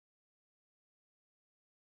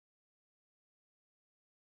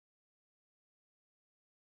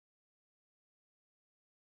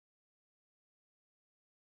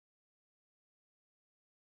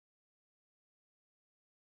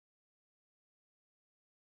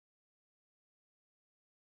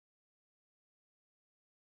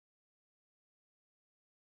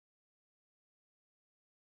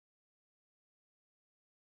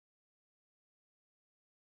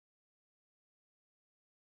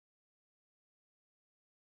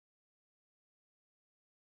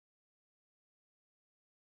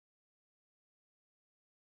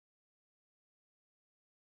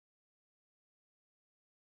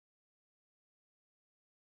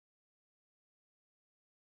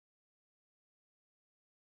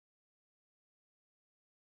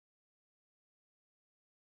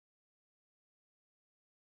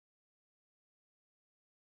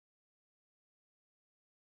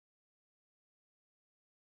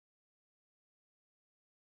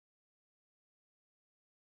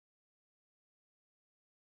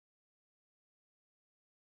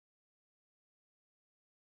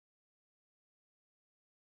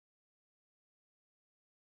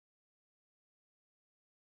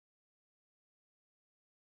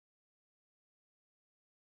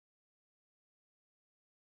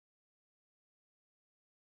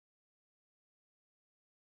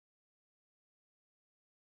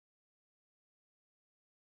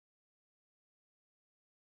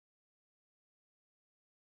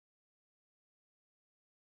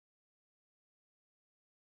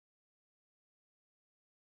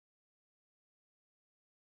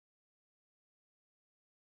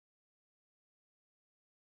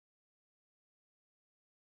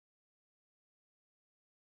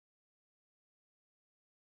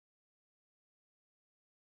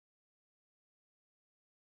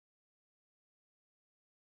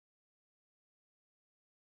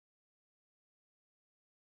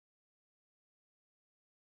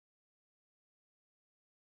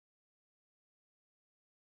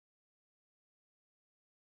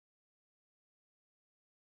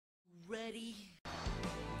ready?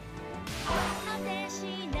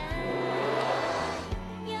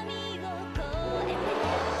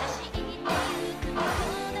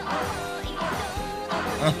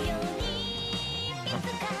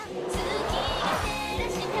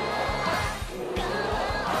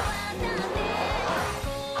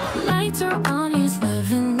 Lights are on, he's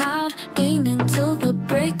living loud, gaming till the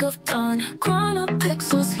break of dawn. Chrono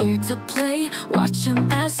Pixel's here to play, watch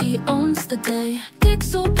him as he owns the day.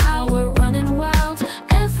 Pixel power running wild,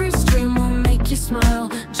 every stream will make you smile.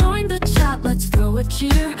 Join the chat, let's throw a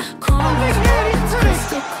cheer. Chrono's it's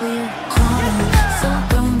crystal clear. Chrono, so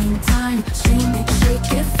roaming time, stream it,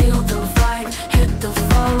 shake it, feel the vibe. Hit the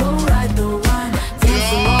follow, ride the rhyme,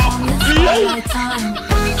 dance along, it's spotlight time.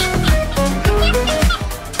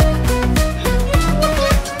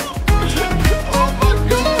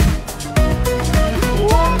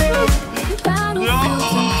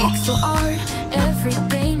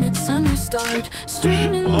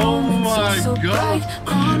 Streaming moments so bright.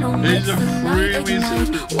 Chrono makes the night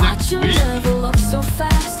ignite. Watch him level up so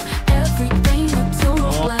fast. Everything a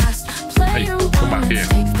total blast. Player one,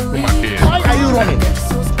 take the lead. Why are you running?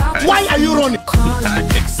 Why are you running? Chrono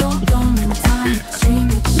Pixel roaming time. Stream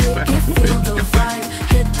it, shake it, feel the vibe.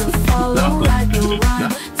 Hit the follow, ride the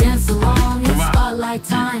rhyme. Dance along, it's spotlight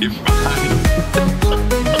time.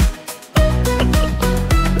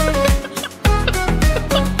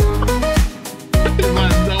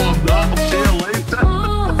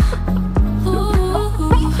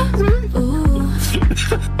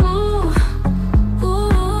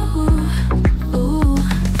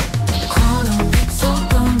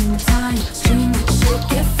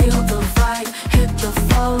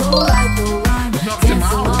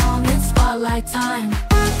 Time. No,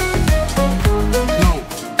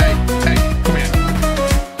 hey, come here.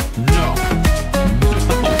 No.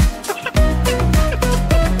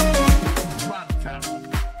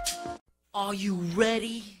 Are you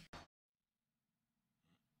ready?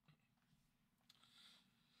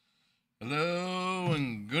 Hello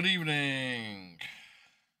and good evening.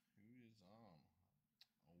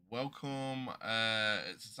 Welcome.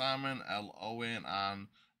 It's Simon, L. Owen, and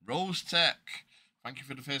Rose Tech. Thank you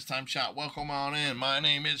for the first time chat. Welcome on in. My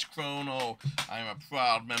name is Chrono. I am a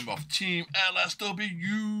proud member of Team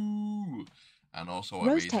LSW. And also a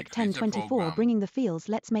Rosetech 1024 bringing the feels.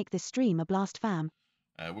 Let's make this stream a blast, fam.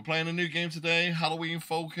 We're playing a new game today, Halloween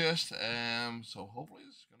focused. So hopefully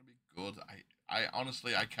it's going to be good. I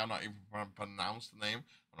honestly, I cannot even pronounce the name.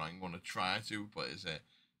 I'm going to try to, but is it?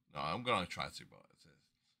 No, I'm going to try to, but it's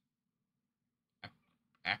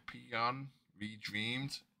Enypnion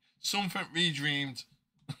ReDreamed. Something ReDreamed.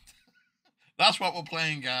 That's what we're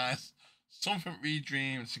playing, guys. Something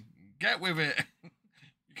ReDreamed. So get with it.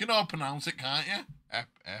 You can all pronounce it, can't you?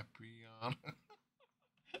 Enypnion.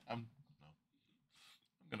 I'm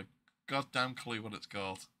gonna goddamn clue what it's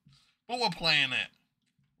called. But we're playing it.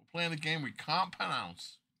 We're playing a game we can't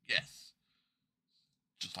pronounce. Yes.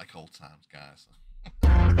 Just like old times, guys.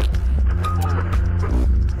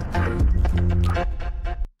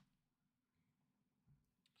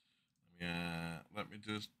 Yeah, let me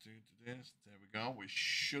just do this. There we go. We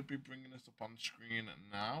should be bringing this up on screen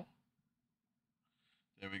now.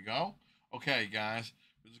 There we go. Okay, guys.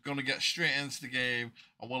 We're just going to get straight into the game,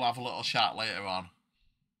 and we'll have a little chat later on.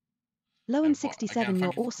 Lowen67,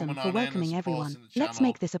 you're awesome for welcoming everyone. Let's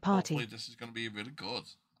make this a party. Hopefully this is going to be really good.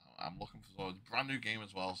 I'm looking for a brand new game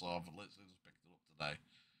as well, so I've literally just picked it up today.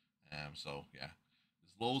 So, yeah.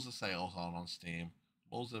 There's loads of sales on Steam.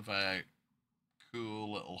 Loads of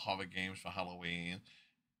cool little horror games for Halloween.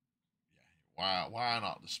 Yeah, why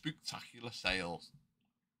not? The spooktacular sales.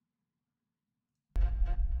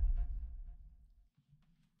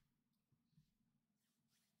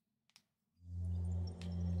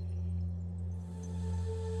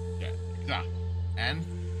 Yeah, exactly. And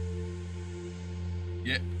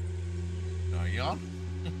yep. Enypnion.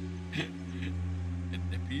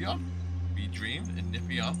 Enypnion ReDreamed.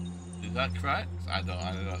 Enypnion. Is that correct? I don't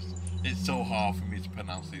know. It's so hard for me to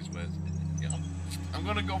pronounce these words. Enypnion. I'm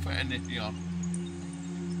gonna go for Enypnion.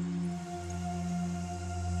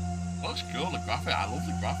 Looks cool, the graphic. I love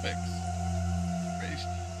the graphics.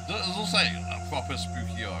 It looks like a proper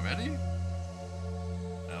spooky already.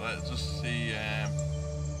 Now let's just see.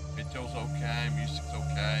 Video's okay, music's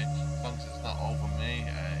okay. As long as it's not over me.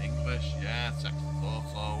 English, yeah. Text is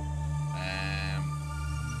also.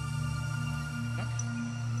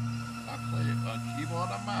 Play it on keyboard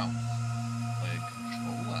and mouse. Play a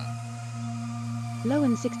controller.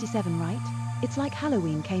 Lowen67, right? It's like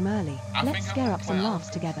Halloween came early. Let's scare up some laughs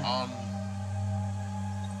together.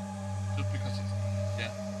 Just because it's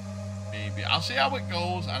easier. Maybe I'll see how it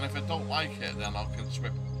goes, and if I don't like it, then I can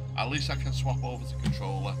swap. At least I can swap over to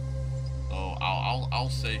controller. So I'll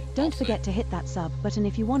see. Don't forget to hit that sub button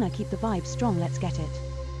if you wanna keep the vibe strong. Let's get it.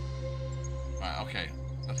 Right, okay.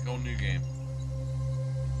 Let's go new game.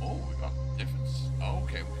 Oh, we got different.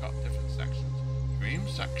 Okay, we got different sections. Dream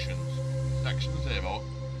sections. Section 0,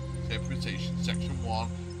 interpretation. Section 1,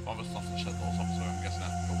 Father Soft and Shadows Officer. I'm guessing I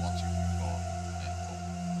have to go 1, 2,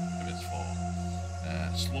 3, 4. If it's 4.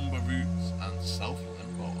 Slumber Roots and Self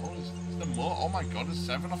Limbo. Oh, is there more? Oh my god, there's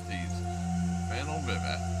 7 of these. Vernal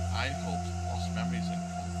River, High Hopes, Lost Memories, and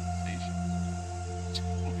Confrontations.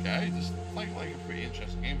 Okay, this looks like a pretty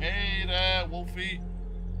interesting game. Hey there, Wolfie.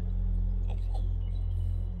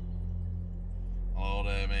 Hello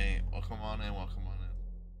there, mate. Welcome on in, welcome on in.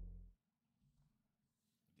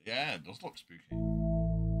 Yeah, it does look spooky.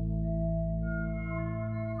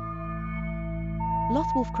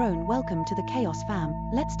 Lothwolf Crone, welcome to the Chaos Fam.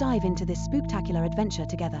 Let's dive into this spooktacular adventure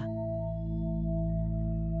together.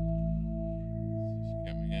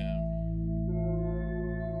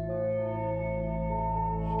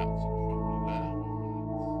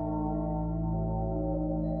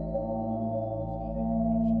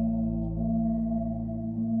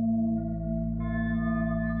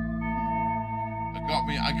 Get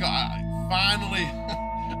me finally,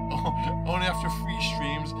 only after 3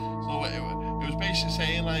 streams. So it was basically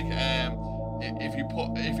saying like, if you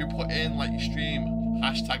put in like your stream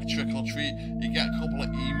hashtag trick or treat, you get a couple of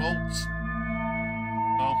emotes.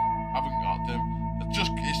 No, haven't got them.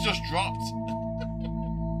 It's just dropped.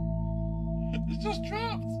 It's just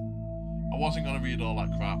dropped. I wasn't gonna read all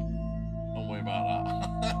that crap. Don't worry about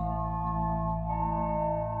that.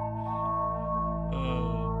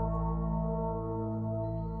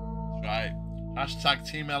 Right. Hashtag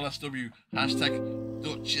Team LSW. Hashtag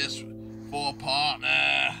Duchess for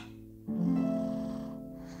partner.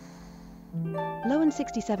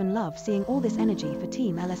 Lowen67 love seeing all this energy for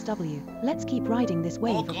Team LSW. Let's keep riding this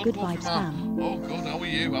wave of good vibes, fam. Oh, good. How are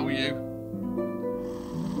you? How are you?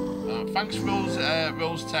 Thanks, Rose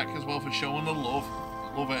Tech, as well, for showing the love.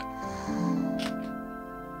 Love it.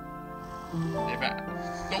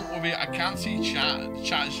 Don't worry, I can't see chat. The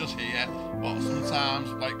chat is just here. But sometimes,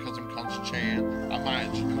 like, because I'm concentrating, I might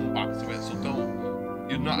just come back to it. So don't.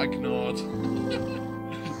 You're not ignored.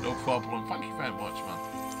 No problem. Thank you very much, man.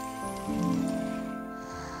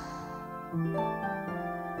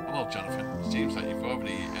 Hello, Jonathan. It seems like you've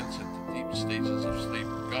already entered the deep stages of sleep.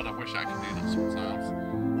 God, I wish I could do that sometimes.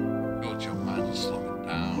 Good, your mind is slowing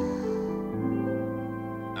down.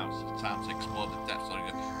 Now it's time to explore the depths of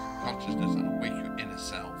your consciousness and awake your inner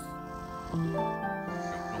self. You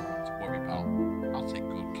have no one to worry about. I'll take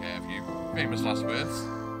good care of you. Famous last words.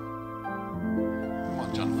 Come on,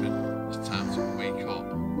 Jonathan. It's time to wake up.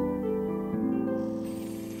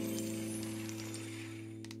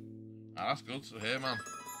 That's good to hear, man.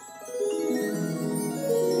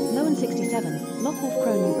 Lowen67, Lothwolf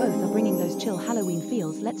Crone, you both are bringing those chill Halloween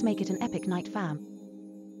feels. Let's make it an epic night, fam.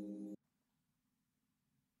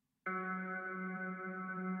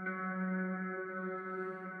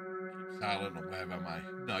 Keep silent, or where am I?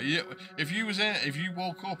 No, if you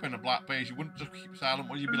woke up in a black base, you wouldn't just keep silent.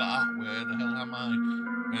 Would you be like, ah, where the hell am I?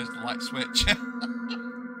 Where's the light switch?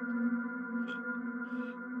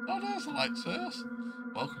 Oh, there's the light source.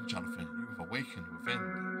 Welcome, Jonathan. You have awakened within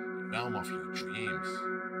the realm of your dreams.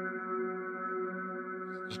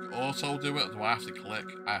 Just also do it. Do I have to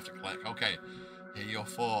click? I have to click. Okay. Hear your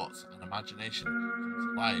thoughts and imagination come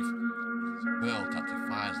to life. It is a world that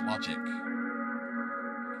defies logic. I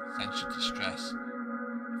can sense your distress.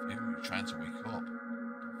 If you're trying to wake up,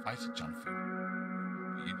 don't fight it, Jonathan. You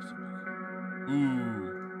won't be able to wake up.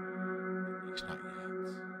 Ooh. It's not yet.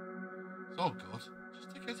 It's all good. Just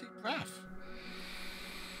take a deep breath.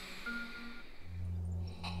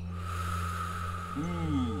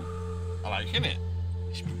 Ooh, I like it.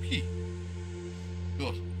 It's spooky.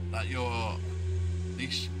 Good. That at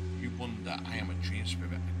least you wonder I am a dream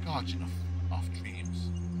spirit, a guardian of dreams.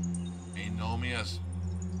 They know me as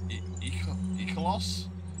Ikalos,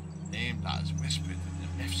 a name that is whispered in the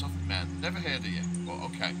myths of men. Never heard of you, but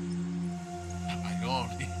okay.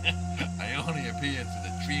 I only appear to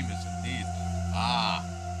the dreamers in need.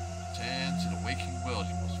 Return to the waking world.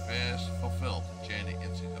 You must first fulfill the journey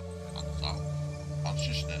into the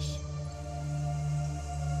consciousness.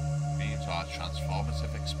 Dreams are a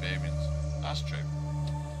transformative experience. That's true.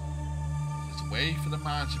 It's a way for the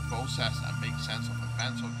mind to process and make sense of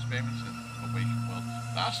events or experiences in the waking world.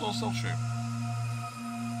 That's also true.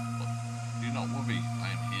 But do not worry,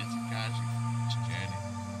 I am here to guide you through this journey.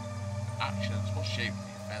 Your actions will shape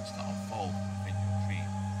the events that unfold within your dream.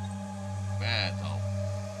 Beware, though,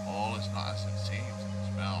 all is not as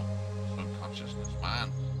consciousness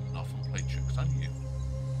mind can often play tricks on you.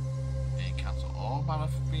 You encounter all manner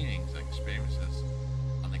of beings and experiences,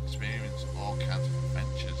 and experience all kinds of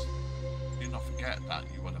adventures. Do not forget that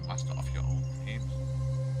you are the master of your own dreams.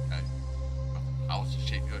 Okay? You have the power to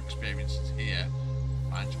shape your experiences here,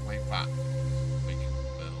 find your way back to the awakened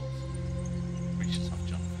world. Gracious of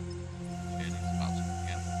Jonathan. The journey is about to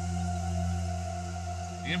begin.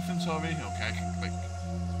 The inventory, okay, I can click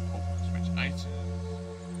open and switch items.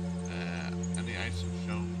 Any item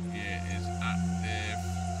shown here is active.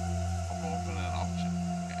 I'll open an option.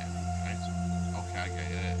 Get any item. Okay, I get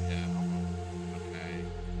it. Yeah, I'll open. Okay.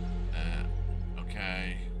 Okay.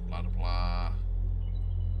 Blah blah blah.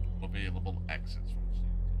 Available exits from the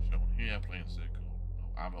scenes shown here. Playing circle. No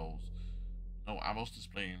arrows. No arrows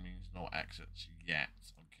displaying means no exits yet.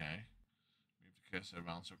 Okay. Move the cursor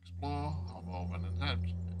around to explore. I'll open an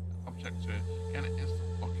object to get an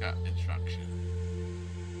instant look at interaction.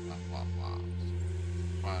 Blah blah blah.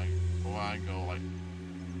 Before I go like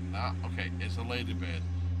that, okay, it's a ladybird.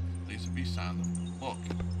 Please be silent. Look,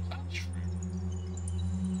 is that true?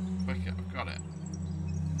 Quick, I've got it.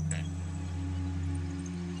 Okay.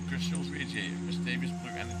 Crystals radiate mysterious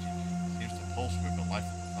blue energy. Seems to pulse with a life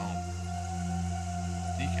of its own.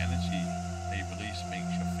 Unique energy they release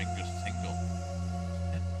makes your fingers tingle.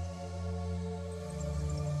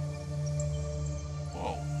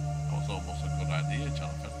 Whoa, that was almost a good idea,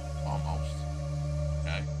 Jonathan. Almost.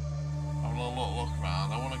 Okay. I'm gonna look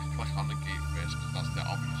around. I want to click on the gate first because that's the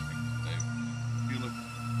obvious thing to do. Feel a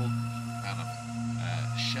bug kind of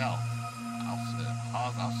shell.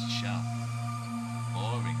 Hard outer shell.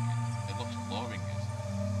 Luring. It looks luring.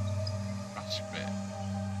 Grasp it.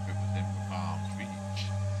 Within arm's reach.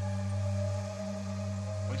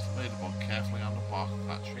 Place the ladybug carefully on the bark of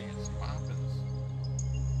that tree and see what happens.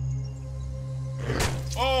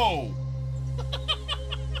 Oh!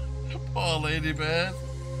 Poor ladybird.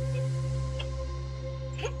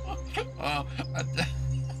 Oh,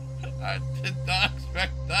 I did not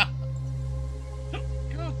expect that.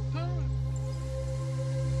 God damn it.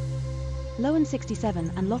 Lowen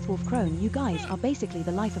 67 and Lothwolf Crone, you guys are basically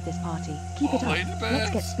the life of this party. Keep it up.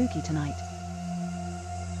 Let's get spooky tonight.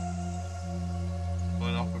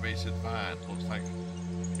 An operated van looks like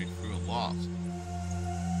we've been through a lot.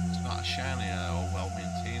 It's not as shiny or well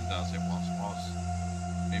maintained as it once was.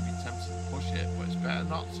 Maybe tempted to push it, but it's better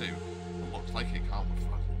not to. It looks like it can't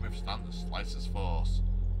withstand the slightest force.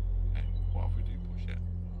 Okay, what if we do push it? I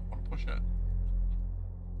want to push it.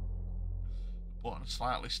 The button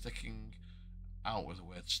slightly sticking out with the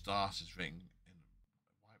word start is written in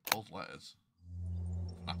white bold letters.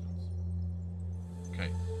 What happens?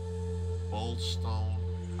 Okay. Bold stone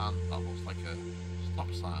hand that looks like a stop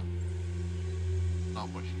sign. Not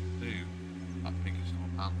much you can do. That pinkish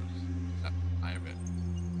stone hand is except admire it.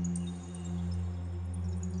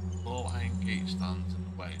 Full iron gate stands in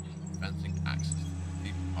the way, preventing access to the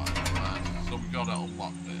deep part of the land. So we gotta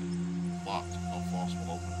unlock it. Locked, no force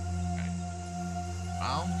will open it. Okay.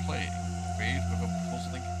 Round plate, engraved with a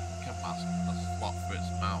puzzling mask and a slot for its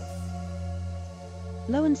mouth.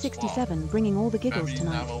 Lowen 67 bringing all the giggles Very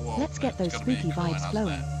tonight. narrow Let's get those It's gotta be spooky a coin, vibes hasn't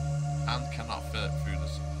flowing. it? Hand cannot fit through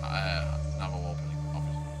this narrow opening,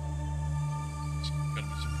 obviously. It's gonna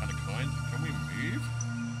be some kind of coin. Can we move?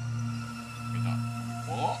 Can we not?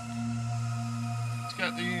 Can we walk?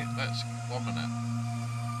 Let's 1 minute.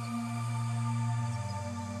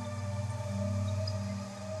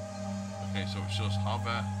 Okay, so it's just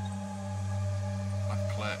hover, left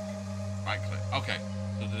click, right click. Okay,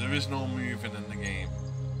 so there is no moving in the game.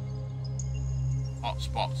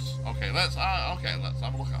 Hotspots. Okay, let's have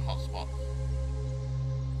a look at hotspots.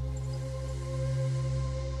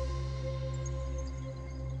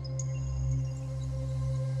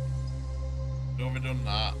 We've done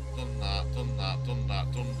that, done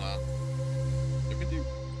that. Did we do?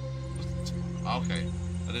 Okay,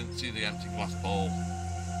 I didn't see the empty glass bowl.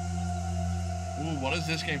 Ooh, what is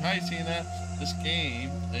this game? Hi Tina. This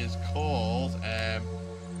game is called, I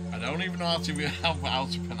don't even know how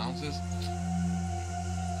to pronounce this.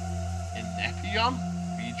 Enypnion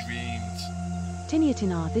ReDreamed.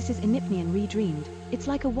 Tinyatinar, this is Enypnion ReDreamed. It's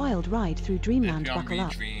like a wild ride through dreamland. Enypnion Buckle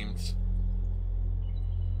up. ReDreamed.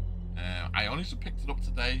 I only just picked it up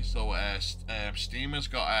today, so Steam has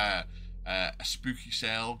got a spooky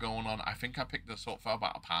sale going on. I think I picked this up for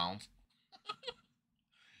about £1.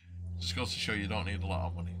 Just goes to show you don't need a lot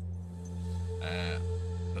of money.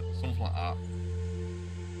 But something like that.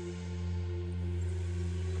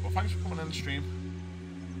 Well, thanks for coming in the stream.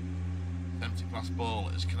 The empty glass ball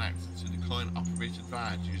is connected to the coin-operated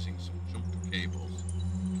ride using some jumper cables.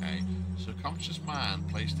 Okay, so conscious mind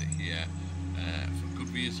placed it here for good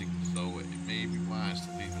reason, so it may be wise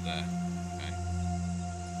to leave it there. Okay.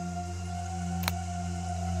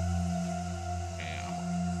 Okay,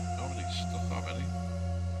 I'm already stuck already.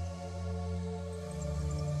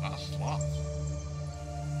 That's locked.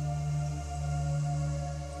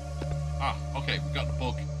 Ah, okay, we got the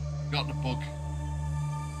bug. We got the bug.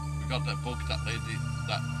 We got that bug, that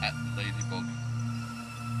ladybug.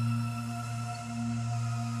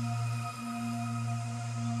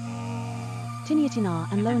 Enypnion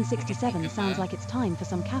and Lowen67 sounds like it's time for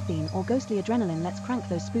some caffeine or ghostly adrenaline. Let's crank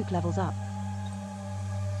those spook levels up.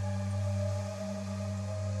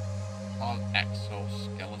 On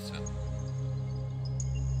exoskeleton.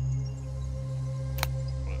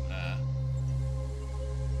 Put it there.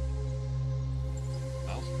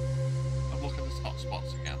 Well, I'll look at the hot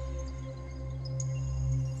spots again.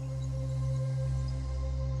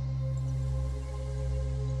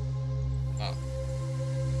 Oh.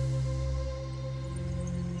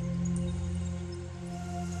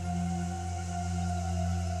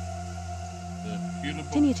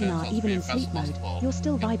 Enypnion, even in sleep mode, you're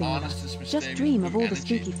still vibing with us. Just dream of all the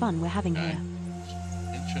spooky fun we're having here.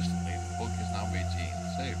 Interestingly, the bug is now radiant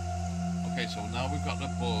too. Okay, so now we've got the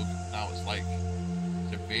bug. Now it's like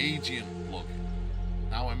the radiant bug.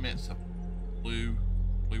 Now emits a blue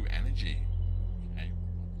energy. Okay,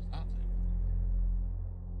 what does that do?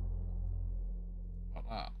 What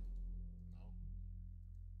about that?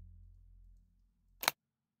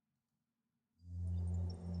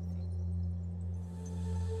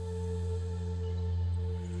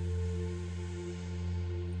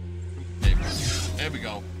 There we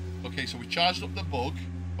go. Okay, so we charged up the bug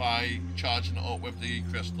by charging it up with the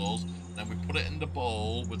crystals. Then we put it in the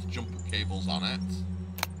bowl with the jumper cables on it.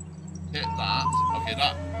 Hit that. Okay,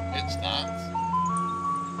 that hits that.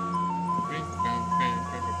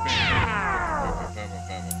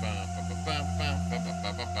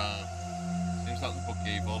 Seems like the bug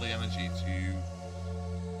gave all the energy to...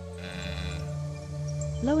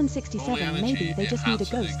 Lowen67, maybe they just need a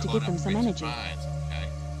ghost to give them some energy.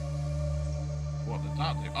 What did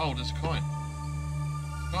that do? Oh, there's a coin.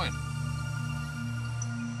 Coin.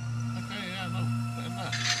 Okay, yeah, no. Put it in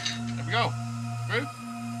there. There we go. Through.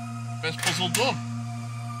 First puzzle done.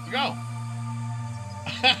 Here we go.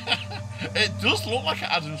 It does look like an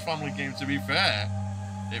Addams Family game, to be fair.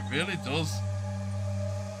 It really does.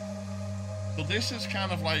 So this is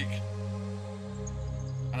kind of like...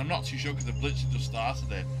 And I'm not too sure because I've literally just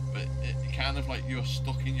started it. But it kind of like you're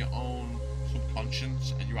stuck in your own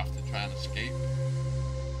subconscious and you have to try and escape.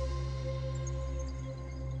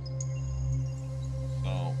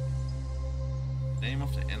 So, name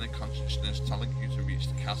of the inner consciousness telling you to reach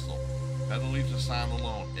the castle. Better leave the sign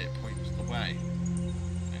alone, it points the way.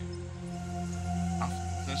 Okay. After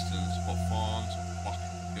the distance, but thorns block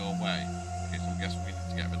your way. Okay, so I'm guessing we need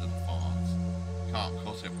to get rid of the thorns. Can't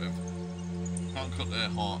cut the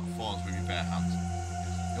thorns with your bare hands.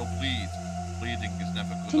 You'll bleed. Bleeding is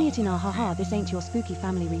never good. Enypnion, haha, this ain't your spooky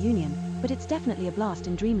family reunion, but it's definitely a blast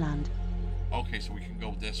in Dreamland. Okay, so we can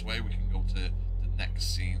go this way, we can go to the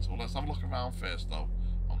next scene. So let's have a look around first though,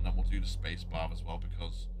 and then we'll do the space bar as well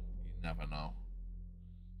because you never know.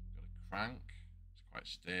 We've got a crank, it's quite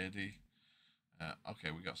sturdy.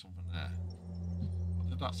 Okay, we got something there. What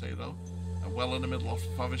did that say though? Well in the middle of the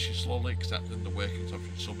forest, you're slowly accepting the workings of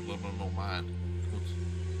your subliminal mind.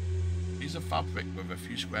 Good. Piece of fabric with a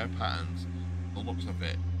few square patterns. The looks of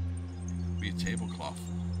it could be a tablecloth.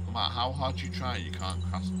 No matter how hard you try, you can't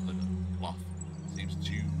grasp the cloth. It seems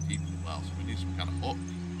too deep in the well, so we need some kind of hook.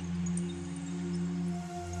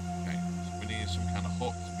 Okay, so we need some kind of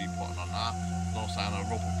hook to be putting on that. No sign of a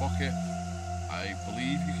rope or bucket. I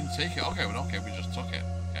believe you can take it. Okay, well, okay, we just took it.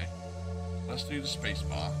 Okay, let's do the space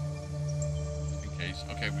bar. Just in case.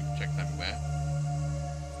 Okay, we've checked everywhere.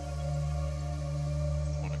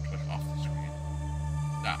 I want to click off the screen.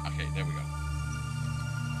 Ah, okay, there we go.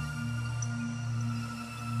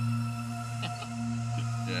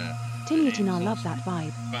 Yeah. Enypnion, love that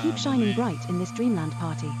vibe. Keep shining bright in this Dreamland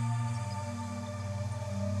party.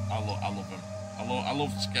 I love him. I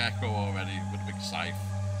love Scarecrow already with a big scythe.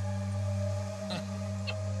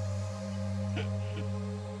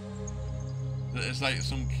 It's like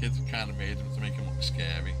some kids kind of made him to make him look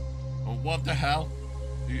scary. Oh, what the hell?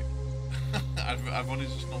 I've only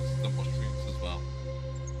just noticed the mushrooms as well.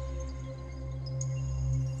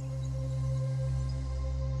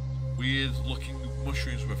 Weird looking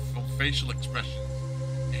mushrooms with facial expressions.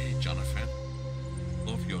 Hey Jonathan,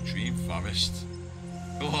 love your dream forest.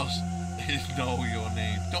 Of course, they know your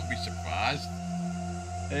name. Don't be surprised.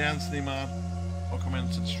 Hey Anthony man, welcome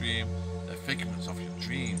into the stream. They're figments of your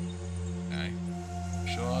dream. Okay, I'm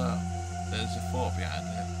sure there's a thought behind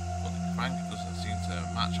it, but the crank doesn't seem to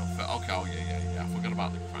match up. Okay, oh yeah. I forgot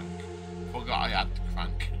about the crank. Forgot I had the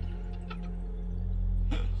crank.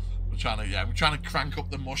 we're trying to crank up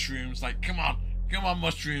the mushrooms. Like, come on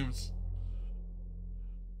mushrooms.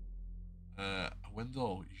 A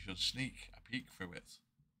window. You should sneak a peek through it.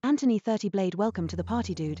 Anthony 30 Blade, welcome to the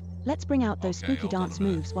party, dude. Let's bring out those spooky dance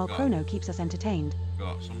moves while Chrono keeps us entertained.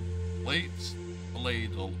 Got some plates, a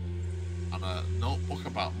ladle, and a notebook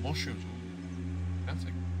about mushrooms. Fancy.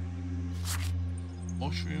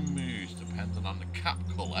 Mushroom moves depending on the cap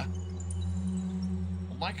colour.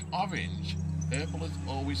 Unlike orange, purple is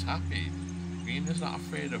always happy, green is not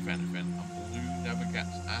afraid of anything, and blue never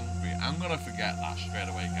gets angry. I'm gonna forget that straight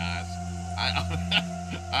away, guys.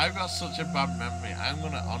 I've got such a bad memory. I'm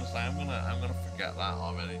gonna forget that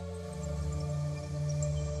already.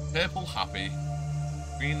 Purple happy,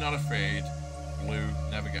 green not afraid, blue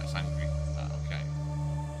never gets angry. Okay.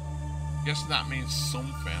 Guessing that means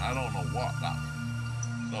something. I don't know what that means.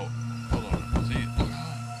 So, hold on. See,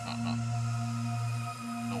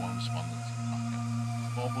 no one responded. Okay.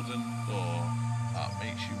 Small wooden door that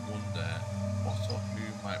makes you wonder what or who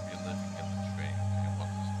might be living in the tree. Okay, what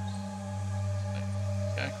is this?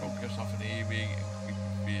 Scarecrow gives off an eerie and creepy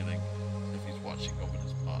feeling as if he's watching over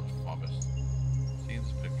this part of the forest. Seems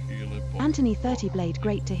peculiar, but Anthony 30 Blade,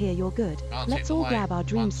 great to hear you're good. Let's all grab our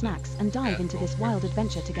dream snacks and dive into this wild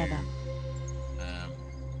adventure together.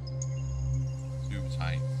 Too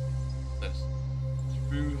tight. This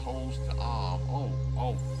screw holds the arm.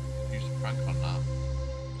 Oh, use the crank on that.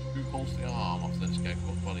 Screw holds the arm off the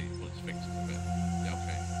scarecrow's body, but it's fixed to it. Yeah,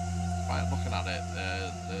 okay. Right, looking at it,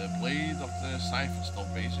 the blade of the scythe is still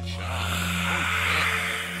razor sharp. Oh shit!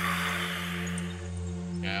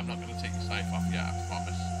 Yeah, I'm not gonna take the scythe off yet, I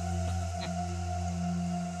promise.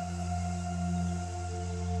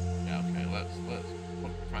 Yeah, okay, let's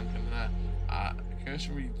put the crank in there. The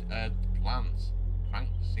cursory plans. Crank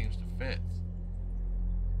seems to fit.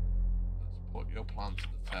 Let's put your plan to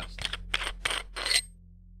the test.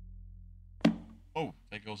 Oh,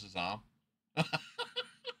 there goes his arm.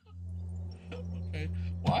 Okay,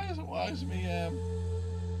 why is me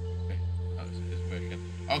okay, it's working.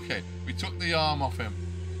 Okay, we took the arm off him.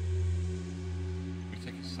 We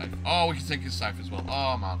take his scythe. Oh, we can take his scythe as well.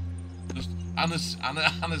 Oh man, and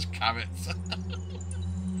his carrots.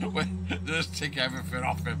 Just take everything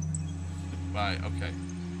off him. Right, okay.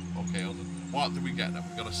 What do we get then?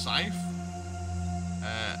 We got a scythe.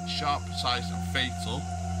 Sharp, precise and fatal.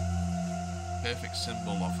 Perfect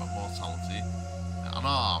symbol of immortality. An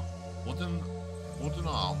arm. Wooden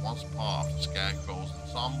arm, once part of the scarecrow's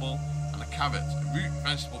ensemble. And a carrot. A root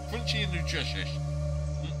vegetable. Crunchy and nutritious.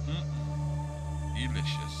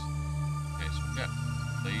 Delicious. Okay, so we get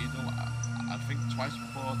ladle. I think twice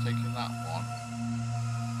before taking that one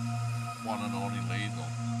and only ladle.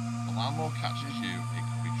 The landlord catches you, it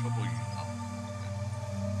could be trouble, you know. Okay.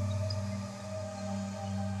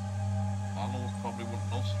 Landlord probably wouldn't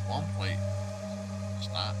notice one plate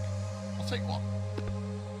snack. I'll take one.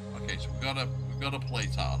 Okay, so we've got a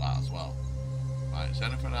plate out of that as well. Right, is there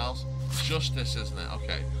anything else? It's just this, isn't it?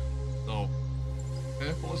 Okay. So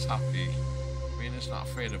purple is happy, green is not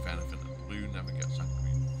afraid of anything, and blue never gets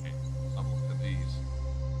angry. Okay, let's have a look at these.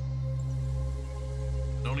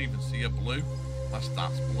 I don't even see a blue. Unless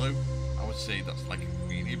that's blue. I would say that's like a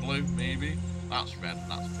greeny blue, maybe. That's red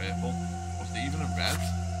and that's purple. Was there even a red?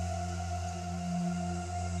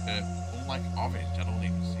 Unlike orange, I don't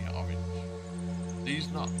even see orange. These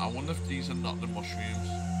not, I wonder if these are not the mushrooms.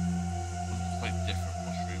 It's like different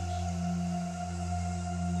mushrooms.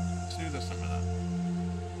 Let's do this a minute.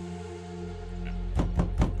 Okay.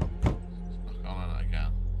 Let's knock on it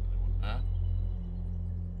again. Anyone there?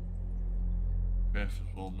 Purpose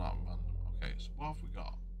will not random. Okay, so what have we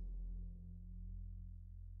got?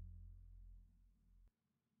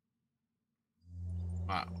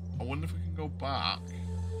 Right, I wonder if we can go back.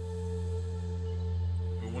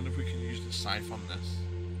 I wonder if we can use the scythe on this.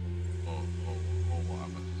 Or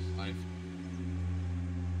whatever. Scythe.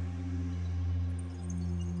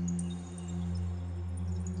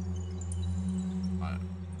 Right,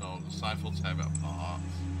 no, the scythe will tear it apart.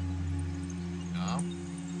 Yeah.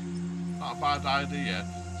 Not a bad idea.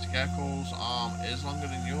 Scarecrow's arm is longer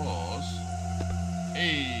than yours.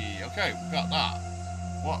 Hey, okay, we got that.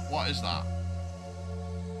 What is that?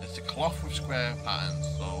 It's a cloth with square patterns,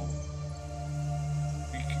 so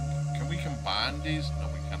can we combine these? No,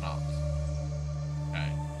 we cannot.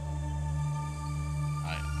 Okay.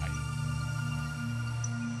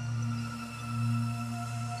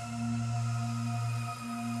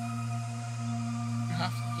 You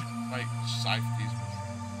have to like scythe these mushrooms.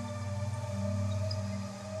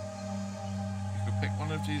 pick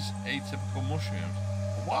one of these atypical mushrooms.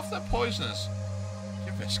 But what if they're poisonous?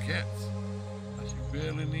 You risk it. If you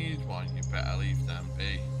really need one, you better leave them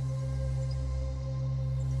be.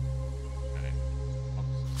 Okay. What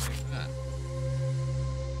does it say there?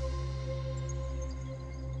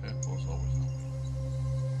 Purple's always not.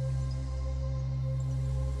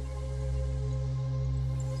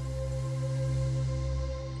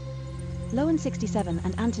 Lowen67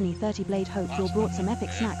 and Anthony 30 Blade hoped you'll brought some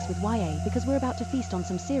epic snacks with YA because we're about to feast on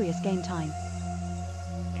some serious game time.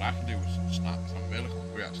 What I can do with some snacks, I'm really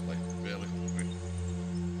hungry actually, really hungry.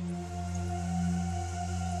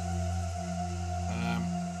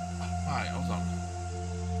 Right, hold on.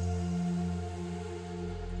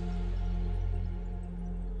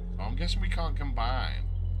 So I'm guessing we can't combine.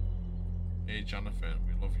 Hey Jonathan,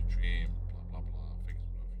 we love your dream, blah blah blah, fix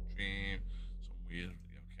we love your dream, some weird,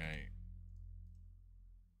 okay.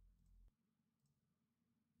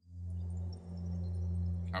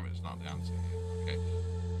 Carrot's not the answer here. Okay,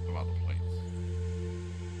 what about the plates?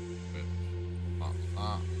 That's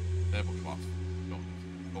that. Tablecloth.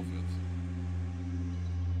 Covered.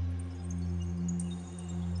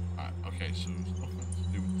 Right, okay, so there's nothing to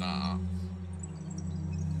do with that.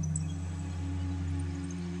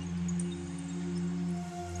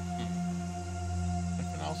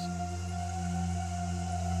 Anything else?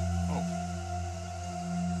 Oh.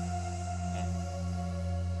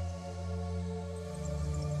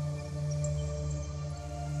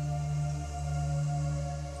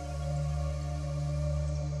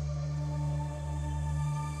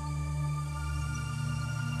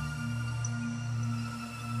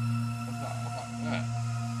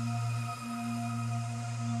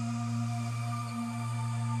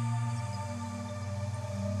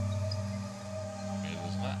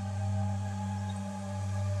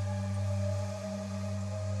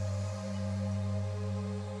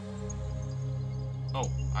 Oh,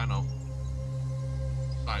 I know.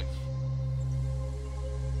 Scythe.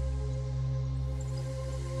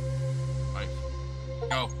 Right.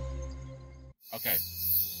 Go. Okay.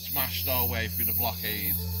 Smashed our way through the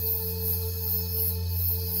blockade.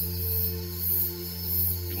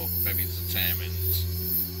 We look very determined.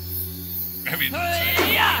 Very determined.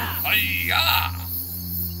 Hiya!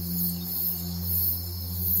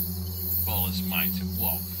 All his might in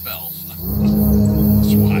one fell.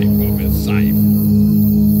 Swipe of his scythe.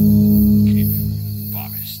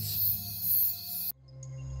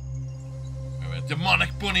 Demonic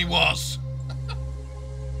bunny was.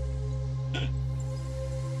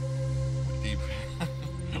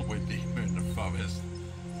 We're deep in the forest.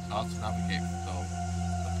 It's hard to navigate though.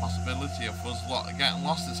 The possibility of us getting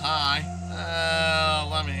lost is high.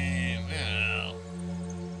 Well, I mean, yeah.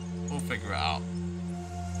 We'll figure it out.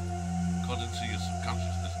 According to your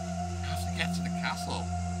subconsciousness, you have to get to the castle.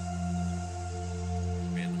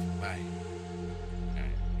 There's be another way.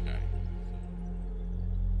 Okay.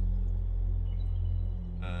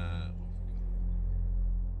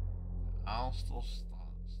 I'll still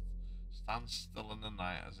stand still in the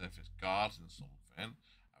night as if it's guarding something.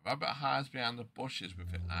 A rabbit hides behind the bushes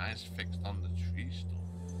with its eyes fixed on the tree stump.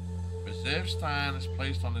 Reserve sign is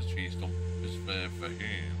placed on the tree stump. Reserved for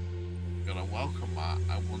whom? Got a welcome mat.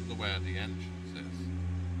 I wonder where the entrance is.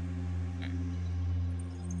 Okay.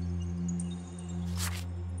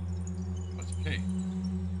 What's the key?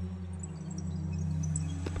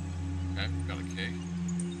 Okay, we've got a key.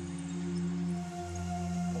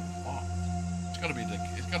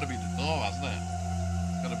 It's gotta be the door, hasn't it?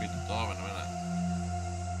 It's gotta be the door in a minute.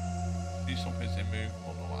 See something's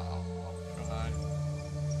immovable. I'll try.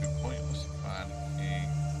 Too pointless to find a key.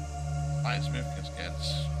 Light smooth can scare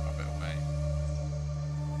this rabbit away.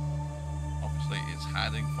 Obviously it's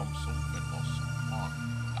hiding from something or someone.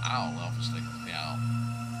 The owl, obviously, it's the owl.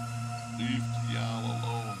 Leave the owl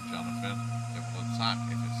alone, Jonathan. It will attack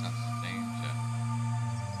if it senses danger.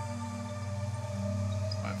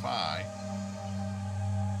 Wi-Fi.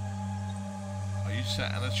 Are you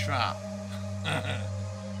setting a trap?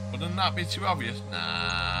 Wouldn't that be too obvious?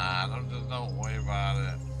 Nah, don't worry about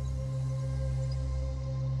it.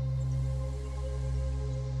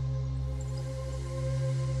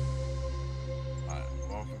 Right,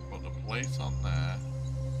 well, if we put the plate on there.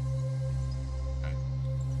 Okay.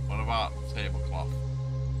 What about the tablecloth?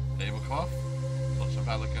 Tablecloth? Touch of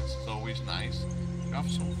elegance is always nice. Do you have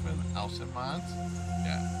something else in mind?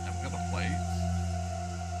 Yeah, I've got a plate.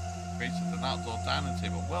 Created an outdoor dining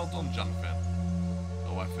table. Well done, Jonathan.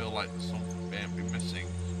 Though I feel like there's something may be missing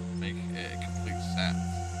to make it a complete set.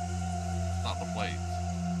 It's not the plate.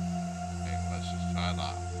 Okay, let's just try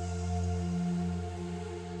that.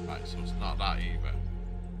 Right, so it's not that either.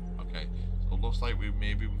 Okay, so it looks like we've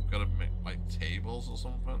got to make like tables or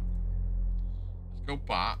something. Let's go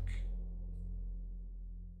back.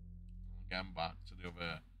 Again, back to the other.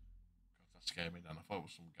 God, that scared me then. I thought it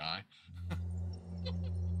was some guy.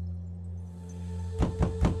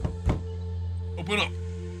 Open up.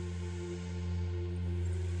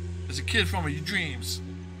 There's a kid from your dreams.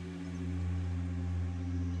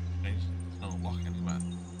 There's no lock anywhere.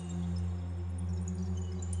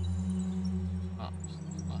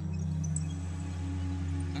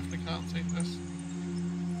 Definitely can't take this.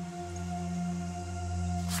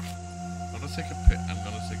 I'm gonna take a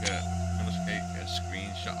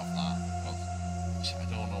screenshot of that because I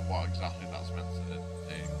don't know what exactly that's meant to do.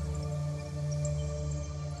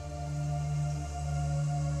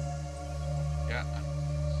 Yeah.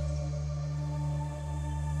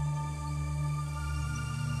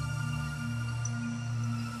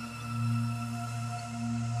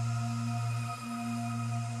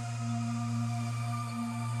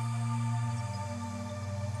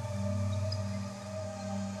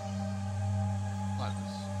 Like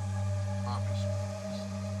this. Might be some.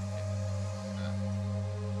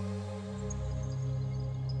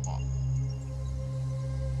 What?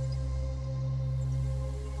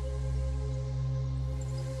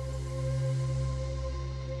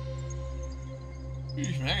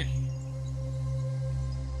 Excuse me.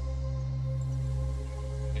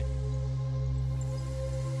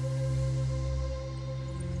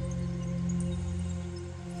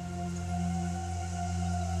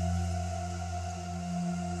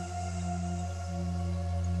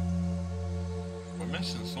 We're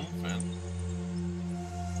missing something.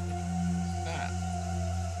 That.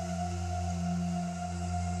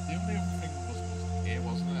 The only other thing was here,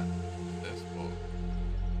 wasn't it? This, but I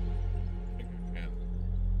think I can.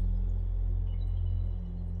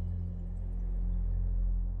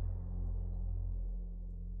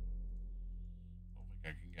 I don't think I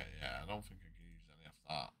can get. Yeah, I don't think I can use any of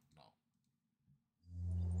that. No.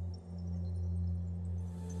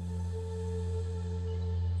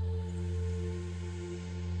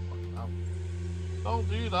 Fucking hell. Don't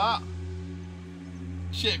do that.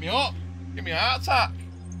 Shit me up. Give me a heart attack.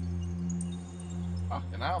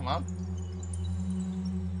 Fucking hell, man.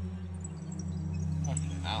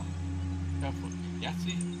 Fucking hell. Careful,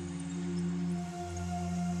 Yeti.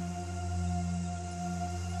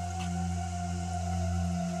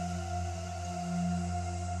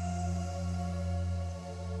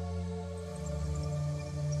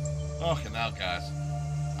 Fucking hell, guys.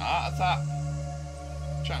 Heart attack.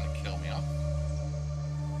 Trying to kill me off.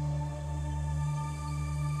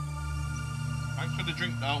 Thanks for the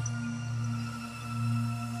drink, though.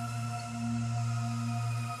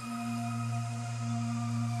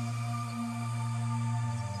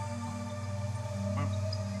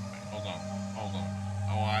 Hold on. Hold on.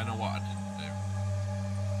 Oh, I know what I didn't do.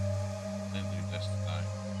 I didn't do this tonight.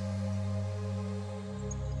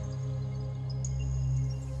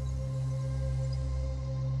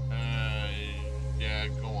 Yeah,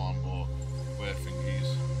 go on, but wear thingies.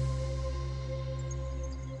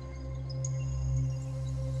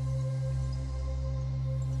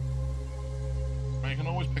 I mean, you can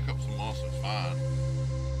always pick up some more, so it's fine.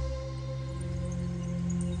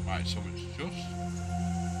 Right, so it's just.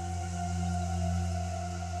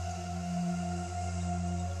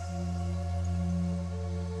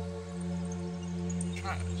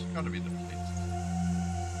 Try it, it's gotta be the place.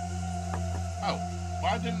 Oh,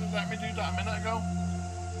 why didn't it let me do that a minute ago?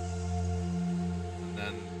 And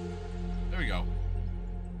then, there we go.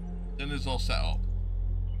 Dinner's all set up.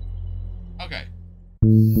 Okay.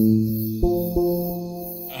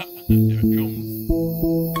 Here it comes.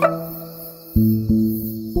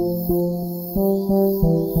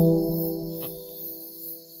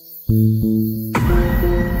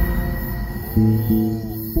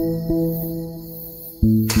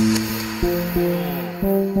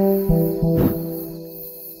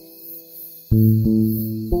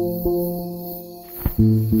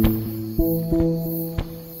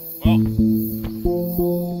 Well,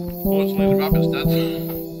 fortunately the rabbit's dead.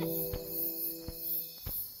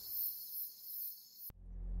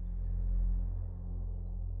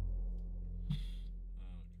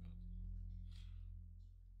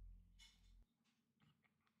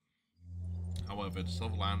 However, the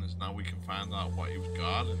silver lining is now we can find out what he was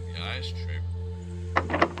guarding. Yeah, that is true.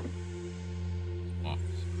 What?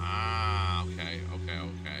 Ah, okay.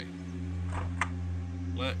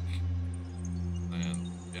 Click. And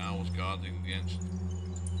the owl was guarding the entrance.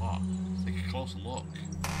 Oh, let's take a closer look.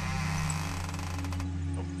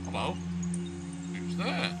 Oh, hello? Who's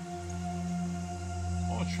there?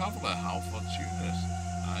 Oh, a traveller, how fortuitous.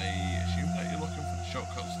 I assume that you're looking for the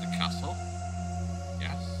shortcuts to the castle?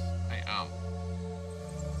 Yes, I am.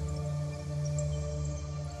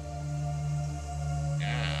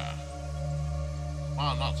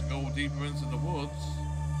 not to go deeper into the woods,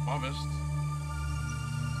 forest.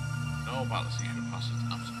 Know about the secret passage.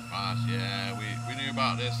 I'm surprised. Yeah, we knew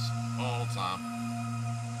about this all the time.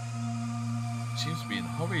 Seems to be in a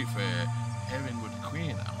hurry for hearing with the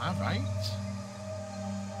Queen. Am I right?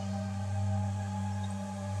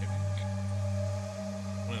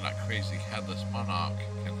 Only that crazy headless monarch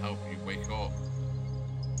can help you wake up.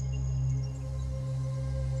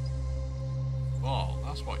 Well,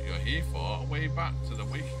 that's what you're here for. Way back to the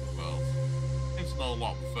waking world. Seems to know a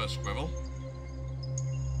lot first squirrel.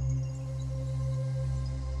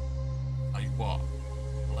 Tell you what,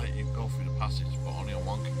 I'll let you go through the passage, but only on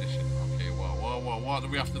one condition. Okay, what do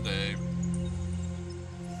we have to do?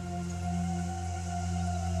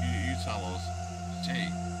 You tell us. Gee,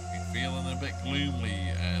 been feeling a bit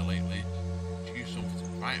gloomy lately. Do something to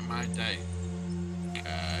brighten my day.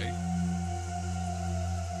 Okay.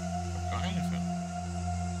 I've got anything.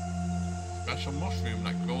 Special mushroom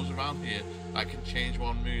that grows around here that can change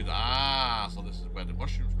one mood. Ah, so this is where the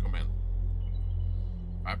mushrooms come in.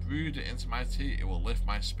 If I brewed it into my tea, it will lift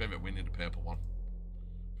my spirit. We need a purple one.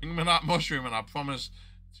 Bring me that mushroom and I promise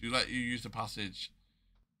to let you use the passage.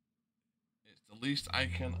 It's the least I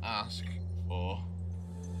can ask for.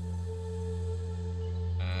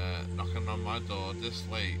 Knocking on my door this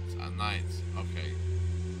late at night. Okay.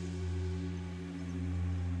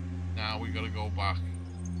 Now we gotta go back.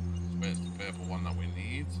 Where's the purple one that we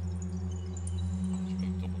need? I'm just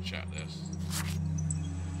gonna double check this.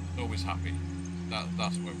 Always happy.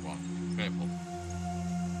 That's where we're on. Purple.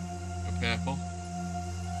 You're purple?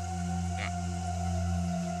 Yeah.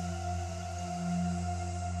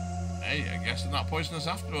 Hey, I guess it's not poisonous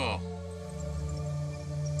after all.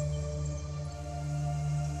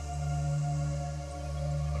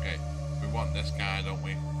 Okay, we want this guy, don't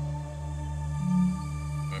we?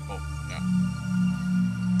 Purple, yeah.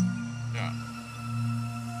 Yeah.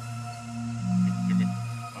 Give me.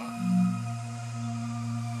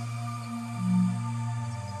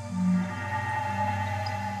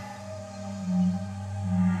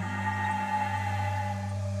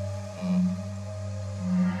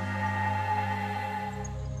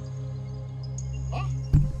 What?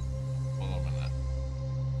 Hold on a minute.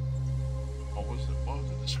 What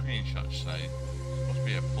did the screenshot say? It must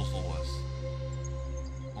be a puzzle list.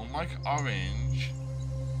 Unlike orange,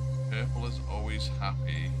 purple is always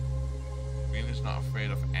happy. Green is not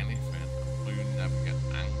afraid of anything. Blue never gets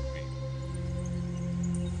angry.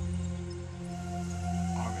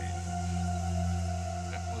 Orange.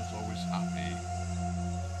 Purple is always happy.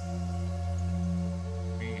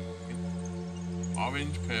 Green.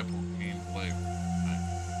 Orange, purple, green, blue. Okay.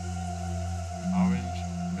 Orange,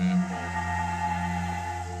 purple.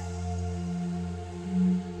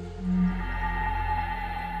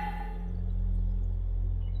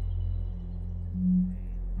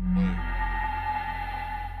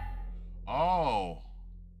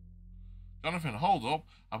 Jonathan, hold up.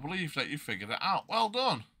 I believe that you figured it out. Well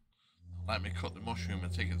done. Let me cut the mushroom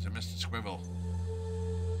and take it to Mr. Squirrel.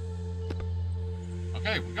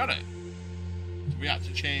 Okay, we got it. So we had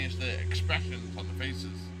to change the expressions on the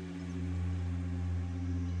faces.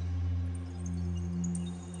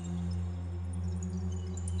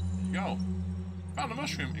 There you go. Found a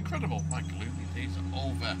mushroom. Incredible. My gloomy days are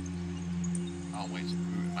over. Can't wait to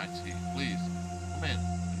brew in my tea. Please, come in.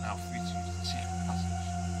 You're now free to use the secret passage.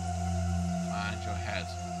 Mind your head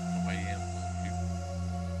the way in, will you?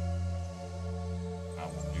 I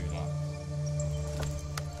will do that.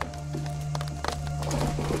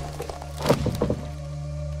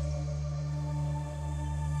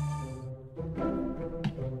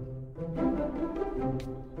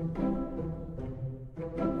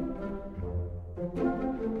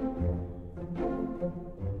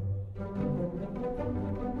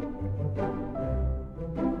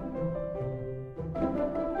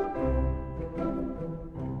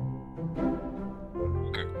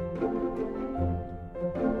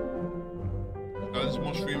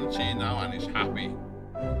 Mushroom tea now and he's happy.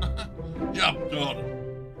 Job done.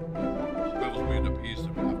 Squirrel's mood appears to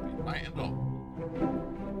have been lightened up.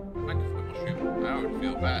 Thank you for the mushroom. I would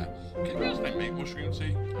feel better. Can you actually make mushroom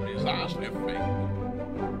tea? I mean, is that actually a thing?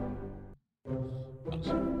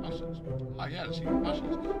 Passions. Ah, yeah, the secret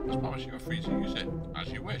passions. I promise you are free to use it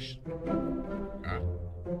as you wish. Okay.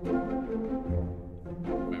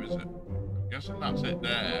 Where is it? Guessing that's it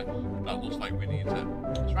there. That looks like we need it.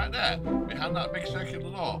 It's right there, behind that big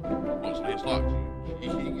circular door. Looks like it's locked.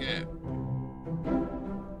 Cheeky gate.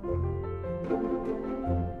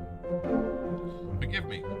 Forgive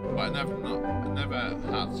me, but I never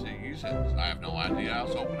had to use it. So I have no idea how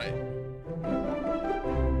to open it.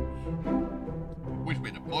 Which way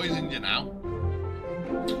the poisoned you now?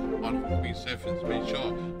 on for Queen Surfing to make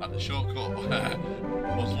sure that the shortcut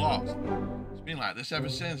was locked. It's been like this ever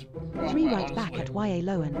since. 3 right back at YA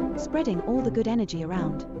Lowen, spreading all the good energy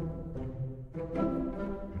around.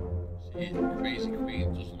 See, the crazy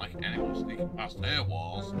queen doesn't like anyone sneaking past her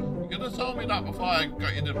walls. You could have told me that before I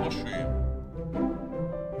got you the mushroom.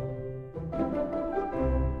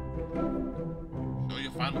 Sure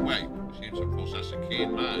you'll find a way. You seem to process a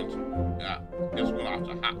keen mind. Yeah, guess we're gonna have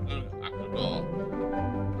to hack the door.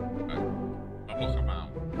 Okay, have a look around.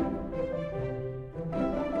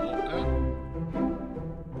 Up there.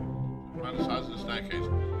 Around the sides of the staircase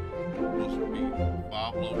must be far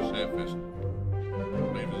below the surface.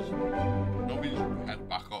 Nobody's head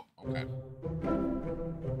back up. Okay.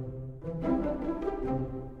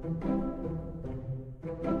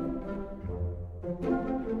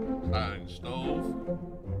 Starting stove.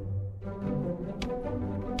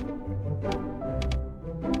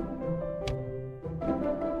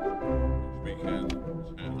 Which we can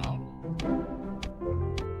turn on.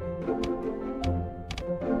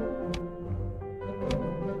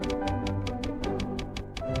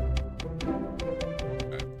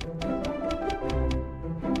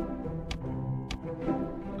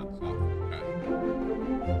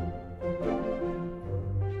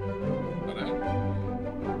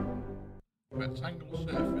 Rectangular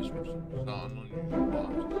surface with some sort of unusual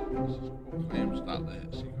forms. This is what claims that the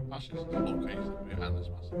secret passage is located behind this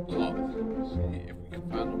massive door. See if we can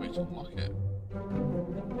find a way to unlock it.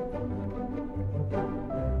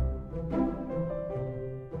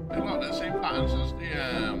 They got the same patterns as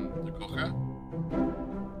the cooker.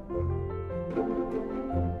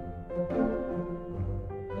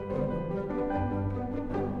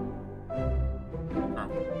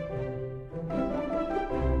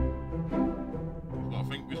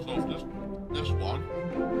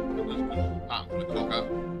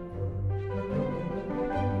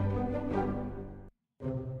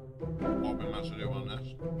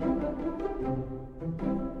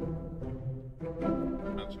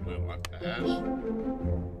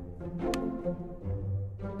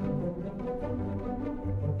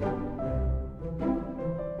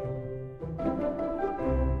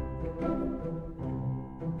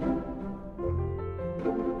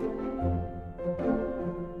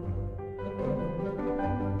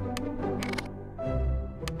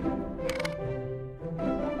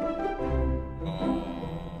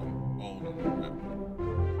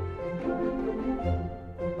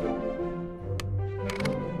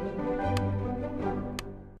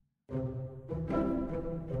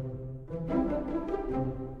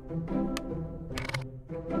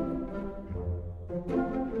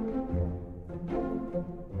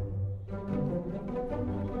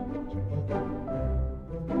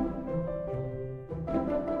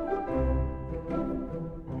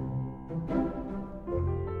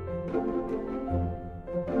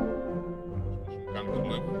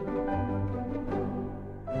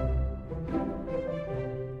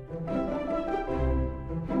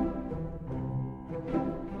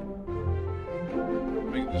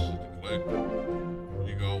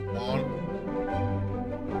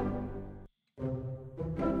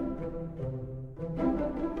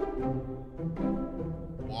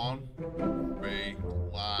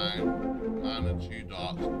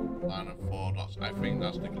 I think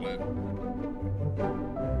that's the clip.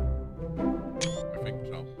 I think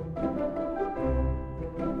so.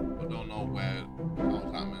 I don't know where.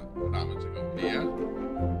 How's that meant to go? Here?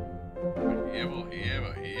 Or here, or here,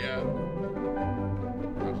 or here?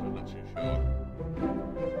 I'm not too sure.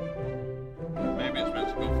 Maybe it's meant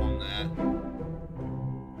to go from there.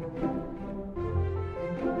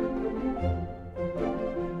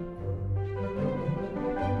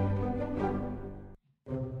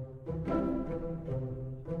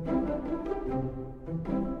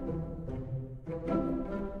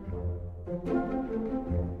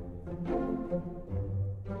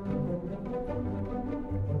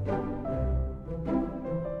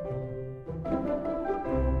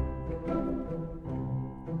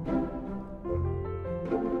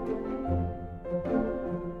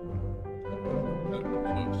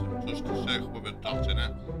 Just a circle with a dot in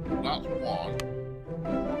it. That's one.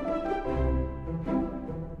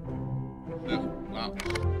 Circle,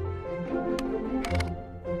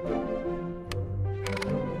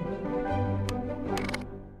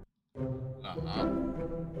 that's that.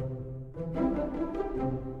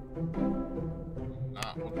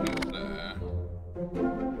 That would go there.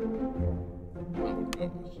 That would go,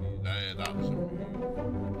 see there, that's a move.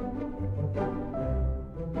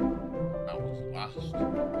 That was last.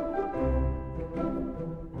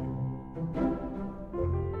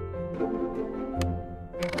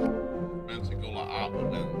 wanted to go like that,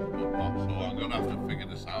 but not. So I'm gonna have to figure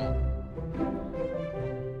this out.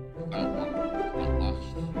 That one is not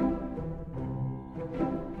last.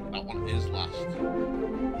 That one is last.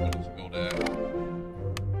 I'm going to go there.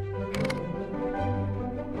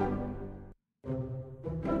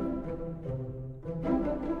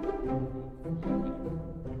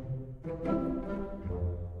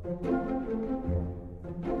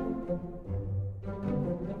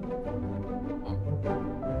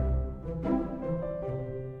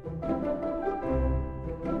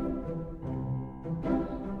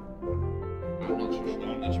 I'm not too sure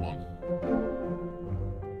on this one.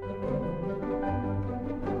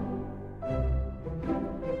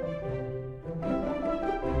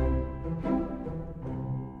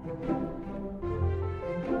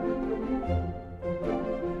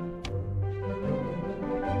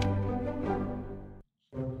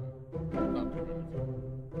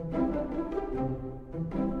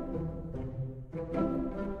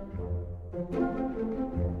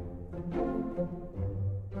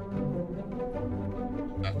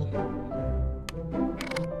 That's it.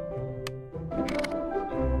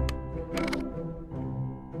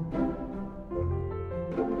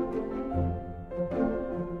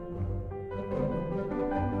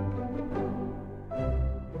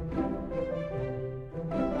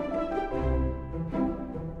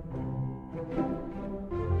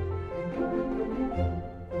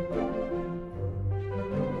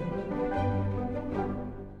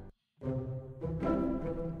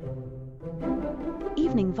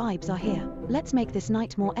 Evening vibes are here. Let's make this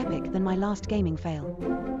night more epic than my last gaming fail.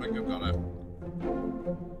 I think I've got it.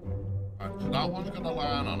 Right, so that one's got a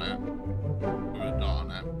line on it. Put a dot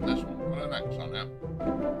on it. This one, put an X on it.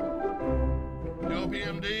 Yo,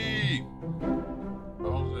 PMD!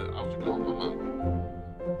 How's it going, my man?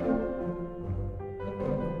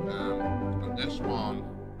 And this one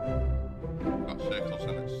got circles in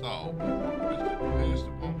it, so here's the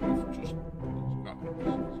one with just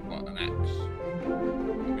it's got an X.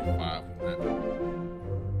 That'd be 5, wouldn't it?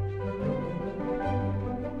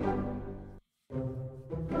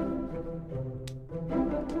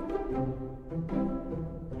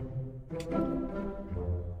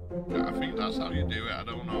 Yeah, I think that's how you do it. I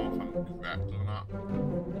don't know if I'm correct or not.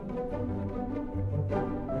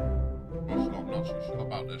 Also, I'm not too sure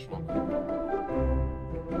about this one.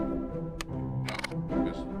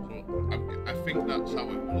 I think that's how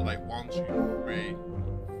it was, like 1, 2, 3,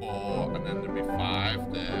 4, and then there'd be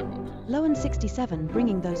 5 there. Lowen 67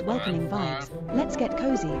 bringing those welcoming vibes. Let's get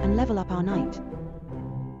cozy and level up our night.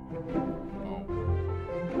 Oh,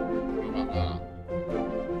 what about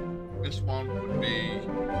that? This one would be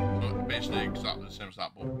basically exactly the same as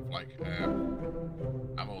that, but with like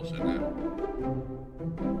arrows in it.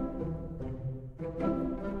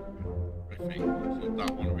 I think so.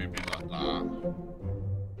 That one would be like that.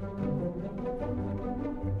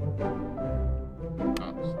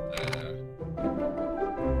 That's there.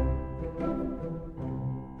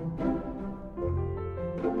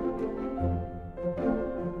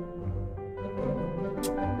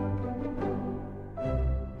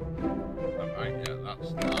 Right, yeah, that's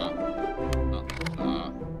that. That's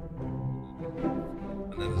that.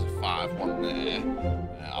 And then there's a 5 one there.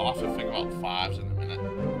 I'll have to think about the 5s in a minute.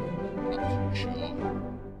 Not too sure.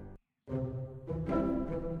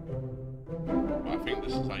 But I think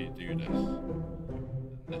this is how you do this.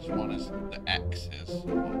 This one is the X's.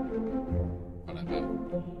 Whatever.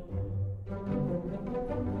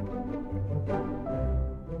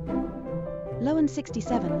 Lowen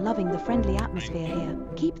 67 loving the friendly atmosphere here.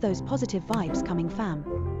 Keep those positive vibes coming, fam.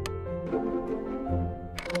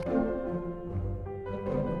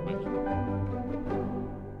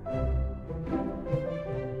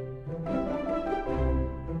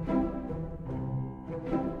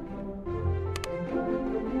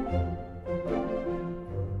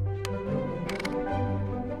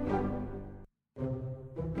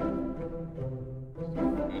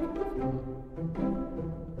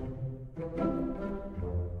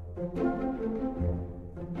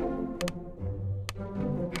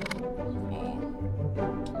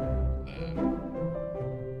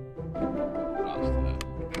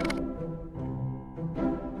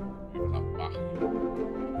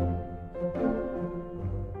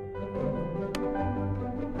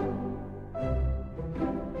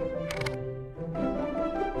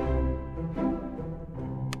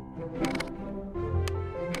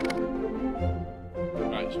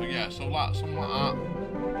 So yeah, so like something like that.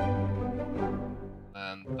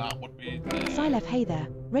 And that would be the... Silef, hey there.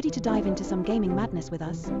 Ready to dive into some gaming madness with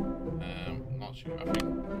us? Not sure. I think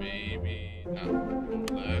maybe that goes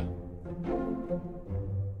there.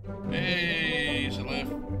 Hey, Silef.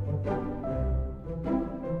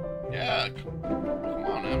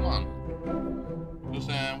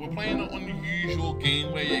 we're playing an unusual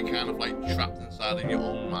game where you're kind of like trapped inside of your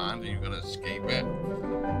own mind and you've got to escape it.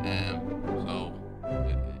 So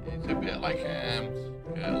it's a bit like a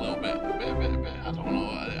little bit. I don't know.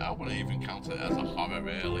 I wouldn't even count it as a horror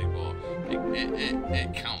really, but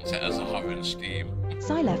it counts it as a horror in Steam.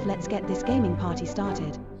 Silef, let's get this gaming party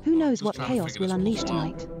started. Who knows what chaos we'll unleash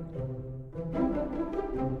tonight?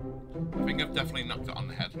 I think I've definitely knocked it on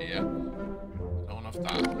the head here. I don't know if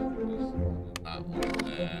that one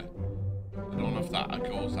there. I don't know if that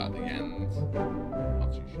goes at the end.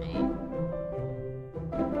 Not too sure.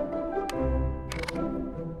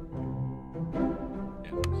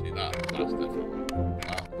 Yeah, see that's definitely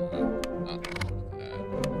that goes there.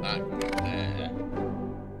 That goes there.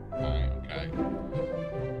 Right, okay.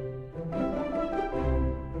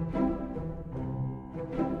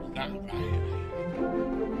 Is that right?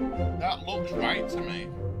 That looks right to me.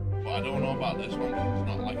 But I don't know about this one because it's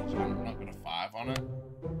not like it's not got a 5 on it.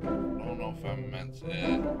 I don't know if I'm meant to.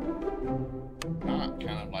 That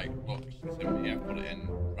kind of like looks to me. I put it in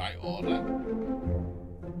right order.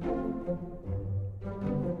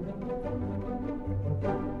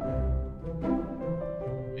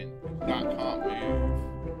 I mean, that can't move.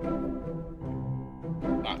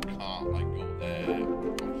 That can't like go there.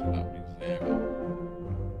 Obviously, that be 0.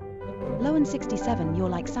 Lowen 67, you're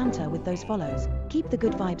like Santa with those follows. Keep the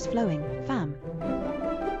good vibes flowing, fam.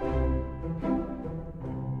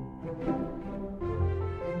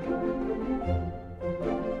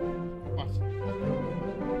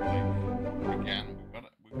 Again,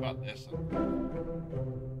 we've got this.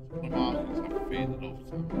 The markings have faded over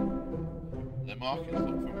time. The markings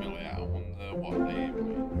look familiar. I wonder what they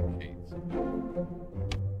indicate.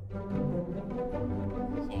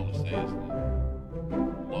 That's all to say, isn't it?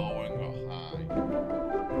 Low and got high.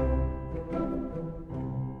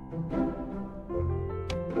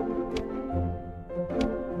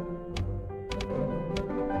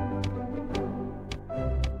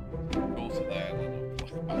 Go to there and then I'll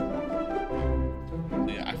click backwards. So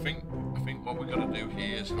yeah, I think what we're gonna do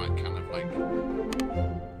here is like kind of like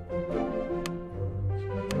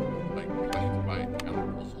left to right kind of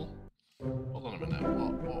puzzle. Hold on a minute.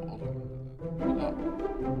 Hold on.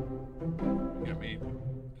 Get me.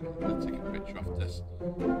 Let's take a picture of this.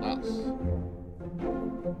 That's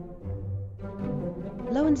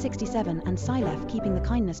Lowen 67 and Silef keeping the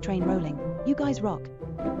kindness train rolling. You guys rock.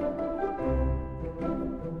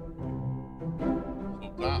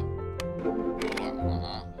 so that. Go like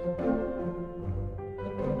that.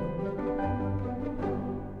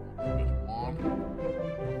 There's 1,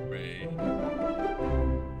 3.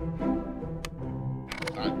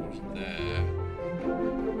 That goes there.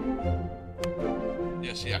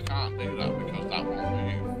 Yeah, see, I can't do that because that won't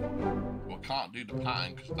move. Well, I can't do the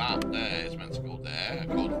pattern because that there is meant to go there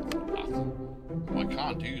according to the pattern. So I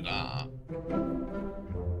can't do that.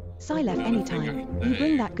 Silef, anytime. You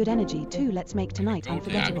bring that good energy too. Let's make tonight Go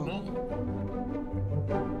unforgettable. diagonal.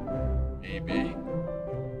 Maybe.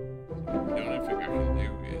 The only thing I can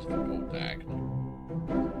do is to go diagonal.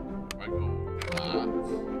 If I go that.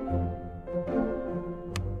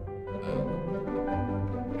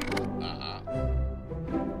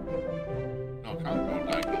 No, I can't go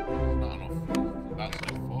diagonal. It's not enough. That's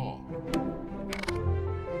like 4.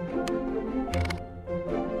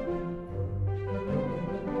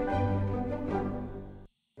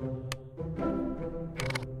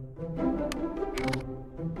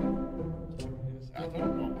 I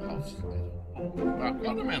don't know how to. I've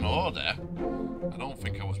got them in order. I don't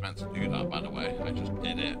think I was meant to do that, by the way. I just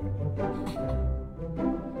did it.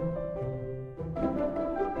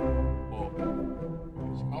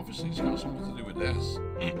 Obviously, it's got something to do with this. So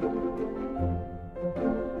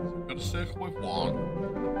I've got a circle with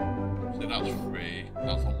 1. See, that's 3.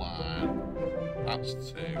 That's a line. That's 2.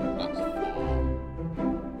 That's 4.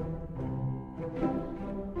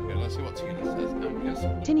 Okay, let's see what Tina says. I'm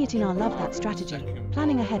guessing. Tinyatina, love that strategy.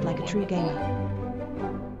 Planning ahead like a true gamer.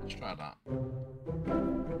 Let's try that.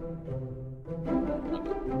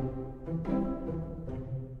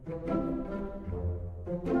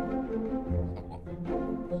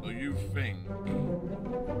 So you think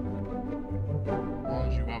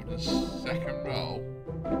once you have the second row,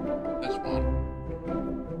 this one,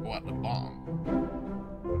 go at the bottom.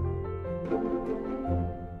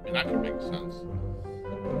 I mean, that could make sense.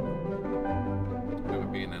 Maybe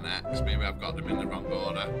being an X, maybe I've got them in the wrong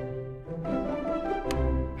order.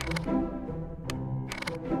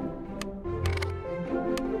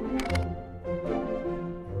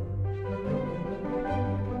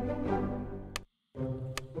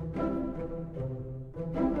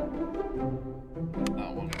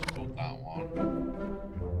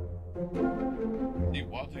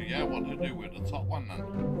 the top one then.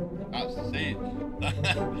 That's see.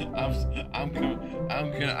 I'm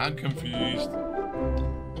confused.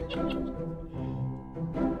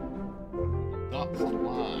 Dots and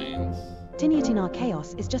lines. Enypnion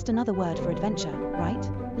Chaos is just another word for adventure, right?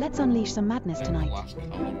 Let's unleash some madness tonight. The last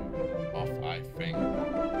column off, I think.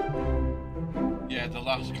 Yeah, the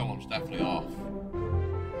last column's definitely off.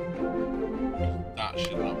 That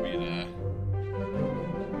should not be there.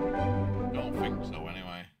 Don't think so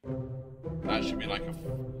anyway. That should be like a.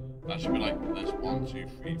 That should be like this 1, 2,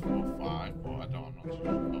 3, 4, 5. But I don't. I'm not too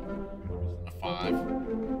sure. Isn't a 5?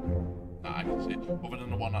 That I can see. Other than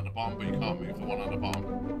the one at the bottom, but you can't move the one at the bottom.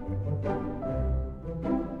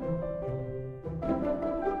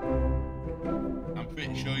 I'm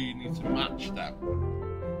pretty sure you need to match them.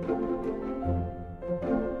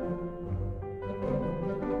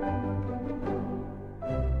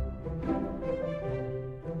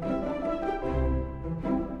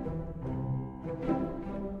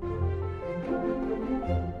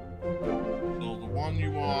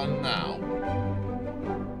 You are now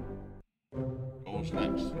goes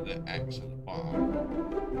next to the X at the bottom,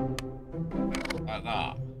 like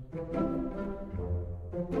that.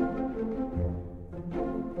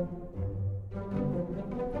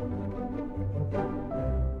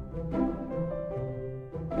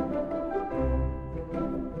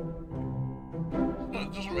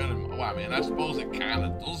 It doesn't really. Well, I mean, I suppose it kind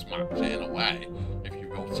of does match it in a way if you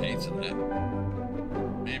rotated it.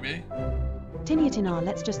 Maybe. Enypnion,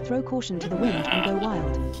 let's just throw caution to the wind and go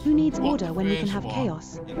wild. Who needs order when we can have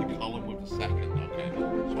chaos? In the column with the second, okay.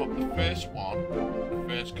 So up the first one, the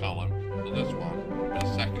first column, so this one, with the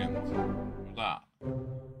second, with that.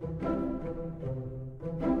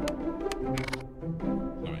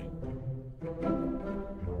 Sorry.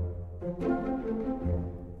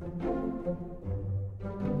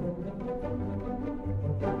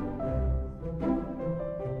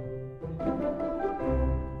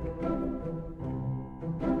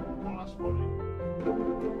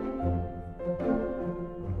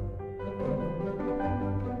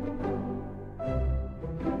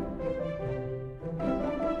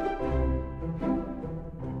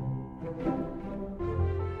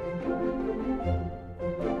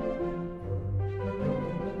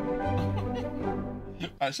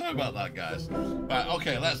 Right, sorry about that, guys. Right,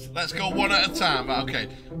 okay, let's go one at a time. Right, okay,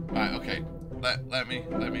 right, okay. Let me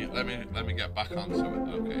get back onto it.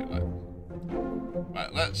 Okay,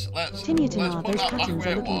 right, let's Enypnion, put those that back patterns where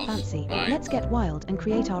are it looking was. fancy. Right. Let's get wild and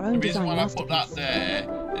create our own The reason design why I put that masterpiece. there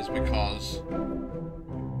is because,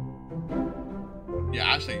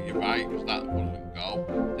 yeah, actually you're right, because that wouldn't go.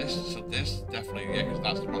 This definitely, yeah, because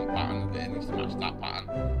that's the wrong pattern. It needs to match that pattern.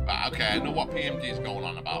 Right, okay, I know what PMD is going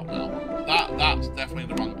on about now. That's definitely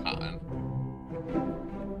the wrong pattern.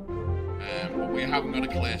 But we haven't got a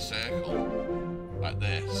clear circle like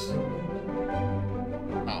this.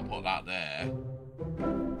 Can't put that there.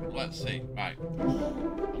 Let's see. Right.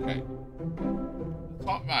 Okay.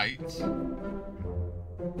 Top right. Circle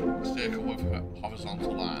with a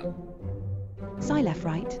horizontal line. Left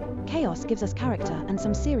right. Chaos gives us character and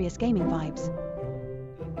some serious gaming vibes.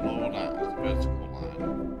 Below that is the vertical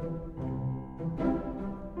line.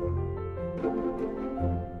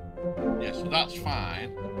 Yeah, so that's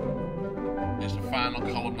fine. It's the final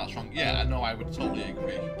column that's wrong. Yeah, I know, I would totally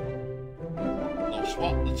agree. So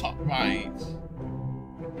swap the top right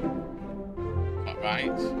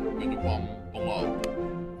with the one below.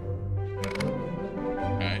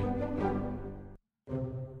 Okay.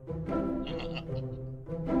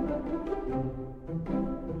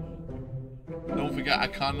 Don't forget, I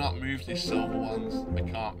cannot move these silver ones. I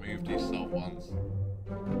can't move these silver ones.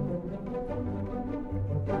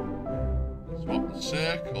 Swap the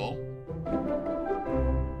circle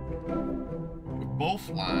with both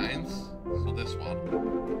lines. So this one.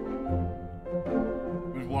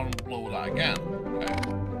 With one below that again. Okay.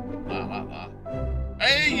 Like that.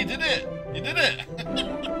 Hey, you did it! You did it!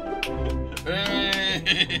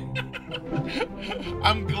 Hey!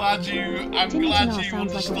 I'm glad you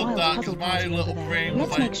understood that, because my little brain was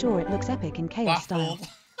Let's make sure it looks epic in chaos style.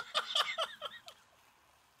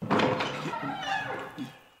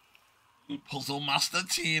 Puzzle Master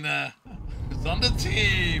Tina is on the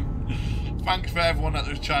team. Thanks for everyone that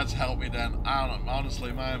was trying to help me then. I don't know,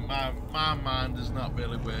 honestly, my mind is not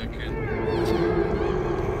really working.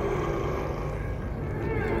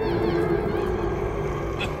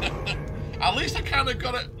 At least I kind of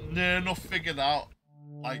got it near enough figured out.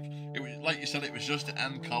 Like it was, like you said, it was just the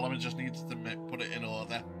end column and just needed to put it in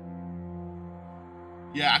order.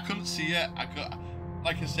 Yeah, I couldn't see it.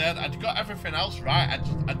 Like I said, I'd got everything else right.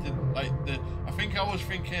 I didn't like I think I was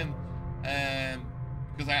thinking,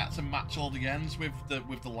 because because I had to match all the ends with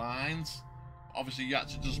the lines. Obviously, you had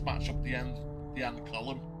to just match up the end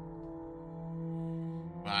column.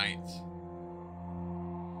 Right.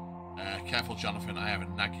 Careful, Jonathan. I have a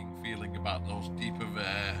nagging feeling about those deeper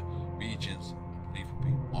regions. I believe we're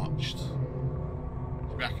being watched. What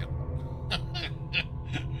do you reckon?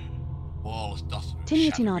 Wall is dotted with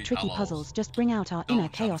Enypnion shadowy tricky hollows. puzzles just bring out our Don't, inner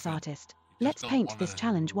chaos Jonathan. artist. You Let's just don't paint wanna- this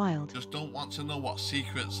challenge wild. Just don't want to know what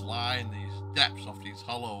secrets lie in these depths of these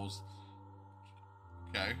hollows.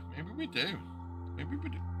 Okay, maybe we do. Maybe we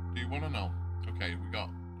do. Do you want to know? Okay, we got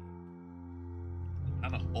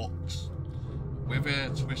kind of hooks. Wither,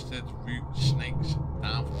 twisted root snakes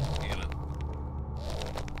down from the ceiling.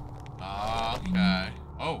 Okay.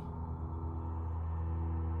 Oh.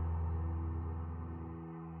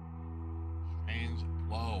 Strange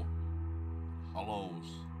blow. Hollows.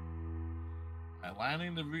 By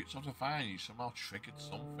aligning the roots of the vine, you somehow triggered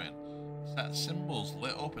something. Set symbols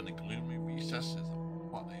lit up in the gloomy recesses. I wonder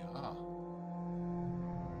what they are.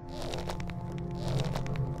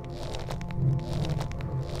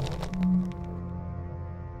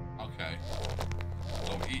 Okay.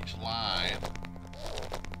 So each line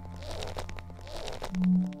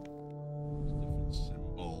different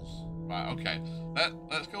symbols. Right, okay.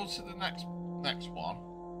 Let's go to the next one.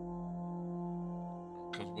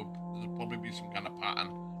 Because there'll probably be some kind of pattern,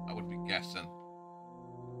 I would be guessing.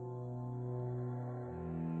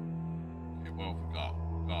 Okay, what have we got?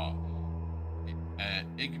 We've got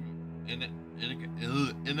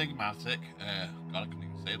enigmatic, God, I couldn't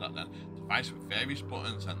even say that then. Device with various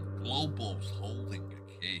buttons and glow bulbs holding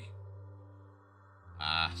a key.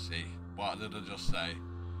 Ah, see. What did I just say?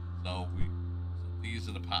 So these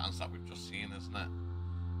are the patterns that we've just seen, isn't it?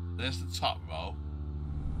 There's the top row.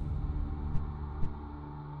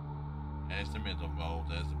 There's the middle row.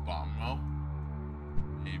 There's the bottom row.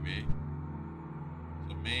 Maybe.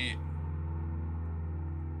 So me.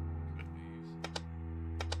 Click these.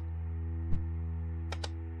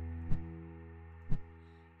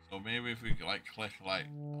 So maybe if we could like click like,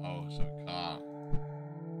 oh, so we can't.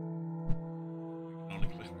 We can only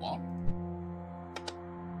click one.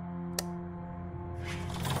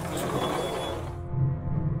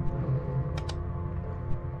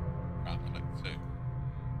 Can't click two.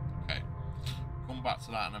 Okay. Come back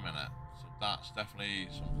to that in a minute. So that's definitely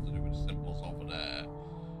something to do with the symbols over there.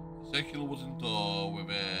 A circular wooden door with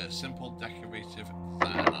a simple decorative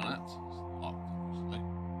design on it. It's locked, obviously.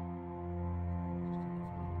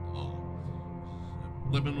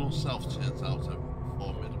 Subliminal self turns out a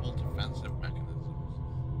formidable defensive mechanism.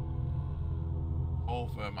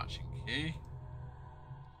 Over a matching key.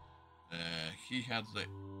 Keyhead that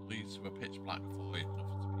leads to a pitch black void,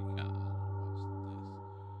 nothing to peek at. What's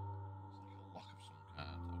this? It's like a lock of some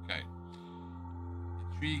kind. Okay.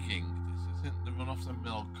 Intriguing. This isn't the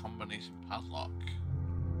run-off-the-mill combination padlock.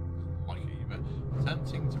 It's like either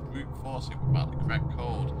attempting to brute force it without the correct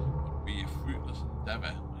code would be a fruitless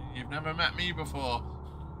endeavour. You've never met me before.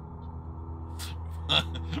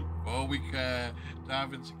 Before we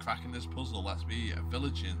dive into cracking this puzzle, let's be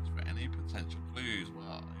vigilant for any potential clues.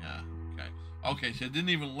 Well, yeah, okay. Okay, so it didn't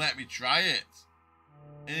even let me try it.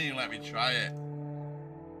 It didn't even let me try it.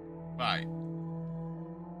 Right.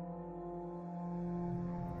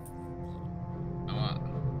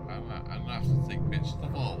 I'm gonna have to take pictures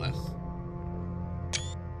of all this.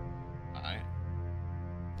 Right.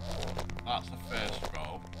 That's the first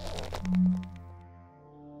row.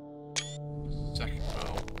 Second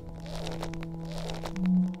row.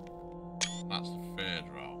 That's the third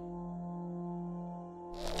row.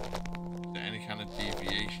 Is there any kind of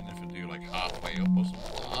deviation if I do like halfway up or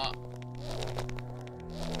something like that?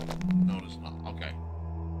 No, there's not. Okay.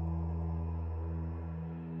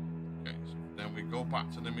 Okay, so then we go back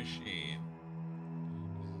to the machine.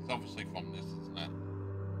 It's obviously from this, isn't it?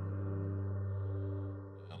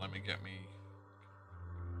 Let me get me.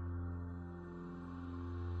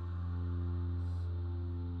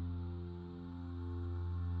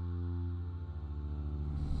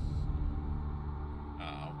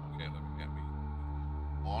 Okay, let me get me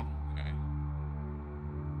on. Okay.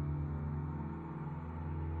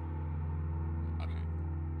 Okay.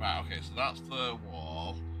 Right, okay, so that's the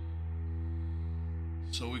wall.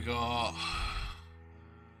 So we got.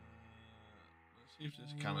 Let's see if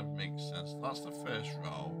this kind of makes sense. That's the first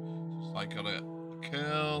row. So it's like got a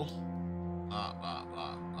curl. That.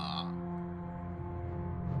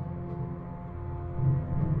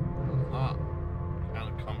 Does that kind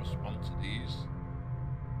of correspond to these?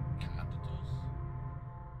 Kinda does.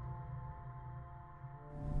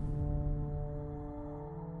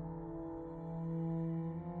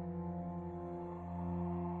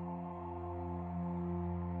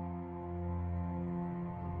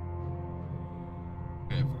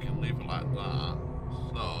 if we can leave it like that.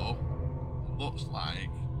 So it looks like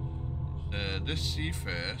it's this C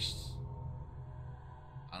first,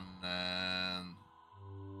 and then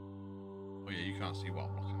oh yeah, you can't see what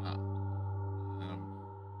I'm looking at.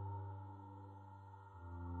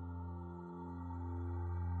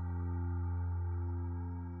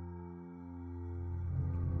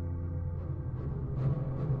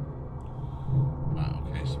 Right,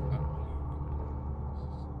 okay, so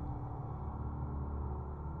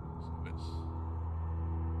it's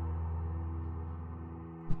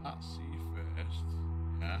that C first,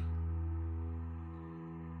 yeah.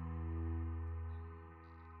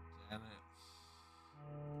 Then it's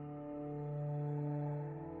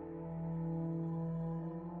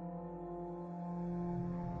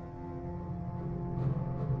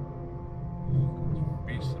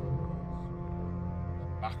three symbols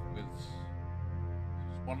backwards.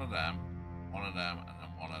 It's one of them, and then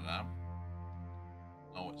one of them.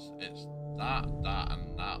 No, it's that, and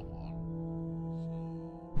that one.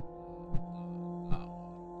 So that one.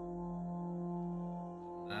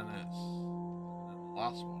 And then the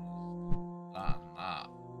last one is that and that.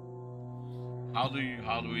 How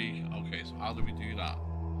do we okay, so how do we do that?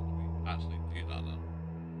 How do we actually do that then?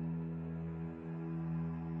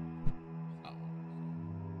 That one.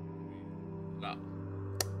 So that one.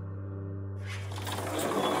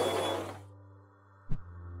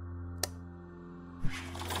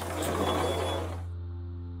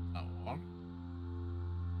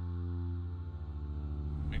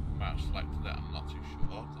 Selected it, I'm not too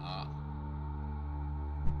sure of that.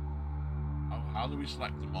 How do we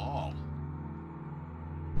select them all?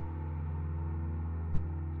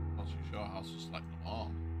 I'm not too sure how to select them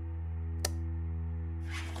all.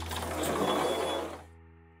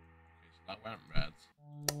 Okay, so that went red.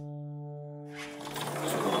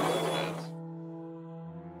 Red.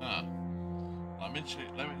 Ah. Let me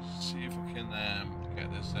see if I can get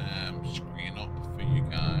this screen up for you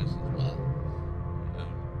guys as well.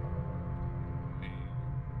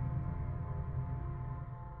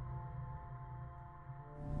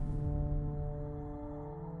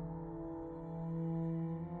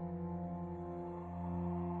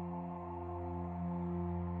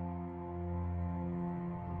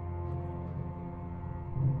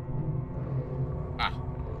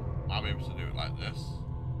 I'll be able to do it like this.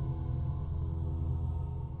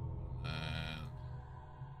 And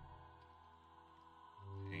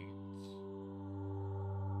paint.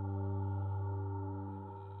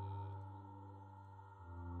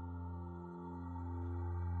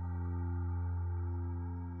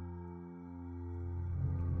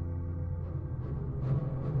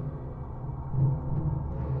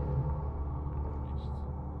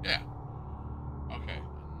 Yeah. Okay.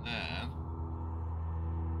 And then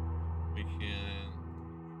we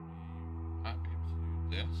might be able to do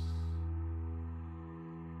this.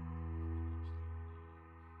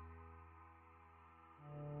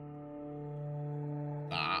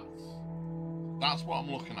 That's what I'm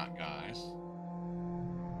looking at, guys.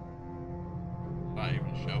 Did I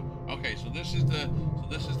even show? Okay, so this is the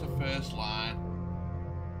first line.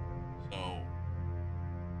 So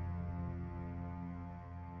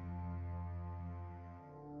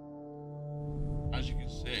as you can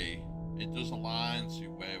see, it does align to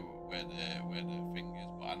where the thing is,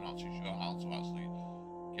 but I'm not too sure how to actually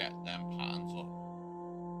get them patterns up.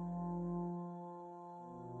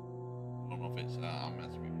 I don't know if it's I'm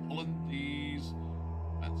meant to be pulling these,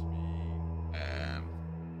 meant to be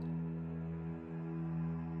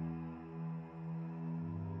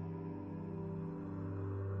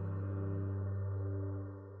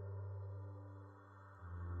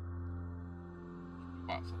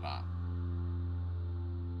back to that.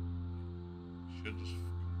 Should just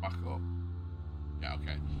come back up. Yeah,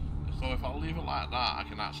 okay. So if I leave it like that, I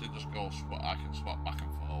can actually just go I can swap back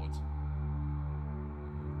and forward.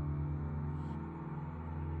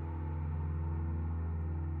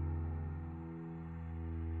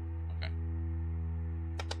 Okay.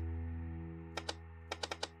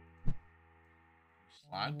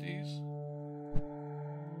 Slide these.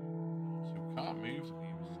 So we can't move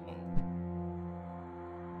these. So.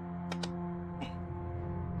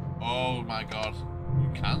 Oh my god. You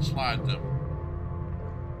can slide them.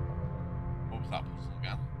 What was that puzzle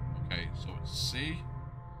again? Okay, so it's C.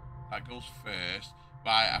 That goes first.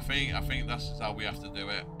 Right, I think this is how we have to do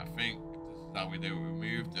it. I think this is how we do it. We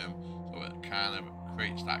move them so it kind of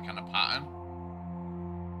creates that kind of pattern.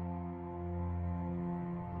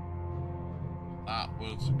 That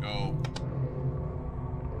was to go.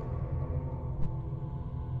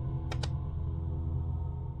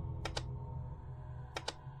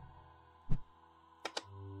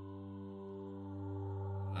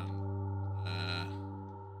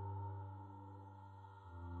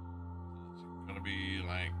 to be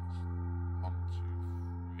like 1, 2,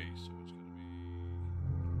 3. So it's going to be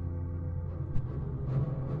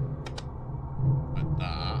like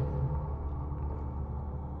that.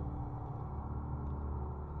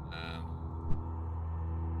 And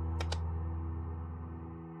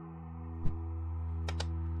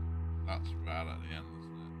that's right at the end,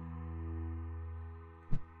 isn't it?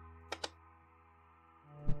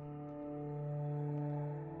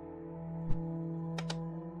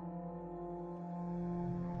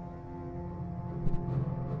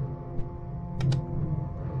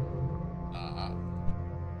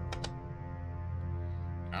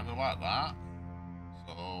 Kind of like that.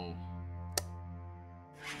 So,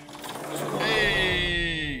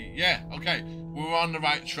 hey, yeah, okay, we're on the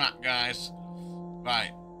right track, guys.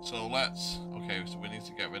 Right, so let's. Okay, so we need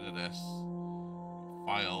to get rid of this.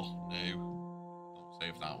 File, new. Don't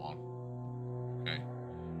save that one. Okay.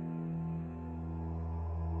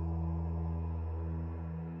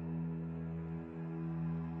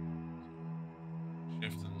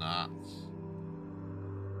 Shifting that.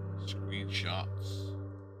 Screenshots.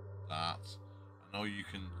 That. I know you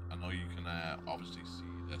can obviously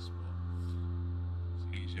see this, but it's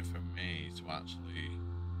easier for me to actually.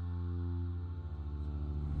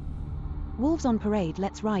 Wolves on parade,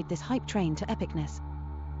 let's ride this hype train to epicness.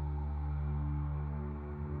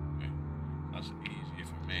 Okay, that's easier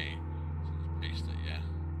for me. So just paste it, yeah.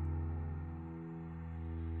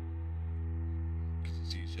 Because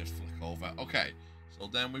it's easier to flick over. Okay, so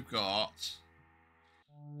then we've got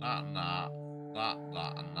that and that,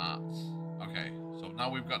 that and that. Okay, so now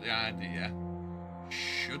we've got the idea.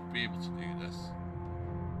 Should be able to do this.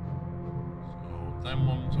 So them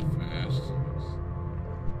ones are first.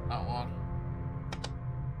 That one.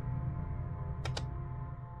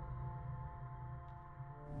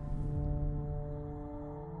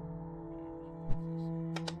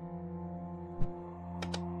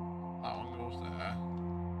 That one goes there.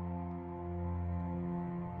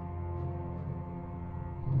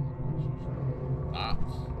 That.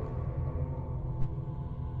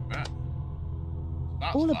 Yeah.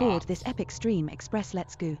 That's All aboard that. this epic stream express,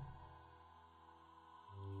 let's go.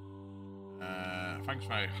 Thanks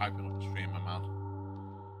for hyping up the stream, my man.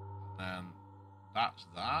 And then that's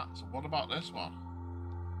that. So what about this one?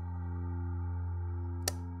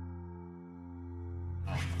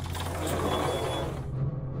 Oh.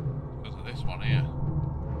 Because of this one here.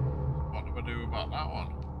 What do I do about that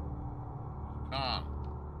one? Can't.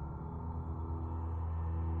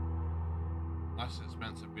 Unless it's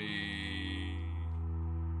meant to be.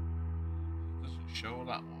 It doesn't show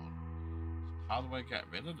that one. So how do I get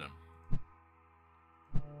rid of them?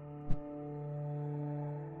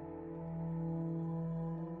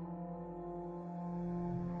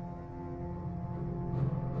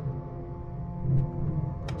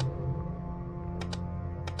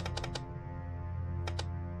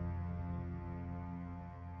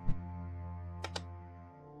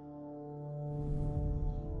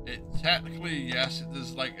 Technically, yes.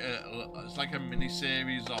 There's like it's like a mini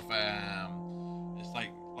series of it's like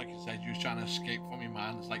you said, you're trying to escape from your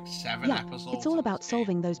man. It's like 7 episodes. It's all about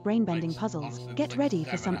solving those brain-bending puzzles. Honestly, Get ready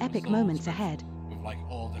for some epic moments ahead. With like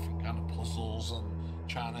all different kind of puzzles and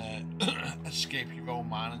trying to escape your own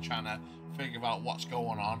mind and trying to figure out what's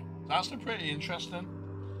going on. It's actually pretty interesting.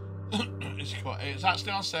 It's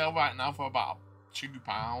actually on sale right now for about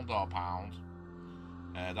 £2 or £1.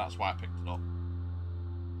 That's why I picked it up.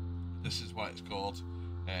 This is what it's called,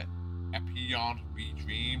 Enypnion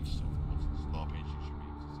ReDreamed. So if you go to the store page, you should be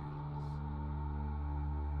able to see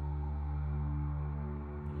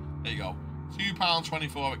this. There you go,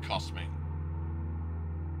 £2.24 it cost me.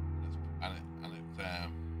 And it's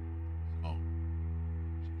oh,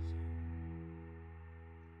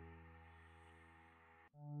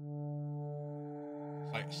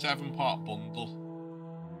 it's like a 7-part bundle.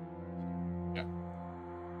 Yeah.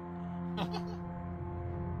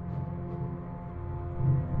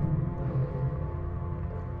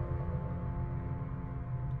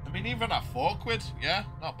 I mean, even at £4, yeah,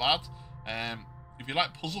 not bad. If you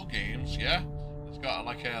like puzzle games, yeah, it's got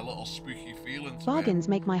like a little spooky feeling to Bargains it.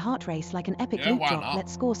 make my heart race like an epic Yeah, loot why drop. not?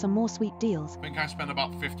 Let's score some more sweet deals. I think I spend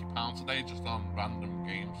about £50 a day just on random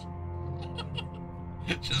games.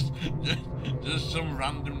 just some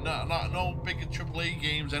random, no bigger AAA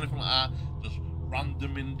games, anything like that. Just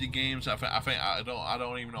random indie games. I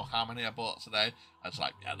don't even know how many I bought today. I was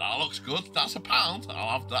like, yeah, that looks good. That's £1.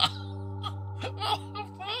 I'll have that. I'll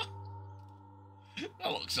have that.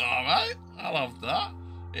 That looks alright. I'll have that.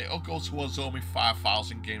 It'll go towards only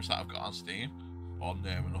 5,000 games that I've got on Steam. Or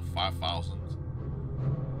near enough 5,000.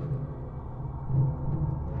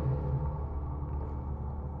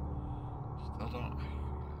 Still don't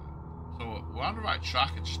we're on the right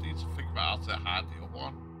track. I just need to figure out how to hide the other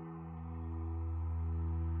one.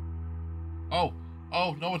 Oh,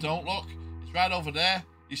 no I don't, look. It's right over there.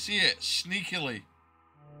 You see it, sneakily.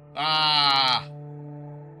 Ah.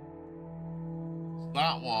 It's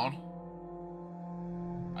that one.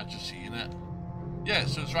 I just seen it. Yeah,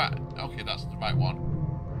 so it's right. Okay, that's the right one.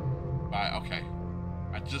 Right, okay.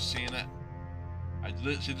 I just seen it. I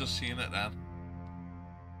literally just seen it then.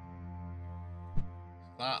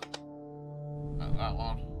 That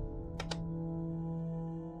one.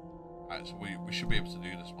 Right, so we should be able to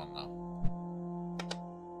do this one now.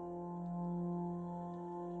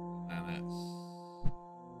 And then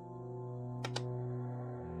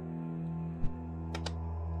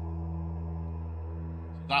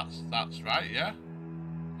it's that's right, yeah.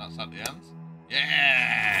 That's at the end.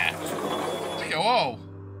 Yeah. Okay, whoa.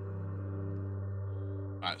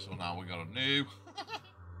 Right, so now we got a new.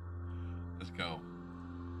 Let's go.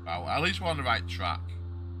 Well, at least we're on the right track.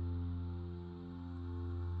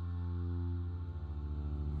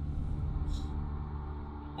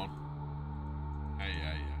 Come on.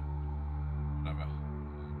 Yeah. Whatever.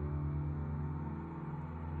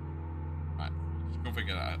 Right, just go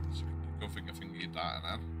figure that out. Go figure that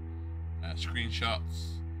and then.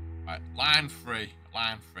 Screenshots. Right, line 3.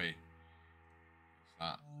 What's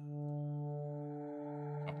that?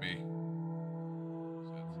 Copy.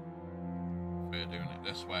 We're doing it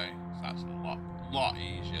this way, so that's a lot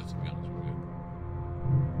easier, to be honest with you.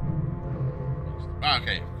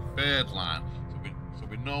 Okay, third line. So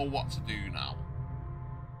we know what to do now.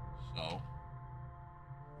 So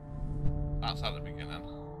that's at the beginning.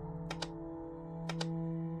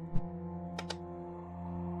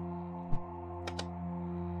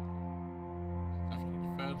 Definitely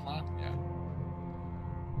the third line, yeah.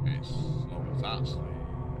 Okay, so it's actually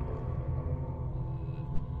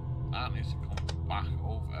that needs to come back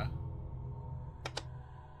over.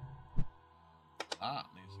 That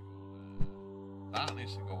needs to go there. That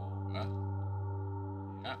needs to go over.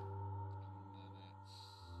 Yeah. And then it's...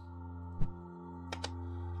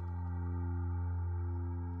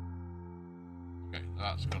 Okay,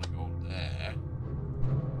 that's gonna go there.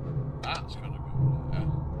 That's gonna go there.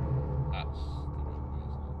 That's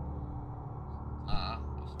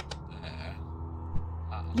there.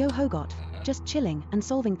 Yo Hogot, just chilling and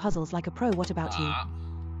solving puzzles like a pro. What about you?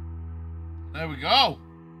 There we go.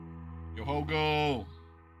 Yo Hogo.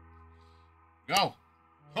 Go.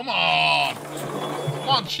 Come on. Come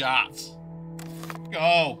on, chat.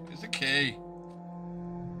 Go. It's the key.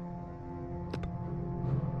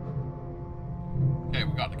 Okay,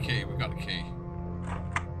 we got the key.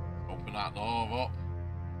 Open that door up.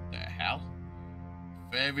 The hell?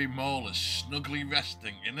 Fairy mole is snugly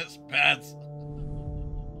resting in its bed.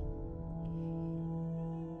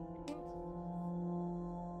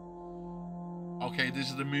 Okay,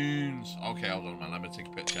 these are the moons. Okay, hold on, man. Let me take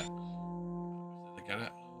a picture. Did I get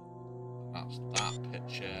it? That's that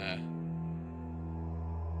picture.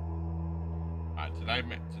 Right, did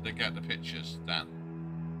I get the pictures then?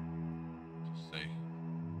 Let's see.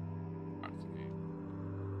 Right, okay.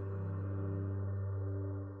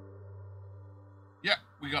 Yep,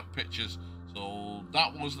 we got pictures. So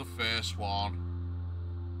that was the first one.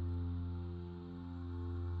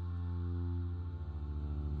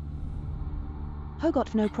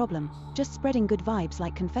 Hogot, no problem. Just spreading good vibes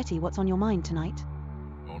like confetti. What's on your mind tonight?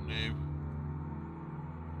 Oh no.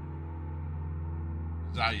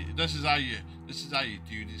 This is how you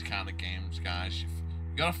do these kind of games, guys. You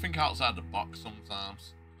gotta think outside the box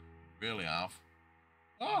sometimes. You really have.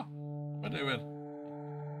 Oh, what am I doing?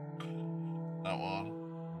 That one.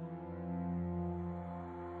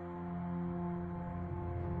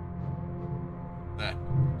 There.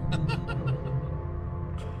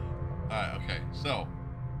 Alright, okay, so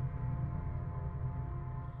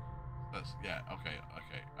let's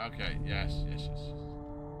okay, yes. Let's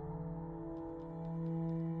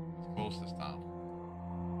close this down.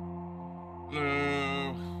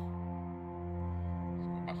 Hello.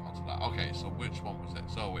 Let's go back onto that. Okay, so which one was it?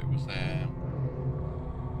 So it was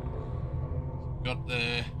got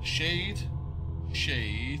the shade,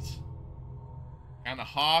 kind of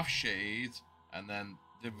half shade, and then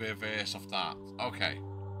the reverse of that. Okay.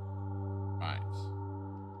 Right.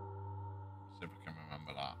 See if I can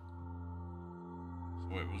remember that.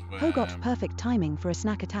 So it was where... Hogot, perfect timing for a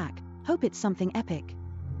snack attack. Hope it's something epic.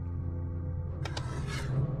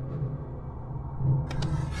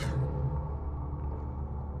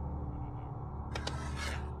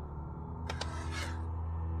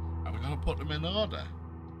 Are we going to put them in order?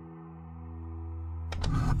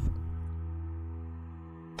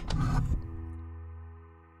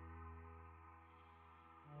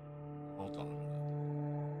 Hold on.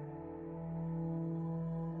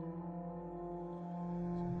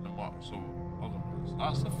 out. So hold on. So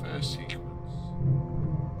that's the first sequence.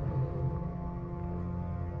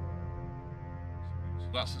 So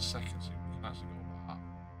that's the second sequence. We can actually go back.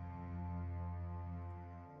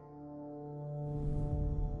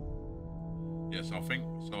 Yeah, so I think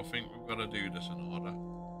we've got to do this in order.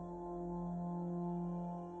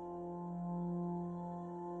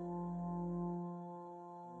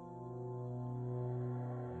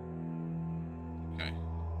 Okay.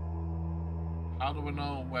 How do we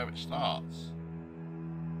know where it starts?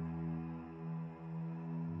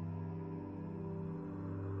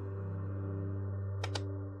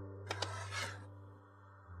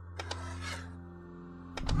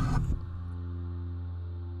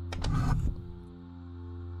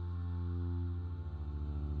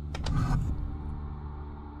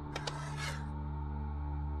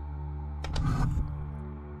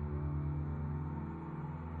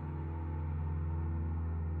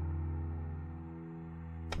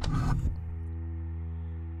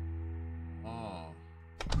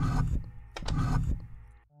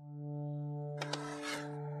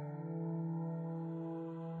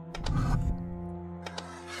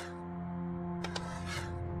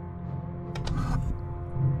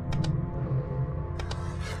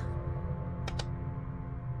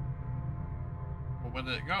 Where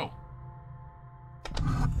did it go?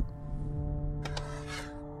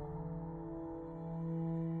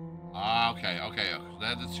 Ah, okay.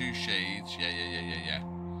 They're the two shades. Yeah.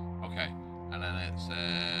 Okay, and then it's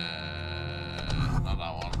not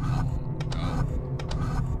that one. Go.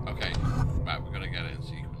 Okay, right. We're gonna get it in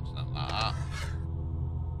sequence. Then that.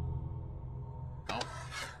 No.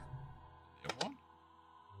 The other one.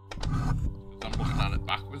 Because I'm looking at it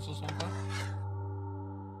backwards or something.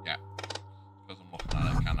 Yeah. Because I'm looking at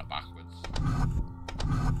it kind of backwards.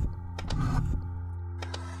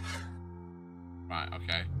 Right,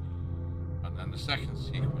 okay. And then the second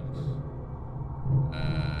sequence.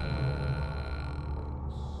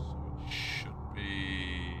 So it should be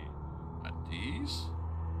at these.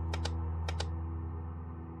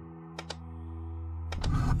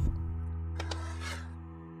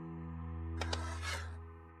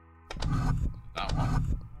 That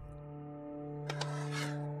one.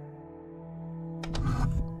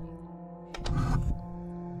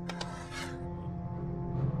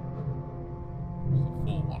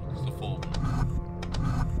 It's the full one.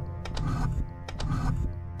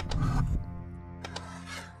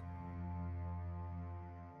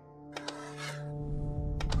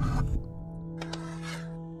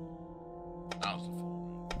 That was the full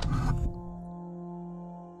moon.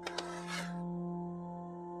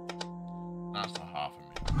 That's the half a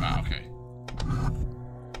moon. Right, okay.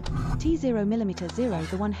 T0mm0,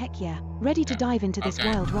 the one, heck yeah. Ready to dive into this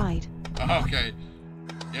wild ride. Okay.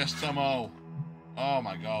 Yes, Tomo. Oh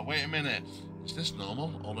my god, wait a minute. Is this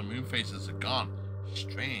normal? All the moon phases are gone.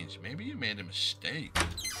 Strange. Maybe you made a mistake.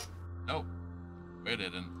 Nope. We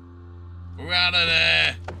didn't. We're out of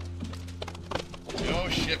there. Yo,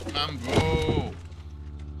 shipman bro.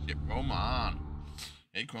 Ship bro man.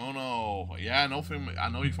 Hey Chrono. Yeah, I know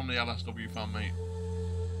you from the LSW fan, mate.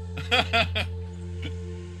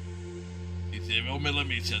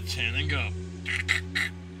 0mm, turn and go.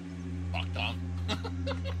 Locked on.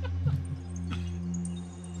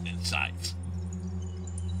 In sight.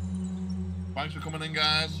 Thanks for coming in,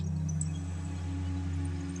 guys.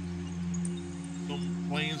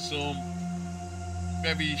 Playing some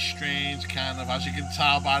very strange kind of, as you can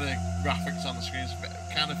tell by the graphics on the screen,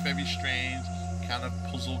 kind of very strange, kind of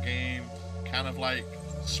puzzle game, kind of like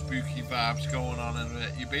spooky vibes going on in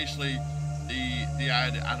it. You basically the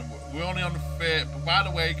idea, and we're only on the first. But by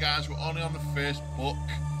the way, guys, we're only on the first book.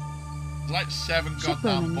 There's like 7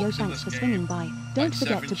 goddamn books in this game. Swinging by. Don't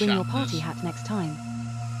forget to bring your party hat next time.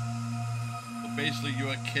 But basically,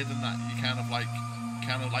 you're a kid and that you kind of like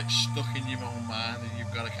stuck in your own mind, and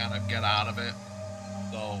you've got to kind of get out of it.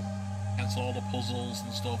 So, hence all the puzzles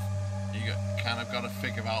and stuff. You kind of got to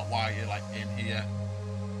figure out why you're like in here.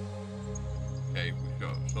 Okay,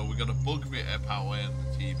 so we got a bug meter power in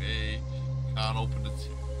the TV. Can't open the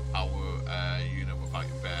power unit without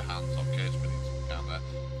your bare hands. Okay, so we need some kind of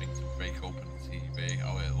thing to break open the TV.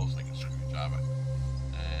 Oh, it looks like a screwdriver.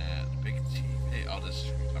 The big TV. Oh, there's a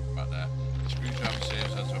screwdriver back there. The screwdriver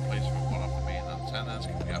serves as a replacement for one of the main antennas.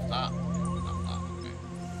 Can we have that? We can have that. Okay.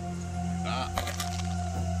 Do that.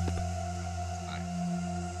 Right.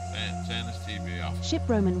 Turn this TV off. Ship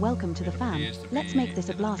Roman, welcome to the fam. Let's make this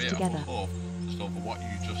a blast together. Just over what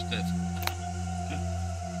you just did.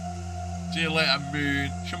 See you later, Moon.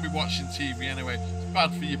 Shouldn't be watching TV anyway. It's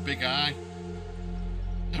bad for your big eye.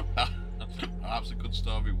 That's a good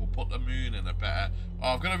story. We'll put the moon in a better.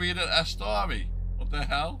 Oh, I've got to read a story. What the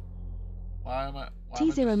hell? Why am I?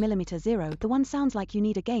 T0mm0, the one sounds like you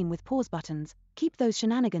need a game with pause buttons. Keep those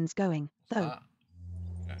shenanigans going, though. That?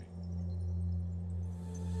 Okay.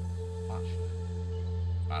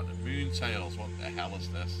 Right, the moontails, what the hell is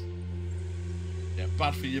this? Yeah,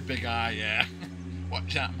 bad for your big eye, yeah.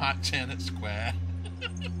 Watch out, might turn it square.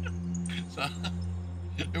 So,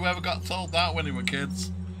 whoever got told that when they were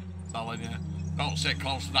kids, telling you, don't sit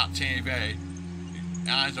close to that TV,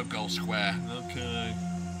 your eyes will go square. Okay.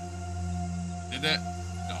 Did it?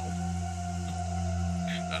 No.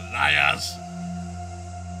 The liars!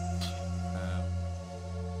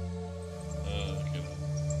 Okay.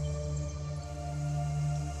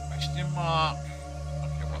 Question mark.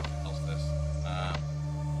 Okay, what the hell's this?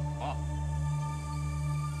 What?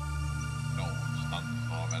 No, standing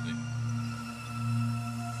already.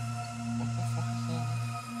 What the fuck is that?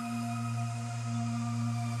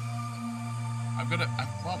 I've got to.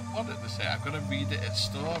 What did they say? I've got to read it its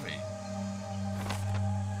story.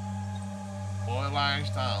 Boy lies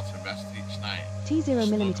down to rest each night.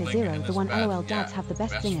 T0mm0, the one LOL dads have the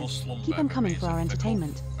best singers. Keep them coming for our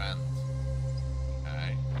entertainment. Okay.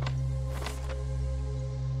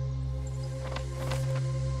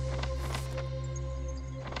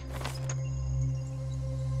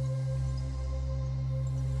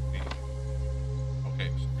 Okay,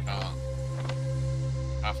 so can't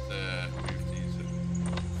have to move these.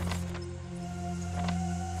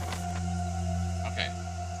 Okay.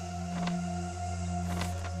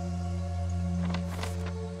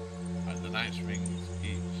 The night's rings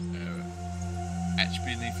each etch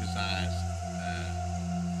beneath his eyes.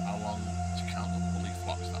 How long to count the bully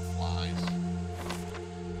flocks that flies?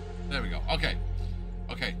 There we go. Okay.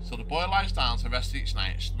 Okay, so the boy lies down to rest each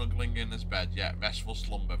night, snuggling in his bed, yet restful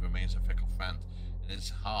slumber remains a fickle friend. In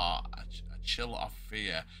his heart, a chill of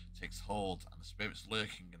fear takes hold, and the spirits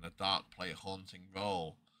lurking in the dark play a haunting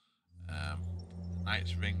role. The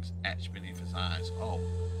night's rings etch beneath his eyes. Oh,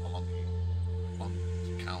 how long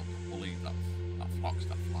to count the bully that flocks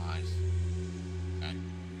that flies.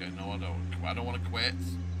 Okay, no, I don't want to quit.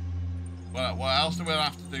 What else do we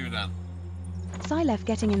have to do then? Sylef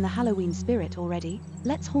getting in the Halloween spirit already.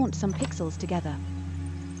 Let's haunt some pixels together.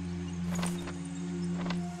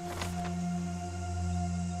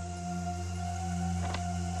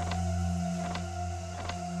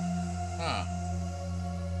 Huh.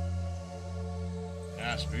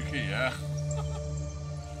 Yeah, spooky, yeah.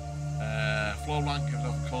 Floor lamp gives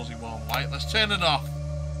off a cozy warm light. Let's turn it off.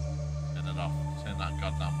 Turn it off. Turn that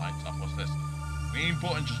goddamn light off. What's this? Green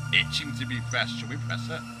button just itching to be pressed. Should we press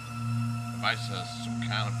it? The device has some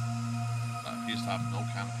kind of that appears to have no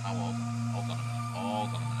kind of power. Hold on a minute.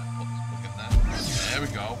 Hold on a minute. Put this plug in there. There we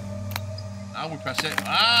go. Now we press it.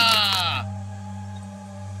 Ah!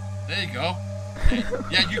 There you go.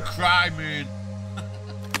 Yeah, you cry, moon.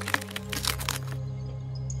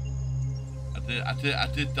 I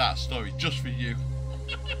did that story just for you.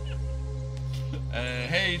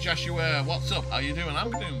 Hey Joshua, what's up? How you doing? I'm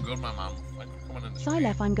doing good, my man.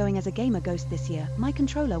 Sylef, I'm going as a gamer ghost this year. My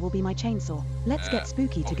controller will be my chainsaw. Let's get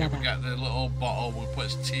spooky together. We get the little bottle. We'll put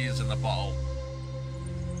his tears in the bottle.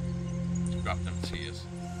 Let's grab them tears.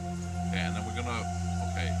 Okay, and then we're gonna.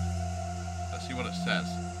 Okay, let's see what it says.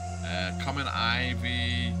 Common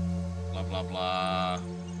ivy. Blah blah blah.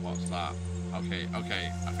 What's that? Okay,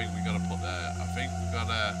 okay. I think we gotta put the. I think we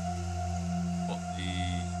gotta put the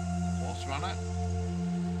water on it.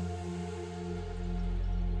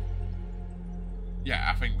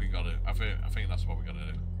 Yeah, I think we gotta. I think that's what we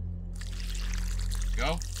gotta do.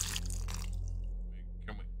 Go.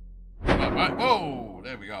 Can we? Right. Whoa!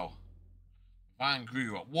 There we go. Vine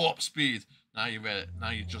grew at warp speed. Now you're ready. Now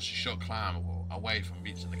you're just a short climb away from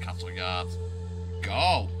reaching the castle yard.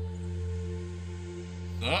 Go.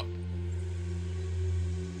 Up.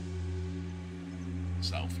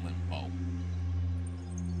 Self limbo.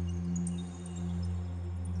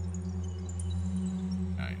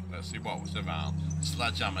 Okay, let's see what was around.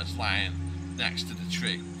 Sledgehammer's lying next to the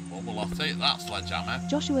tree. Well, I'll take that sledgehammer.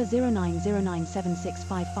 Joshua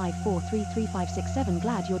 09097655433567.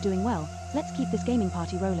 Glad you're doing well. Let's keep this gaming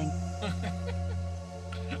party rolling.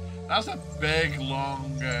 That's a big,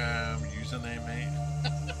 long username, mate.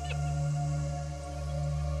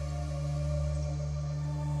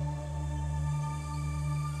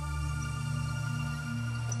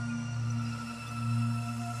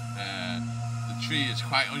 The tree is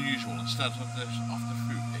quite unusual. Instead of the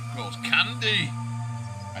fruit, it grows candy.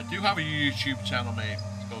 I do have a YouTube channel, mate.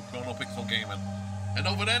 It's called Chrono Pixel Gaming. Head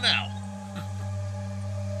over there now.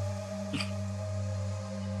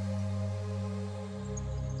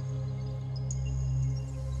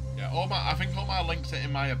 Yeah, I think all my links are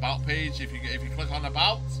in my about page. If you click on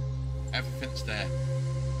about, Everything's there.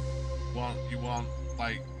 You want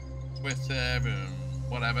like Twitter and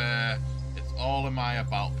whatever. It's all in my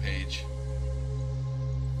about page.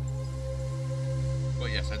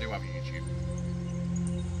 But yes, I do have a YouTube.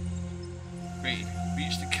 Great, if you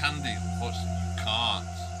reach the candy, unfortunately you can't.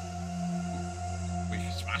 We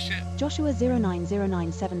can smash it. Joshua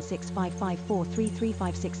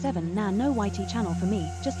 09097655433567. Nah, no YT channel for me.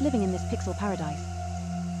 Just living in this pixel paradise.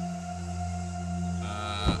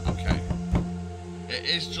 Okay. It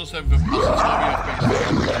is just a repository of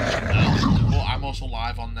basically now, but I'm also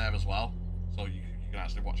live on there as well, so you can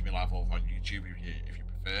actually watch me live over on YouTube if you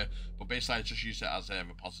prefer. But basically, I just use it as a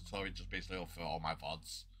repository, just basically for all my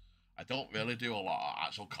VODs. I don't really do a lot of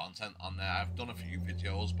actual content on there. I've done a few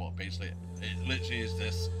videos, but basically, it literally is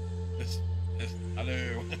this.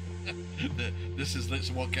 Hello. This is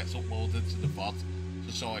literally what gets uploaded to the VOD,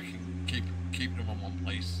 just so I can keep them in one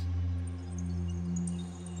place.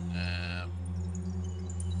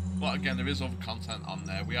 But again, there is other content on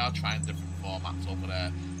there. We are trying different formats over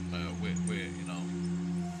there. We're you know,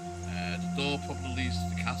 the door probably leads to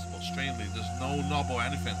the castle, but strangely, there's no knob or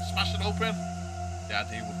anything. Smash it open. The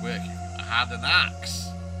idea would work if you had an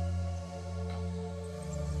axe.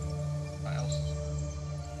 What else?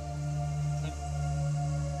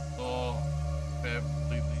 Door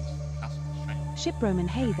firmly leads to the castle. Strangely. Shipbroom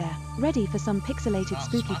and Hay there, ready for some pixelated Can't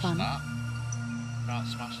spooky smash fun. that. Can't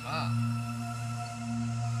smash that.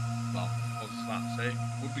 Well, what does that say?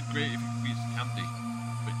 Would be great if you could reach the candy,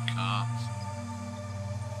 but you can't.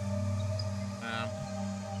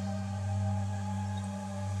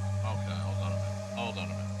 Okay, hold on a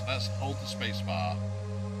minute. Let's hold the space bar.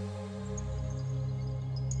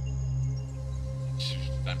 It's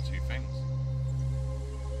just them two things.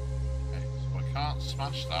 Okay, so I can't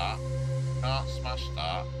smash that. Can't smash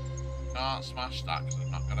that. Can't smash that because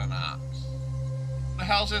I've not got an axe. What the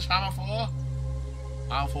hell's this hammer for?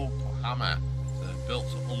 Powerful hammer built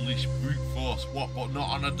to unleash brute force. What, but not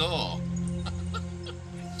on a door?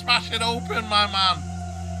 Smash it open, my man!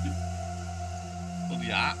 For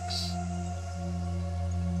the axe.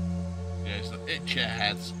 Yeah, it's the itch your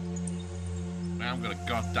heads. I haven't got a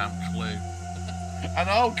goddamn clue. I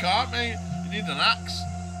know, can't me? You need an axe.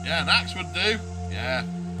 Yeah, an axe would do. Yeah.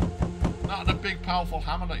 Not a big powerful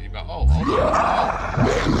hammer that you've got. Oh,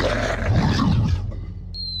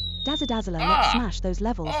 Dazzler, let's smash those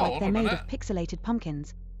levels like they're made of pixelated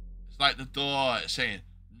pumpkins. It's like the door saying,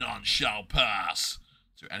 "None shall pass"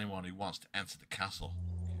 to anyone who wants to enter the castle.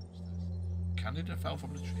 Okay, candy that fell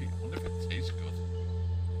from the tree. I wonder if it tastes good.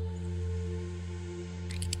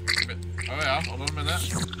 Oh yeah, hold on a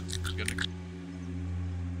minute.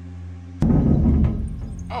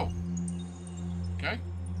 Oh. Okay.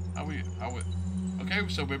 Okay,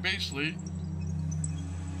 so we basically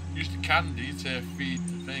use the candy to feed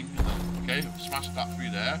the thing. Okay, smash that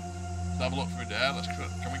through there. Let's have a look through there.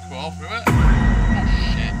 Can we crawl through it? Oh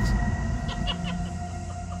shit.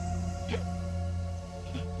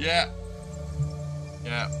 Yeah.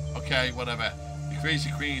 Okay, whatever. The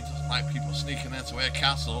crazy queen doesn't like people sneaking into her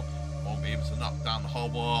castle. Won't be able to knock down the whole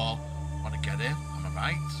wall. Want to get in? Am I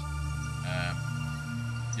right?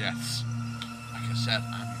 Yes. Like I said,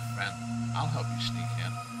 I'm your friend. I'll help you sneak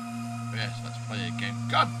in. First, let's play a game.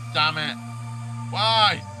 God damn it!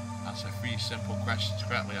 Why? Answer 3 simple questions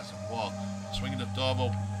correctly as a wall. Swinging the door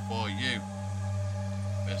open before you.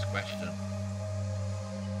 First question.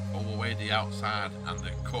 Throw away the outside and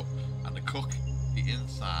cook the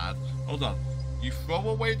inside. Hold on. You throw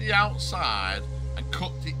away the outside and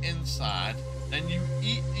cook the inside, then you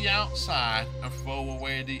eat the outside and throw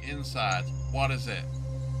away the inside. What is it?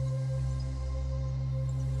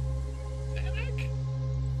 Is it an egg?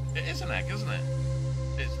 It is an egg, isn't it?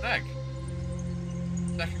 It's an egg.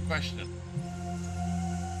 Second question.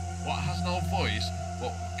 What has no voice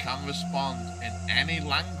but can respond in any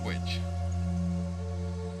language?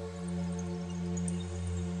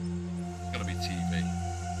 It's gotta be TV.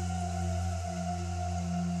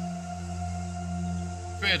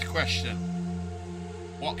 Third question.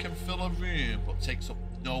 What can fill a room but takes up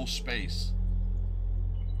no space?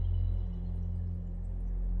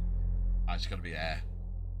 It's gotta be air.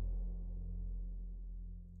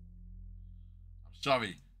 I'm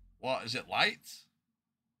sorry. What is it? Light?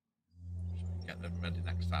 Get them ready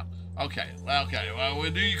next time. Okay. Well,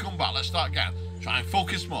 when do you come back? Let's start again. Try and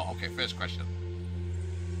focus more. Okay. First question.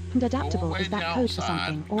 And adaptable, is that code for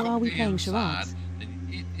something, or are we playing charades? Then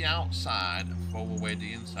you eat the outside and throw away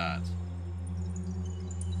the inside.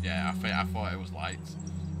 Yeah, I thought it was light.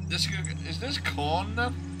 Is this corn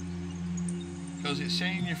then? Because it's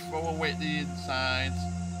saying you throw away the inside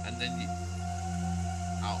and then you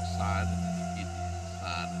outside and then you eat the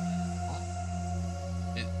inside.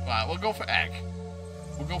 Right, we'll go for egg.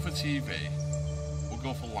 We'll go for TV. We'll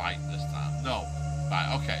go for light this time. No.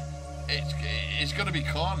 Right, okay. It's gonna be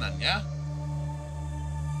corn then, yeah?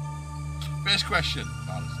 First question.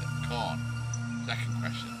 What is it? Corn. Second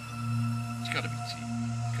question. It's gotta be tea.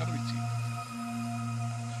 It's gotta be tea.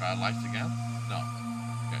 Try light again? No.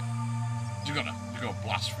 Okay. You're gonna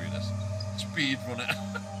blast through this. Speed run it.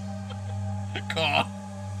 Corn.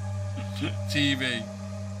 TV.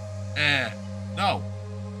 Air. No.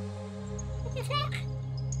 What the fuck?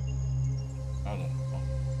 Hold on.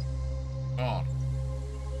 Corn.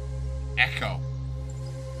 Echo.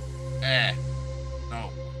 Air.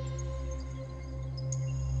 No.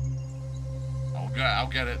 I'll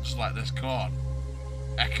get it just like this. Corn.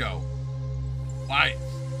 Echo. Light.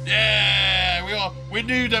 Yeah, we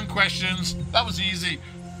knew them questions. That was easy.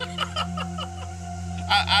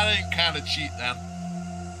 I didn't kind of cheat then.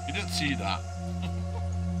 You didn't see that.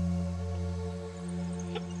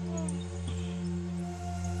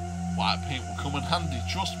 White paint will come in handy,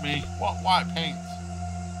 trust me. What white paint?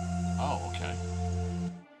 Oh, okay.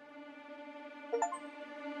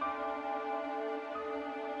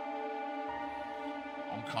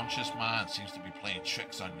 Unconscious mind seems to be playing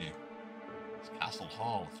tricks on you. This castle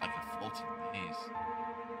hall is like a floating maze.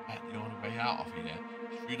 I bet the only way out of here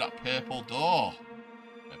is through that purple door.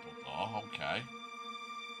 Purple door, okay.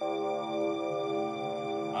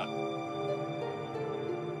 Right.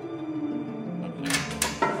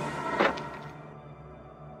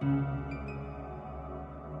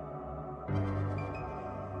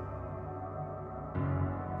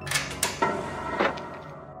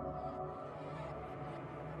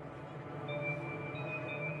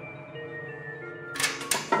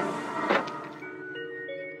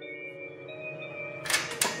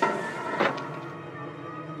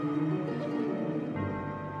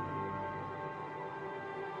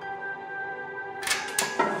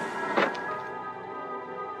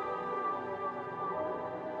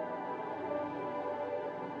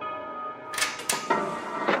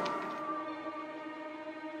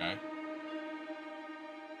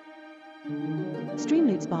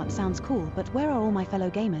 Streamloot Spark sounds cool, but where are all my fellow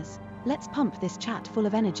gamers? Let's pump this chat full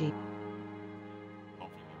of energy. I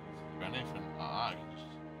don't think I need to do anything like that. I can just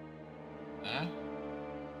there,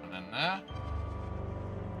 and then there,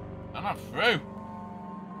 and I'm through.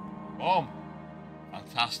 Boom.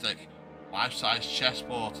 Fantastic. Life-size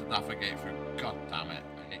chessboard to navigate through. God damn it,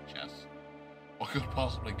 I hate chess. What could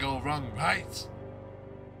possibly go wrong, right? This is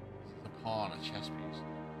a pawn, a chess piece.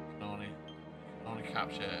 You can only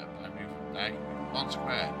capture it by moving diagonally. One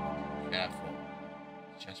square. Careful.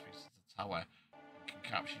 The chess piece is the tower. You can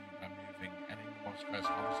capture you by moving any one squares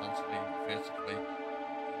horizontally and vertically in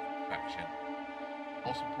direction.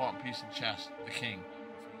 Most important piece in chess, the king.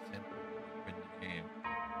 Defeat him, win the game.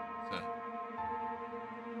 So,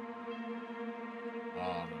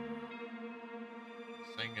 oh no.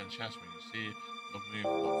 Sing and chess when you see the move,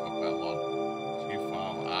 look for better one. Too far.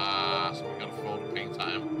 Ah, so we gotta throw the paint at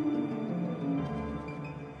him.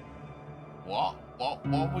 What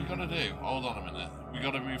are we gonna do? Hold on a minute. We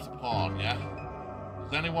gotta move the pawn, yeah?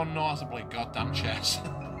 Does anyone know how to play goddamn chess?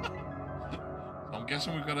 So I'm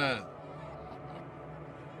guessing we've gotta...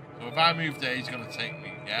 So if I move there, he's gonna take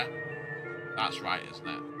me, yeah? That's right, isn't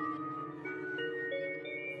it?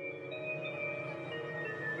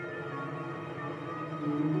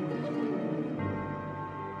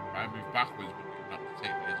 If I move backwards, would you not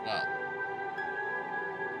take me as well?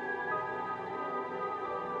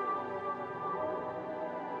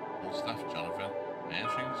 Stuff, Jonathan. By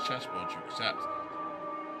entering the chessboard, you accept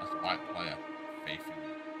as the white player, faith in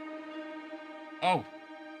you. Oh!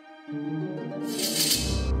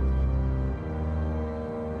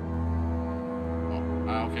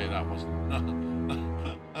 Oh, okay, that wasn't.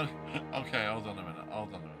 Okay, hold on a minute. Hold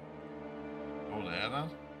on a minute. Go there then.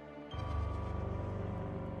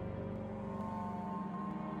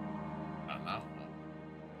 And now.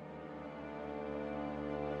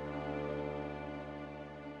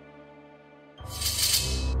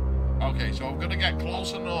 Okay, so I'm gonna get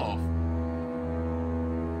close enough.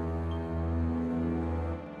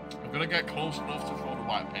 I'm gonna get close enough to throw the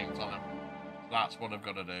white paint on him. That's what I've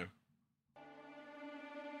got to do.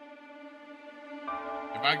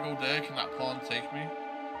 If I go there, can that pawn take me?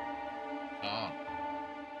 Can't.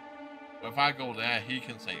 But if I go there, he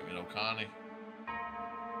can take me though, can't he?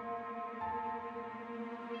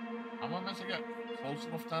 Am I meant to get close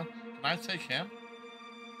enough then? Can I take him?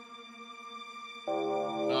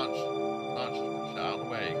 Can't just push it out of the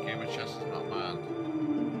way. Game of chess is not mine.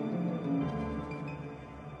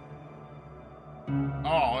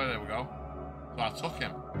 Oh, there we go. So I took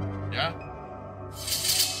him. Yeah?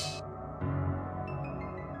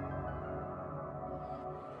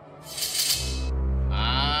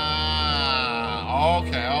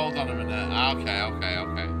 okay, hold on a minute. Okay.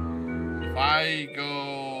 If I go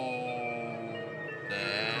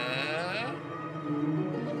there...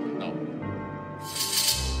 No.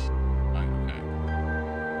 Right, okay.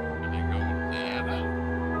 Can I go there then?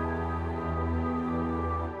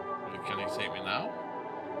 Can he take me now?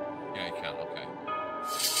 Yeah, he can, okay.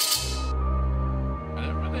 I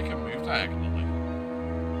didn't really can move diagonally.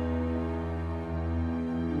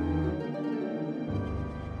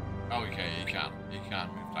 Oh, okay, he can. He can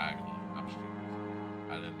move diagonally. I'm stupid.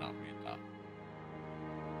 I did not read that.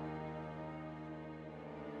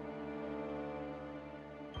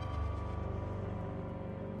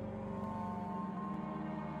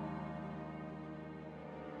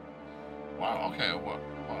 Wow, okay, what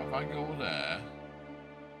if I go there?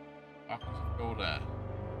 What happens if I go there?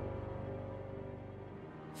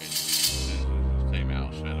 Just take me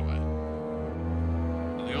out straight away.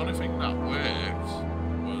 And the only thing that worked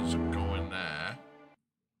was going there.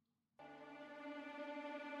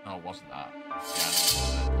 No, it wasn't that. Yeah,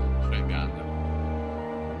 straight behind him.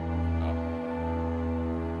 Oh.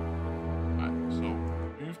 Right, so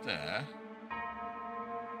move there.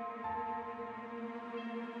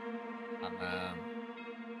 And then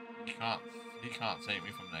he can't take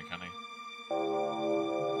me from there, can he?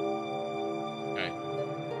 Okay.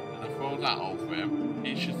 And I throw that over him.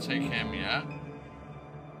 He should take him, yeah?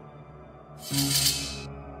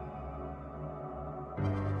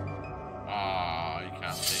 Ah, he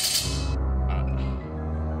can't take me.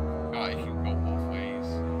 God, he can go both ways.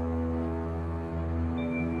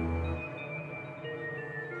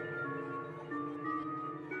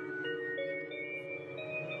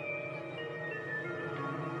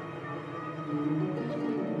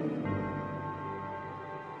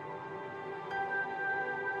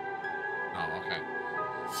 Oh, okay.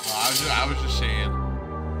 Well, I was just saying.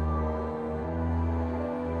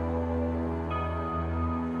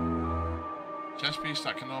 Chess piece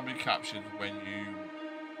that can only be captured when you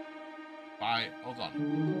buy. Hold on.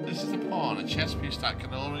 This is the pawn. A chess piece that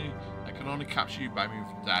can only capture you by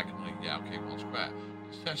moving diagonally. Yeah, okay, one square.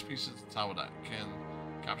 A chess piece is the tower that can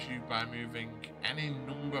capture you by moving any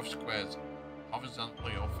number of squares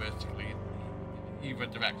horizontally or vertically in either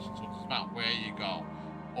direction. So it doesn't matter where you go,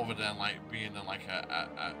 other than like being in like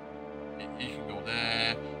you can go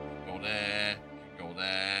there, you can go there, you can go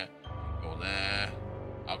there, you can go there.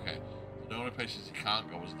 Okay. The only places you can't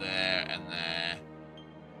go is there and there.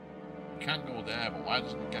 You can go there, but why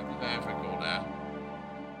doesn't it get me there if I go there?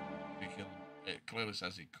 It clearly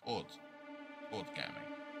says he could get me.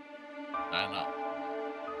 Why not?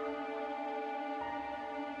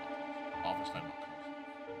 Obviously I'm not close.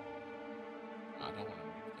 I don't want to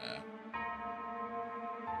move there.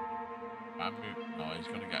 If I move, no, he's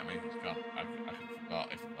gonna get me. He's gone. I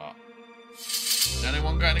forgot. Did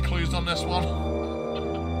anyone get any clues on this one?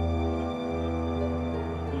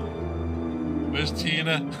 Where's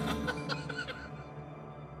Tina?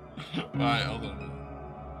 Right, hold on a minute.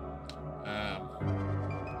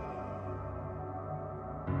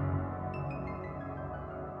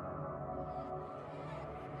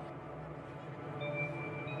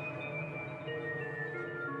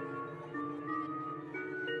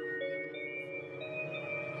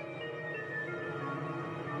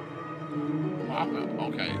 What happened?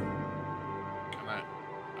 Okay.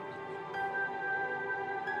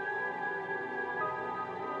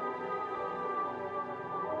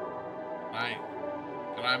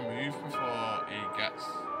 Can I move before he gets...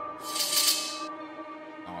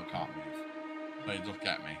 No, I can't move. But he does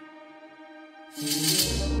get me.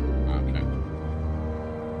 Okay.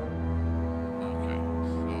 Okay,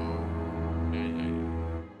 so... Yeah.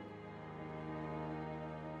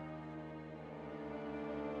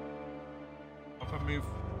 If I move...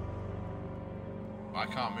 I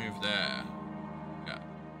can't move there. Yeah.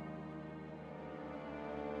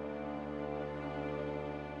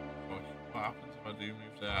 What happens if I do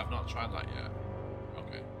move there? I've not tried that yet.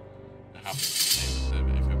 Okay. It happens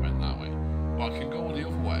if it went that way. But I can go the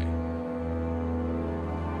other way.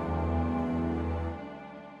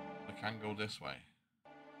 I can go this way.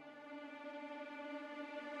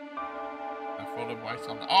 I throw the white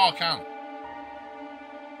on the... Oh, I can!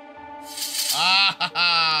 Ah ha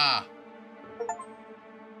ha!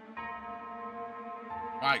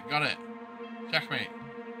 Right, got it. Checkmate.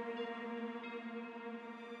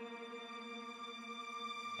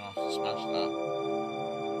 Oh, smash that.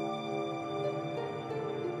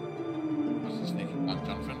 That's a sneaky plan,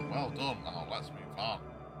 Jonathan. Well done. Now let's move on.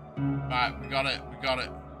 Right, we got it. Oh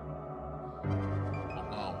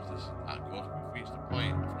no, this isn't that good. We've reached the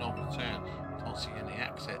point of no return. Don't see any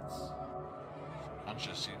exits.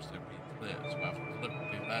 Subconscious seems to be clear, so I've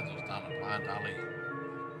deliberately led us down a blind alley.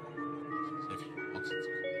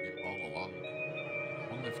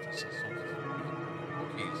 if this has something to do with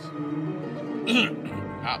cookies.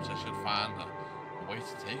 Perhaps I should find a way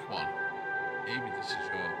to take one. Maybe this is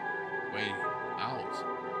your way out.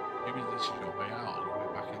 Maybe this is your way out and your way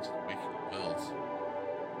back into the waking world.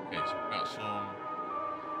 Okay, so we've got some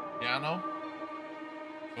piano.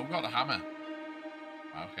 So we've got the hammer.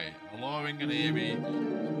 Okay, alluring and eerie. The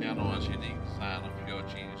piano has a unique design of pure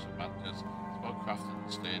genius and madness. It's well crafted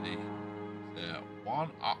and sturdy.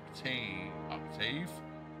 One octave.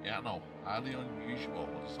 Yeah, no, highly unusual.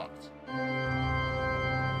 Sucked.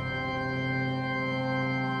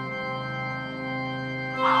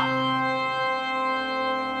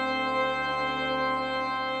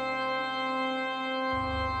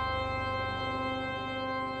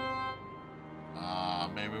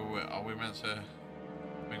 Maybe are we meant to? I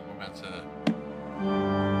think we're meant to.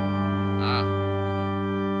 I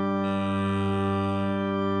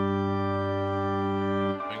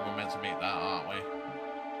think we're meant to meet that, aren't we?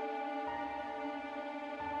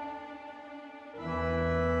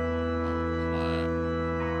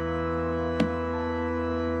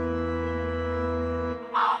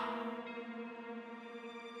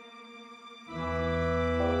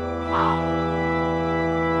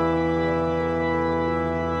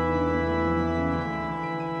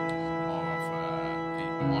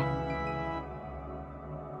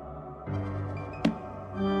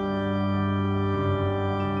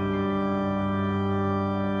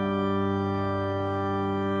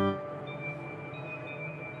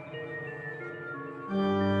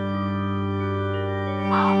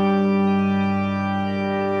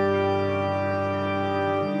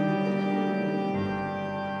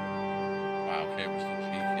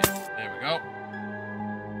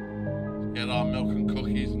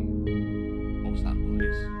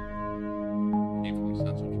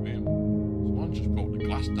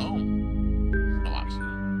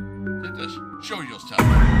 Show yourself.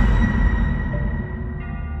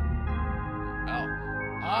 Hell.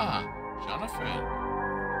 Jonathan.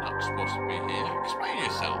 You're not supposed to be here. Explain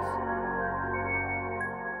yourself.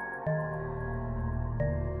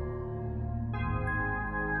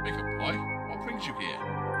 Speak up, boy. What brings you here?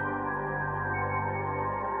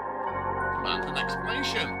 Demand an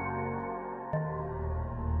explanation.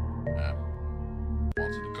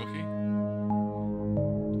 Wanted a cookie?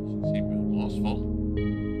 Doesn't seem remorseful.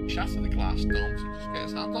 Shatter the glass dome to just get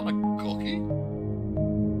his hands on a cookie.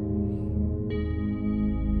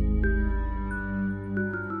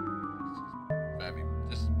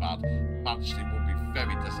 This is bad. Majesty will be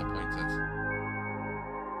very disappointed.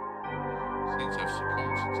 Seems to have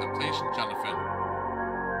succumbed to temptation, Jonathan.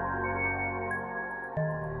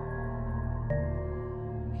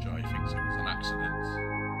 I'm sure he thinks it was an accident.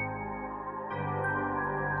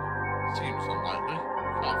 Seems unlikely.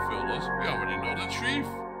 Can't fool us. We already know the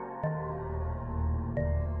truth.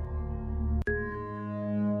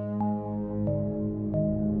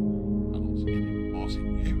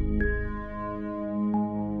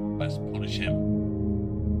 Let's punish him.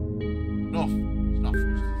 Enough. It's not for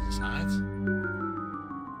us to decide.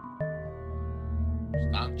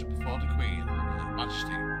 Stand before the Queen and Her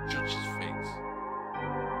Majesty judge his fate.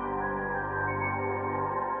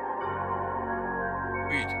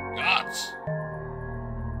 Agreed. Guards!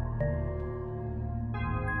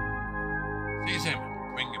 Seize him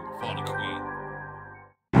and bring him before the Queen.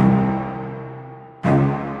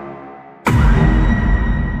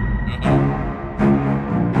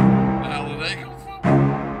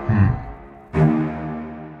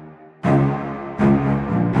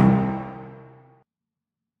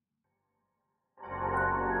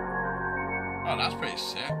 Oh, that's pretty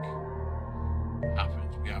sick. What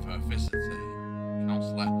happens? We have her visitor,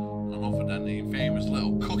 counselor, none other than the famous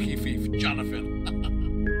little cookie thief, Jonathan.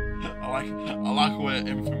 I like we're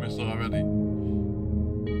infamous already.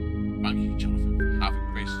 Thank you, Jonathan, for having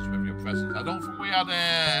graced us with your presence. I don't think we had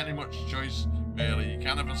any much choice, really. You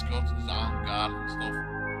can't have escorted us armed guard and stuff.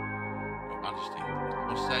 Your Majesty, I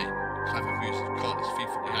must say, the clever ruse has caught this thief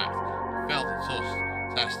in the act. It failed the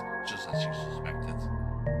test, just as you suspected.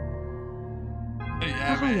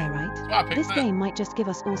 Yeah, right. This game might just give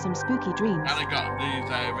us all some spooky dreams. And it got these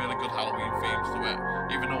really good Halloween themes to it,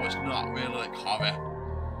 even though it's not really like horror.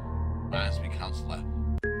 Reminds me, Counselor.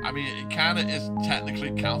 I mean, it kind of is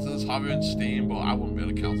technically counted as horror in Steam, but I wouldn't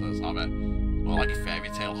really count it as horror. It's more like a fairy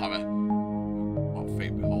tale horror. What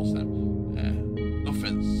fate beholds them?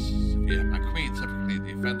 Nothing's severe. My Queen, typically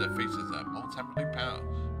the offender faces a more temporary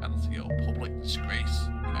penalty or public disgrace.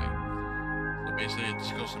 Okay. So basically,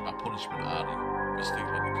 discussing my punishment, Arnie. For stealing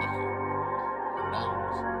the cookie.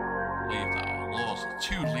 Wrongs. Believe that our laws are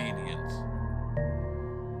too lenient.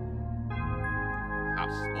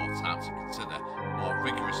 Perhaps it's more time to consider a more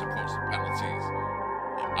rigorous approach to penalties.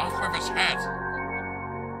 Off with his head.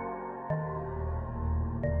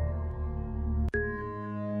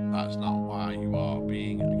 That's not why you are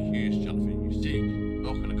being accused, Jonathan. You see,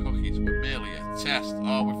 milk and the cookies were merely a test.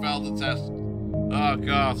 Oh, we failed the test. Oh,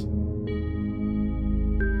 God.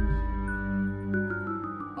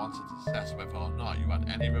 Wanted to assess whether or not you had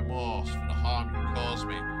any remorse for the harm you caused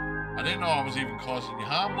me. I didn't know I was even causing you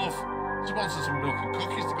harm, love. Just wanted some milk and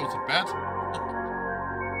cookies to go to bed.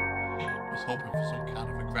 I was hoping for some kind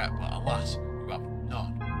of regret, but alas, you have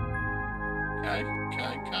none. Okay,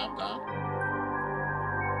 calm down.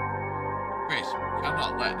 Grace, we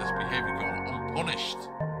cannot let this behaviour go unpunished.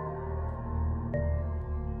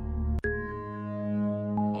 I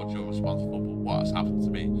hold you responsible for what has happened to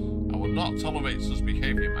me. I will not tolerate such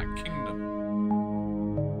behaviour in my kingdom.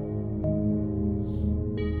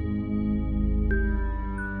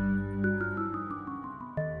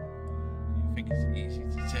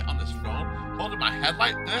 Holding my head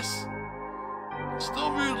like this? It's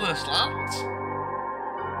still ruleless land.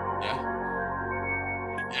 Yeah,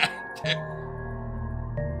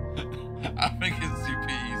 I think it's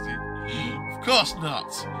super easy. Of course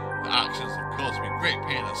not. The actions have caused me great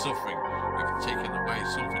pain and suffering. You've taken away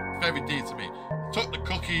something very dear to me. You took the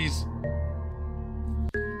cookies.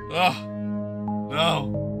 Oh, no.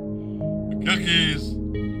 The cookies.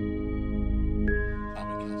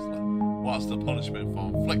 What's the punishment for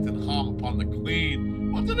inflicting harm upon the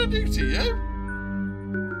Queen? What did I do to you?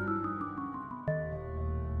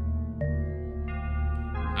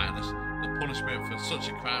 Highness, the punishment for such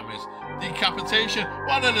a crime is decapitation.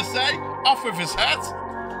 What did I say? Off with his head.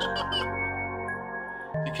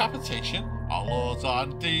 Decapitation? Our laws are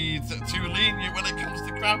indeed too lenient when it comes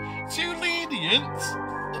to crime. Too lenient?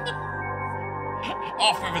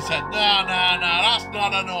 Off with his head. No, that's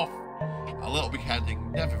not enough. A little beheading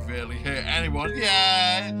never really hurt anyone.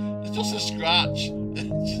 Yeah, it's just a scratch.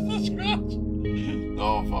 It's just a scratch.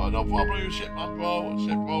 No problem, shit man, bro.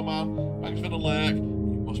 Shit, bro, man. Thanks for the lurk.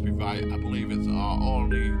 You must be right. I believe it's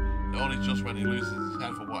only just when he loses his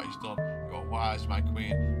head for what he's done. You're wise, my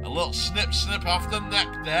queen. A little snip off the neck,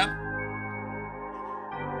 then.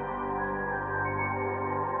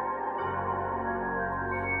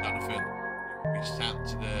 Jonathan, you will be sent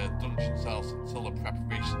to the dungeon cells until the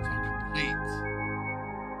preparations are complete.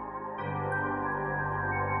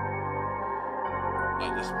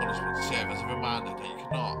 Let this punishment serve as a reminder that you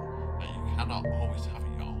cannot always have it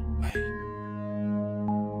your own way.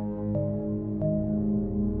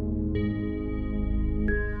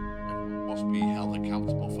 Everyone must be held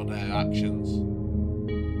accountable for their actions.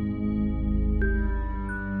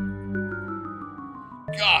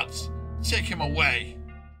 Gods, take him away.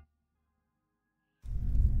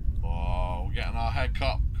 Oh, we're getting our head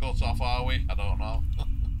cut off, are we? I don't know.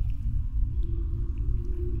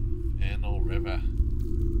 Infernal River.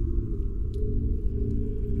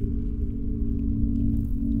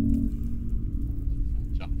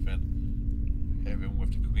 Jonathan, hearing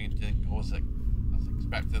with the Queen didn't go as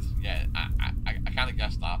expected. Yeah, I kind of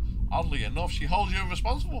guessed that. Oddly enough, she holds you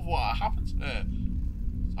responsible for what happened to her.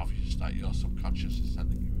 It's obvious that your subconscious is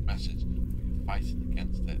sending you a message, but you're fighting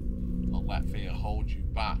against it. Don't let fear hold you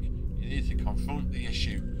back. You need to confront the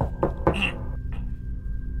issue.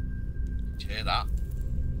 Did you hear that?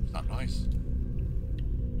 What was that noise?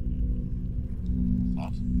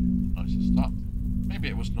 Thought the noise had stopped. Maybe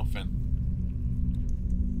it was nothing.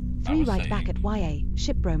 3 right back at YA,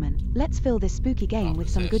 Shipbroman. Let's fill this spooky game with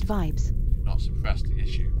some good vibes. Do not suppress the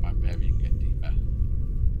issue by burying it deeper.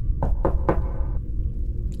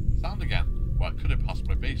 Sound again. What could it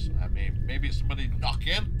possibly be? I mean, maybe it's somebody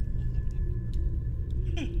knocking?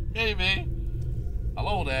 Maybe.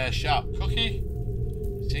 Hello there, sharp cookie.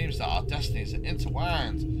 It seems that our destinies are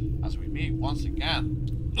intertwined as we meet once again.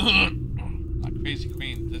 That crazy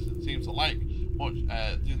queen didn't seem to like much.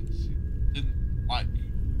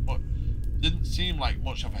 Didn't seem like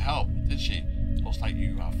much of a help, did she? Looks like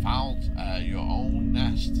you have found your own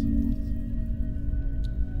nest.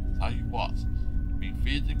 Tell you what, you've been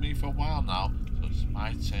feeding me for a while now, so it's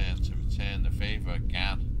my turn to return the favour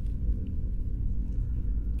again.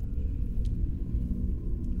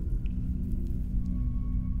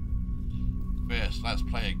 First, let's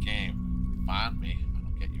play a game. Find me, and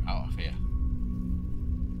I'll get you out of here.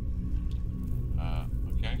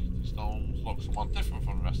 Okay, the stones look somewhat different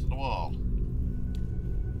from the rest of the world.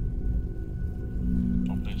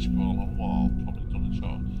 Probably a scroll on the wall, probably done it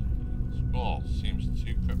short. The scroll seems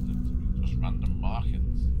too cryptic to be just random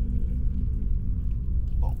markings.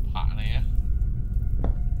 Little pattern here.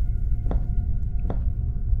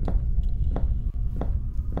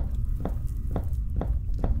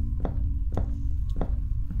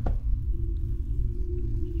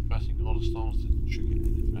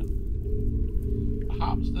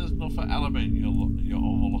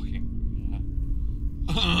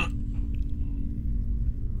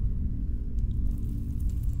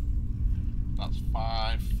 that's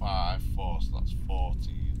 554, so that's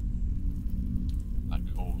 14. That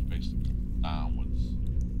goes basically downwards.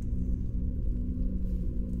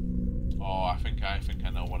 Oh, I think I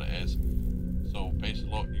know what it is. So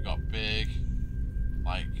basically, look, you got big,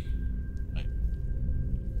 like you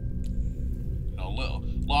know, little,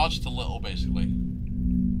 large to little, basically.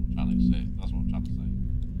 I'm trying to say, that's what I'm trying to say.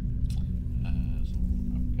 So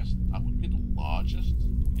I'm guessing that would be the largest,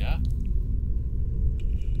 yeah.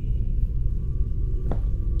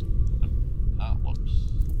 And that looks.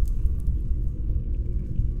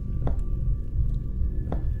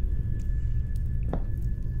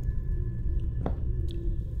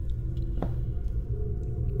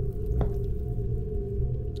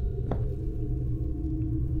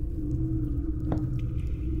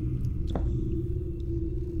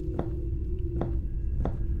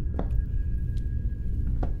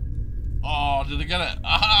 Did I get it?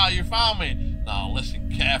 Aha, you found me! Now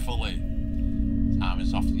listen carefully. Time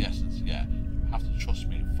is of the essence, yeah. You have to trust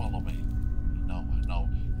me and follow me. I know.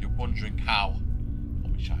 You're wondering how.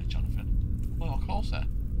 Don't be shy, Jonathan. A little closer.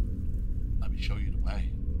 Let me show you the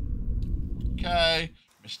way. Okay.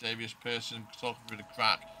 Mysterious person talking through the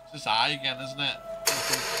crack. It's this eye again, isn't it?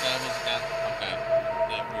 Again. Okay.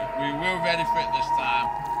 We were ready for it this time.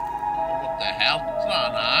 What the hell? It's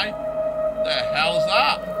not an eye. What the hell is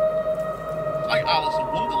that? Like Alice in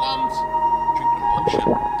Wonderland, drink the potion.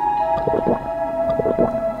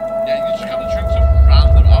 Yeah, you just gotta drink some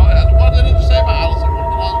random. Oh, what did it say about Alice in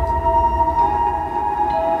Wonderland?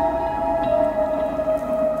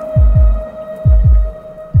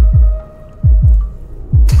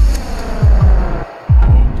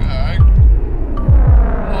 Okay.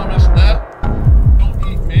 Hello, mister. Don't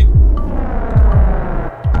eat me.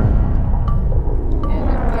 Oh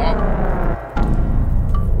my god.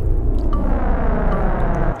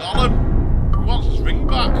 Gollum, who wants his ring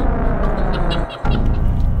back?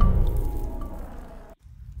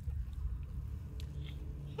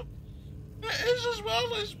 It is as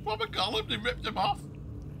well. It's proper Gollum. They ripped him off.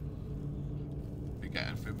 You're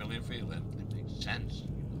getting a familiar feeling. It makes sense.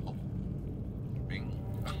 Oh. Ring.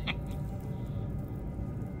 This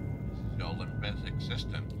is your limbic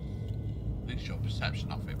system. At least your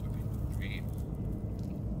perception of it within your dream.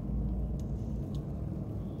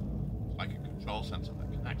 It's like a control center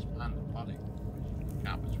that connects mind and body, bridging the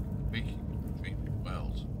gap between the waking and the dreaming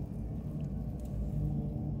worlds.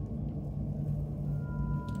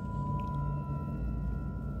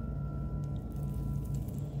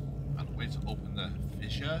 And the way to open the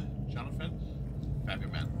fissure, Jonathan,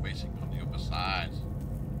 ferryman waiting on the other side.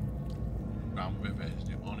 The Grand River is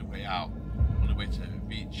the only way out. The only way to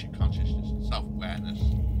reach your consciousness and self-awareness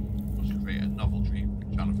was to create a novel dream,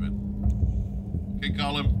 Jonathan. Okay,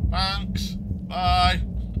 Gollum, thanks. Bye.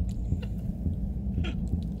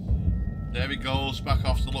 There he goes, back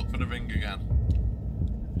off to look for the ring again.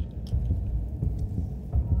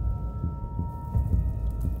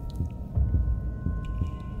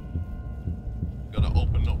 Gotta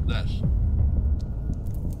open up this.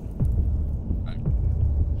 Right.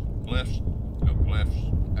 Glyphs, no glyphs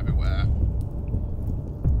everywhere.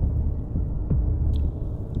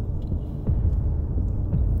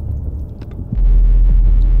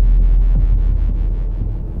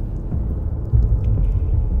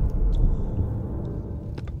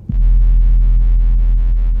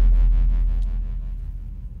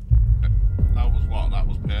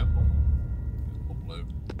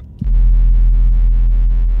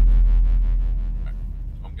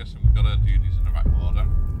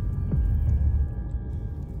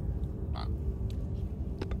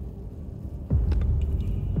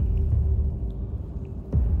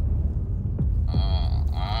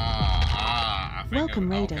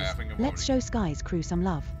 Welcome, Raiders. Let's show Sky's crew some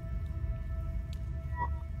love.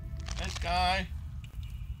 Hey, Sky.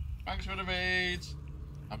 Thanks for the raids.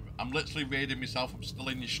 I'm literally raiding myself. I'm still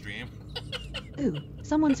in your stream. Ooh,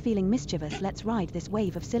 someone's feeling mischievous. Let's ride this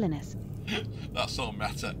wave of silliness. That's so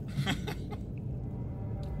meta.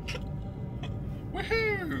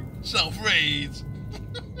 Woohoo! Self-raids!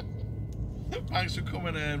 Thanks for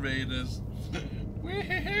coming in, Raiders.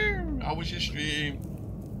 Woohoo! How was your stream?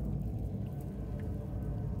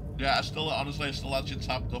 Yeah, I still had you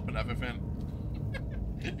tapped up and everything.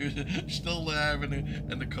 It was still there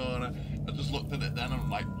in the corner. I just looked at it then and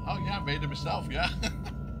I'm like, oh yeah, I raided myself, yeah.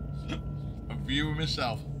 I'm viewing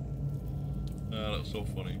myself. Oh, that's so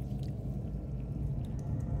funny.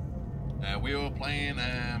 We were playing,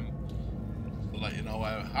 to let you know,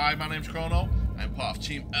 hi, my name's Chrono. I'm part of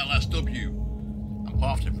Team LSW. I'm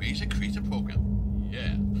part of the Razor Creator program.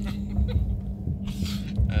 Yeah.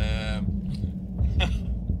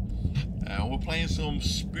 we're playing some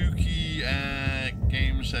spooky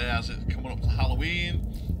games as it's coming up to Halloween.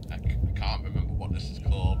 I can't remember what this is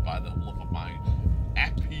called by the love of my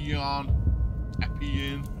Enypnion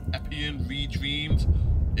ReDreamed.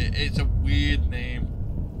 It's a weird name.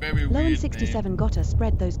 Very weird Lowen 67 gotta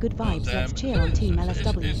spread those good vibes. Let's cheer on Team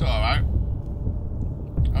LSW. It's alright.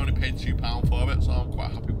 I only paid £2 for it, so I'm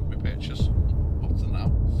quite happy with my purchase up to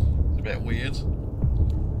now. It's a bit weird.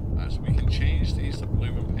 Right, so we can change these to blue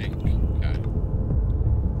and pink. Okay.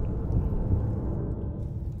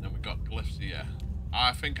 Then we got glyphs here.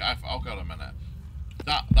 I think oh god a minute.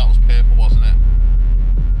 That was purple, wasn't it?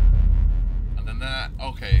 And then that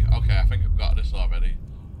okay, I think I've got this already.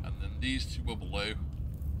 And then these two were blue.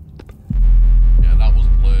 Yeah, that was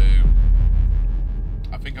blue.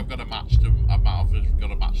 I think I've got to match them. I've got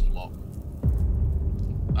to match them up.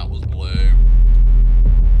 That was blue.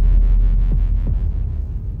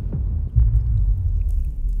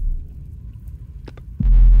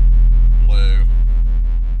 Blue.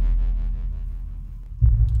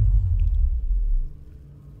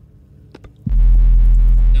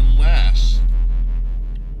 Unless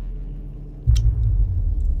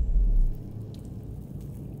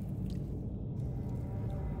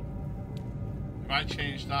if I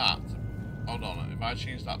change that, hold on, if I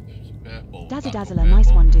change that to purple... Dazzler,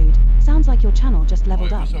 nice one, dude. Sounds like your channel just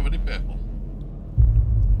leveled up. It's already purple.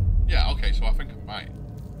 Yeah, okay, so I think I'm right.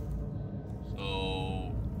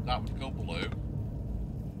 So, that would go blue.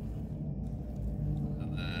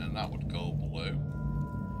 And then that would go blue.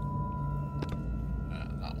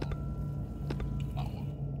 And that one. That one.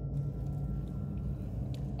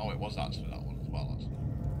 Oh, it was actually that one as well, actually.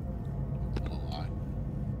 That's a lie.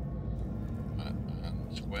 And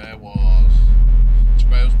square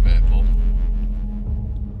was purple.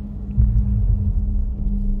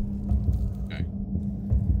 Okay.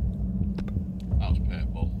 That was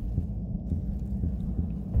purple.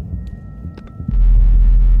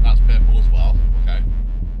 That's purple as well. Okay.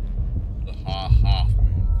 The half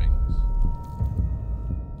moon things.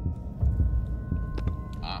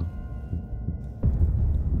 Ah.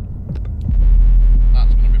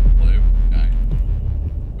 That's gonna be blue. Okay.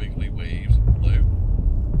 Wiggly waves, blue.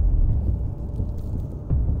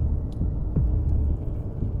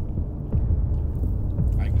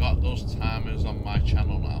 I got those timers on my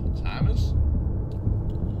channel now. Timers?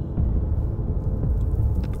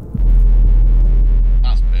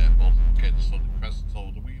 That's purple. Okay, so the crescent,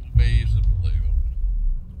 so the wiggly waves are blue.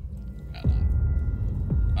 Get that.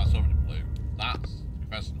 That's already blue. That's the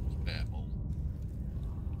crescent was purple.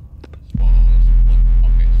 This was blue.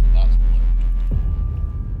 Okay, so that's blue.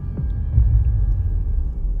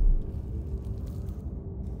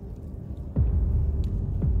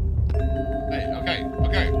 Hey, okay.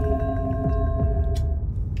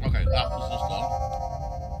 Okay, that was just done.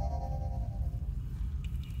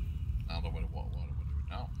 Now what are we doing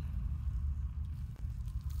now?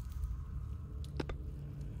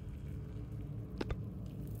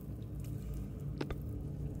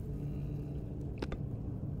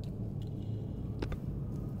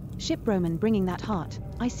 Ship Roman bringing that heart.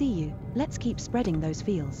 I see you. Let's keep spreading those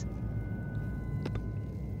feels.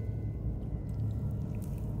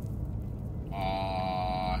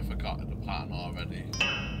 I forgot the pattern already.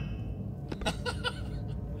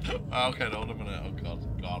 Okay, hold a minute. Oh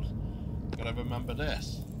god. Gotta remember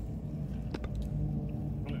this.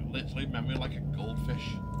 Literally memory like a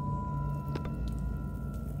goldfish.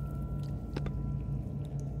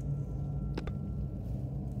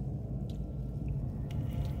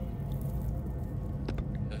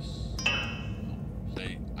 This.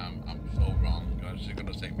 See, I'm so wrong, guys. It's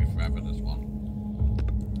gonna take me forever, this one.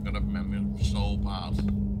 I'm gonna memory so bad.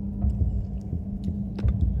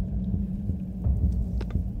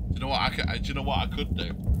 Do you know what I could do?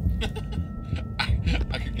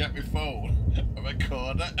 I could get my phone and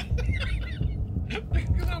record it.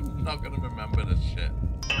 Because I'm not gonna remember this shit.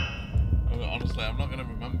 Honestly, I'm not gonna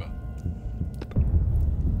remember.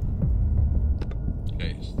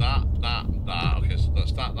 Okay, so that. Okay, so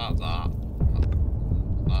that's that one.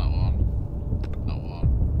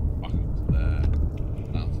 Back up to there.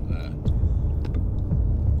 Down to there.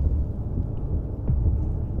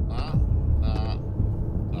 That.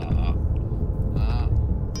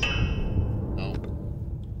 No.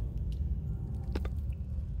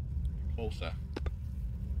 Closer.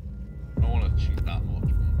 I don't want to cheat that much.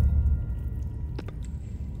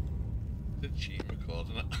 It's a cheat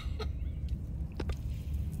recording it.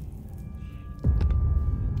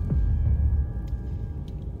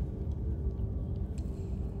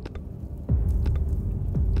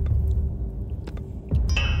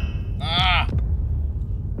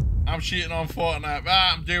 I'm cheating on Fortnite.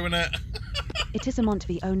 Right, I'm doing it.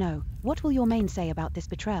 Enypnion, oh no, what will your main say about this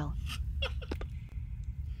betrayal?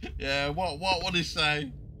 Yeah, what would he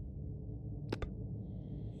say?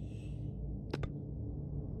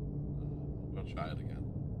 I'm gonna try it again.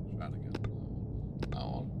 Try it again. That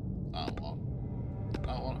one. That one.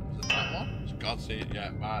 That one. Is it that one? It's God's sake.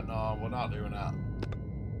 Yeah, right, no, we're not doing that.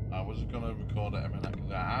 I was gonna record it a minute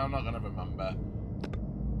because I'm not gonna remember.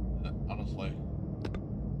 Honestly.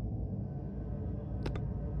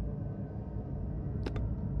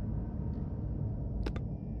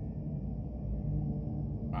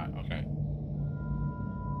 Right, okay.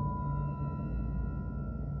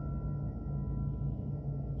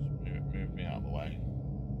 Just move me out of the way.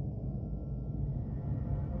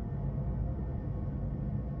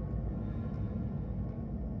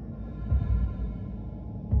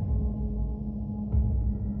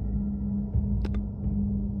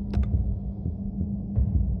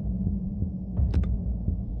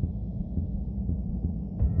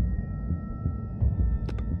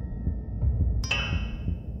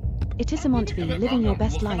 Enypnion, living your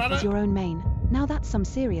best life as your own main. Now that's some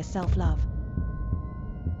serious self-love.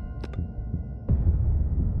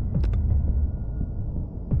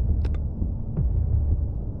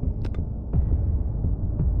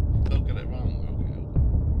 Still get it wrong.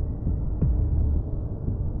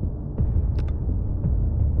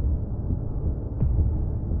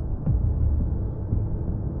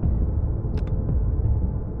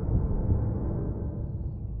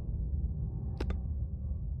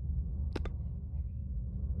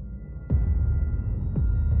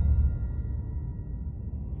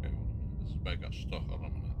 I got stuck on a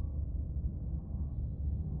minute.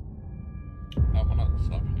 That one at the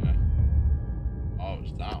top here. Oh, it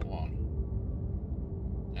was that one.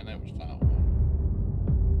 And it was that one.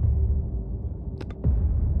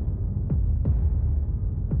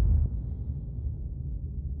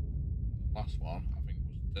 Last one, I think,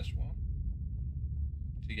 was this one.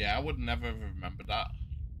 So yeah, I would never have remembered that.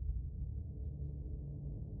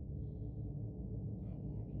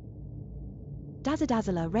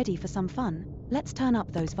 Dazzler ready for some fun? Let's turn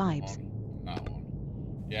up those vibes. That one.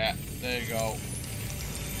 Yeah, there you go.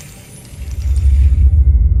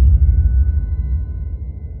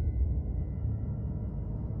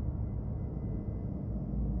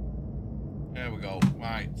 There we go.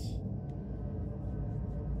 Right.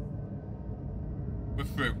 We're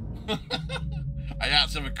through. I had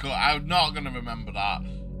to record. I'm not going to remember that.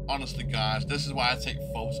 Honestly, guys, this is why I take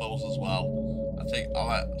photos as well. I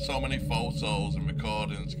like so many photos and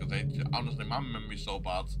recordings because honestly, my memory's so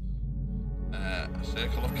bad. A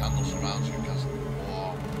circle of candles surrounds you, casting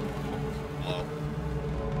warm glow.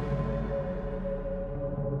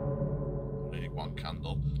 Only one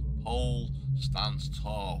candle. Pole stands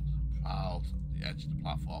tall, proud at the edge of the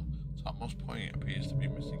platform. Topmost point appears to be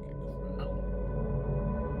missing a crown.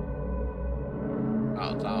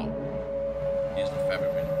 Without a doubt, he is the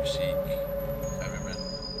ferryman you seek. Ferryman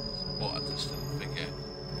support a distant figure.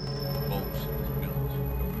 Boats built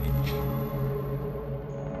from each.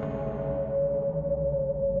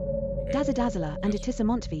 Dazzler and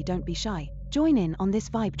Enypnion, don't be shy. Join in on this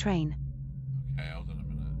vibe train. Okay, hold on a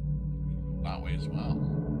minute. We can go that way as well.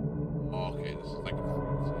 Oh, okay, this is like a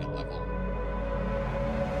fruity level.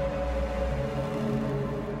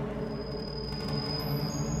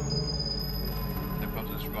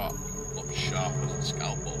 This rock looks sharp as a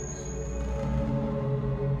scalpel.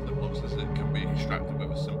 It looks as it can be extracted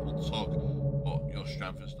with a simple tug, but your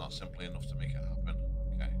strength is not simply enough to make it happen.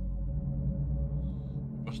 Okay.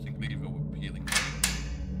 Rusting lever with peeling. Okay.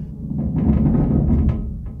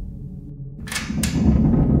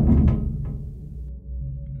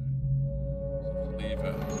 So the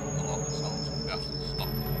lever has a lot of cells, so we have to stop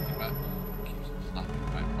the lever. It keeps it snapping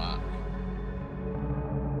right back.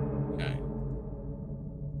 Okay.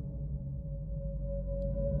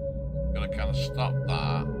 Gonna kind of stop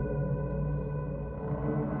that.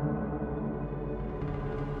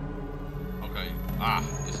 Okay. Ah,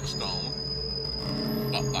 it's a stone.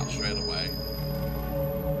 Stop that straight away.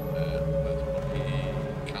 Let's put the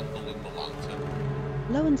candle in the lantern.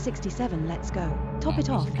 Lowen67, let's go. Top it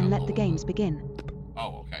off and let the games begin.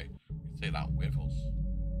 Oh, okay. We can take that with us.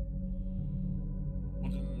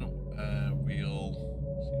 Wooden wheel.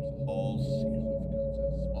 Seems the holes. Seems to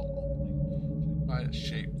have small opening. Quite a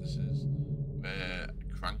shape this is. Where a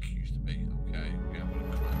crank used to be. Okay, we have a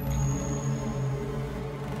crank.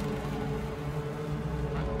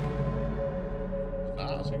 Is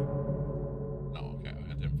that it? No, okay,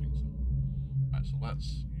 I didn't think so. Right, so let's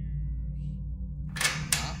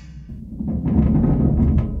use that.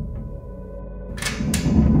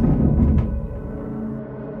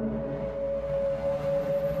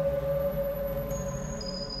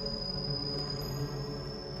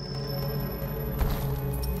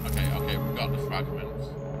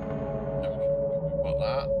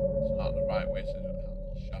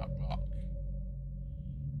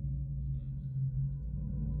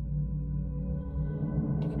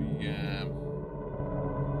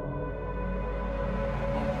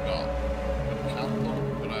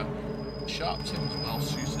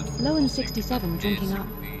 Lowen67 drinking up.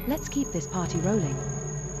 Let's keep this party rolling.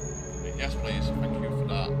 Yes, please. Thank you for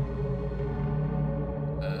that.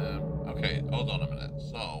 Okay, hold on a minute.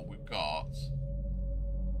 So we've got.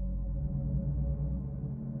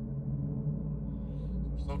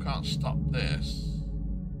 Still can't stop this.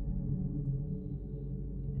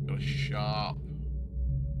 We've got a sharp.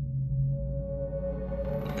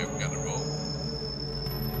 Okay, we got a rope.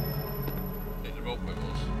 Take the rope with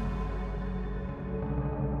us.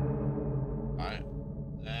 Right.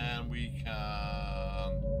 Then we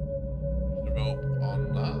can use the rope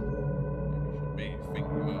on that. Maybe should be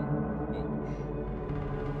finger ropes.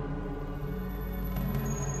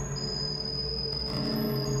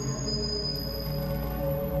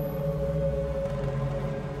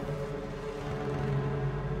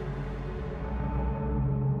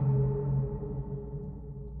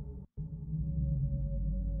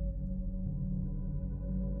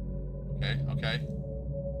 Okay.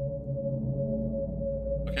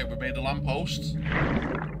 Okay, we made a lamppost.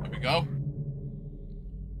 Here we go.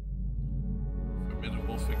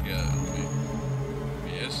 Formidable figure. Okay.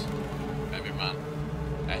 Here he is. Heavy man.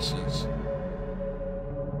 Essence.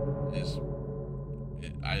 Is.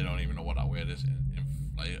 I don't even know what that word is.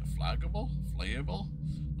 Inflaggable? Flayable?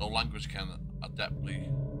 No language can adeptly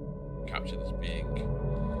capture this being.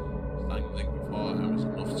 Standing before him is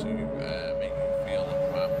enough to make you feel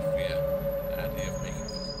a primal fear. The idea of making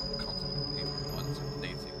contact with people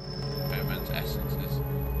intimidating. Everyone's essence is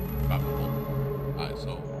valuable. Right,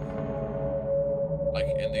 so like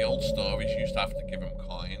in the old stories, you used to have to give him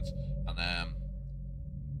coins, and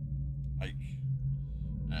like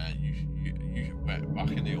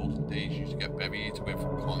back in the olden days, you used to get buried with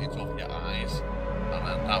coins over your eyes, and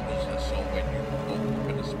then that was so when you woke up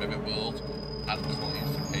in the spirit world, had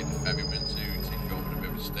coins to pay the ferryman to take you over the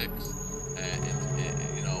river Styx,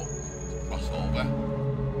 you know, to cross over.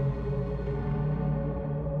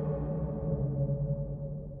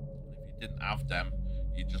 And if you didn't have them,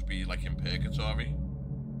 you'd just be like in purgatory.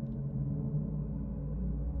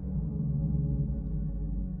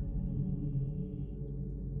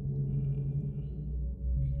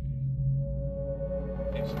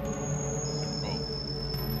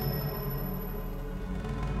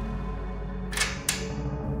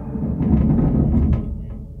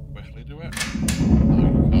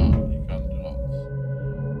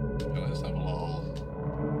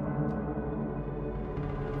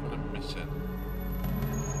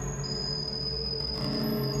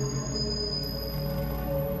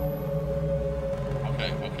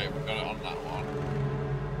 Okay, we've got it on that one.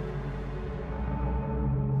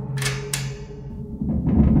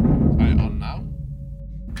 Tie it on now.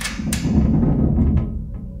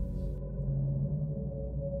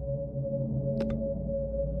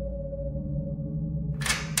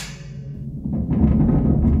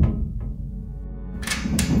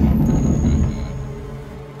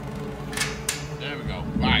 There we go.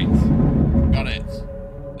 Right. Got it.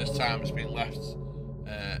 This time it's been left.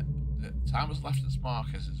 Time has left its mark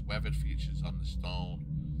as its weathered features on the stone.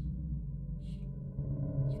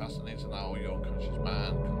 It's fascinating how your unconscious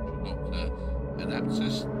mind conjured up the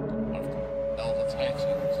Enypnion, one of the elder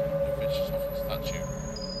titans, the vicious of the statue.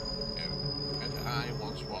 Red eye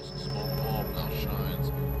once was a small orb, now shines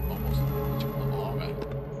almost a magical aura.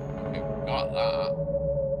 Okay, we've got that.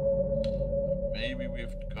 Maybe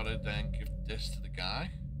we've got to then give this to the guy.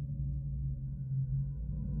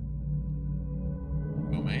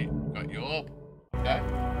 Go, mate. Got you up. Okay.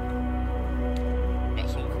 Got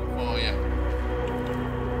something for you.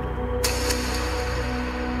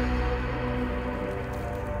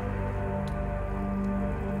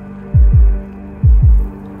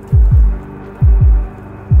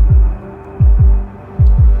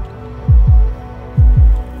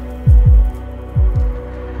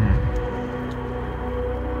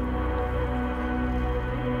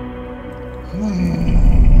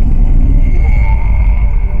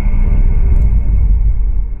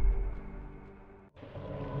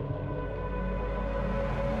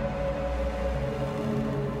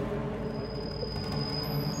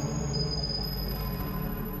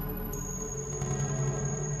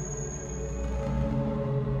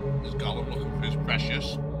 Gollum looking for his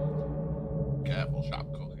precious. Careful, sharp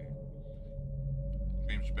cookie.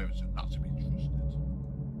 Dream spirits are not to be trusted.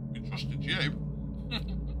 We trusted you.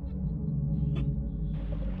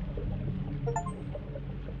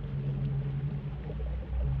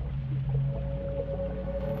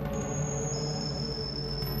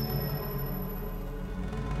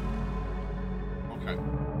 Okay.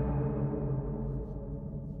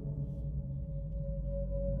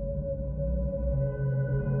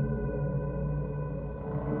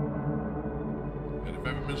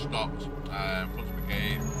 Stop. stopped. Front of the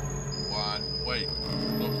gate. Wide. Wait.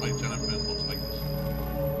 Looks like Jennifer. Looks like it's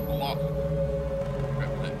a lock.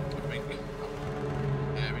 Gripping it. I think it's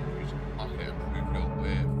airing. Use a pocket and prove your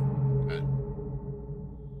way. Okay.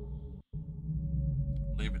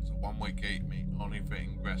 I believe it's a one-way gate, mate. Only for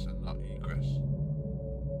ingress and not egress.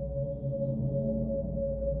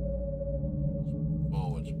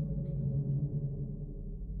 Forward.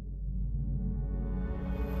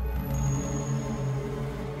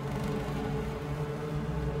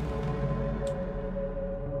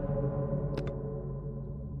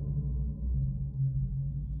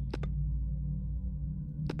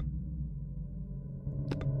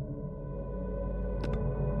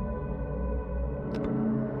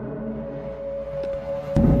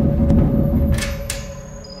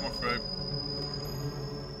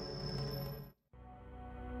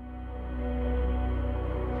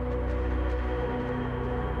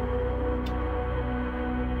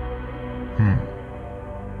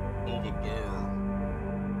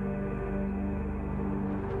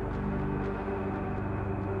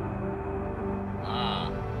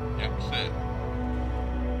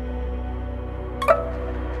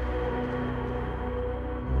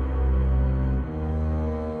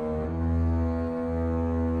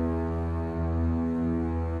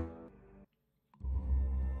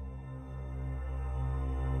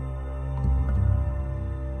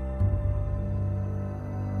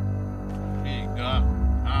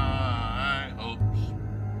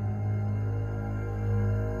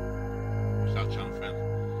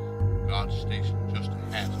 Station just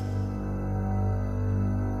ahead.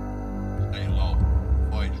 Stay low,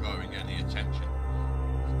 avoid drawing any attention.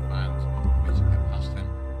 Find a way to get past him.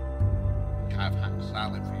 Cav hangs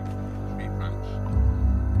silent for you from the tree branch.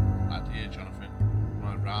 Idea, Jonathan.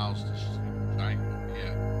 When aroused, this triangle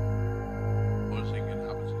here. Buzzing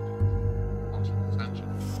inhabited. Constant attention.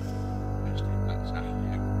 Best in that attacking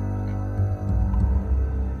you.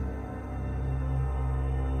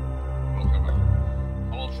 Look around.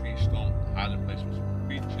 Hollow tree stump. Hiding place with some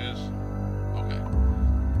creatures. Okay.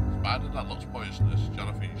 Spider that looks poisonous.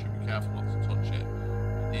 Jonathan, you should be careful not to touch it.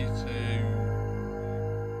 You need something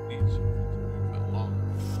to move it along.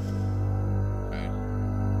 Okay.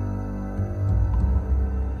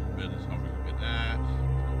 There's something a bit there.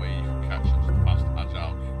 There's a way you can catch it to the fast,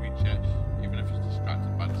 agile creature, even if it's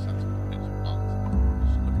distracted by the sense of its plant.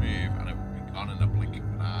 Just the move and it will be gone in the blink of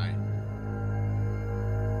an eye.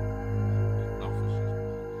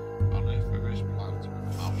 Plant with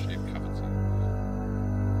a mouth-shaped cavity.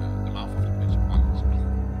 The mouth of the pitch plant is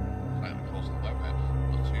slightly close to the weather,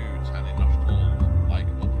 but two tiny nostrils like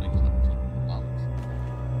openings at the top of the plant.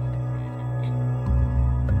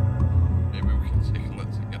 Maybe we can tickle it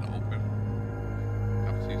to get it open. The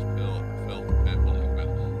cavity is filled with purple liquid.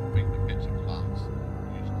 Bring the pitch of plants.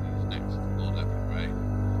 Use these next to load up with prey.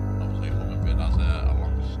 Obviously, a hummingbird has a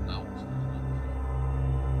longer snout.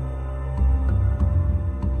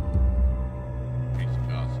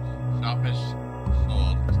 Sharpish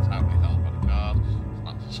sword is tightly held by the guard.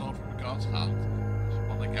 Snatch the sword from the guard's hand. Just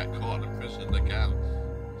want to get caught and imprisoned again.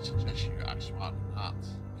 I suggest you act smarter than that.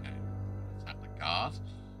 Okay. Attack the guard.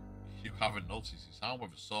 You haven't noticed his hand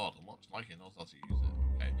with a sword. It looks like he knows how to use it.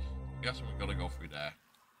 Okay. I'm guessing we've got to go through there.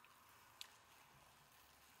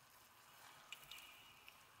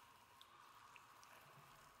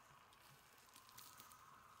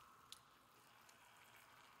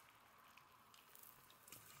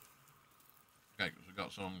 Okay, because we've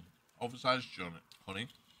got some oversized honey.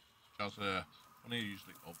 Jazz, honey are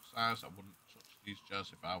usually oversized. I wouldn't touch these jazz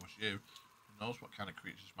if I was you. Who knows what kind of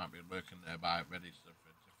creatures might be lurking nearby, ready to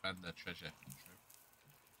defend their treasure. True.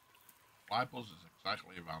 Fly buzz is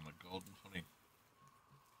exactly around the golden honey.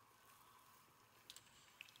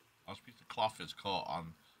 This piece of cloth is caught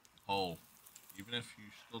on the pole. Even if you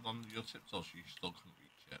stood on your tiptoes, you still couldn't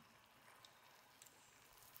reach it.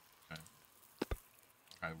 Okay.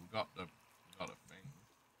 Okay, we got the thing.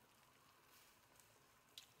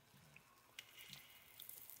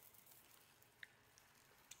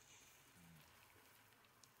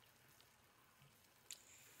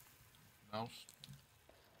 Else?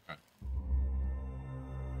 Okay.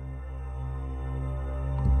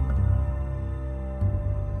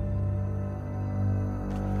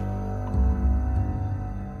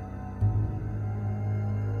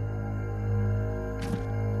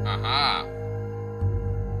 Aha!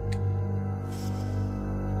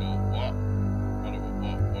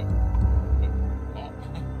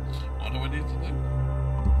 What do we need to do?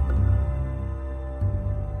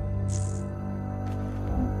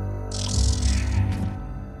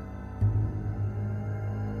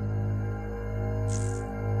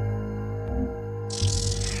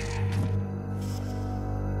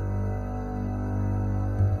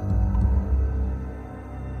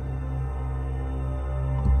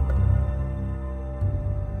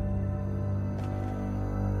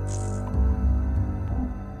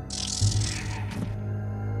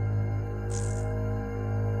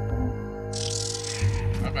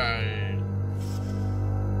 Bye-bye.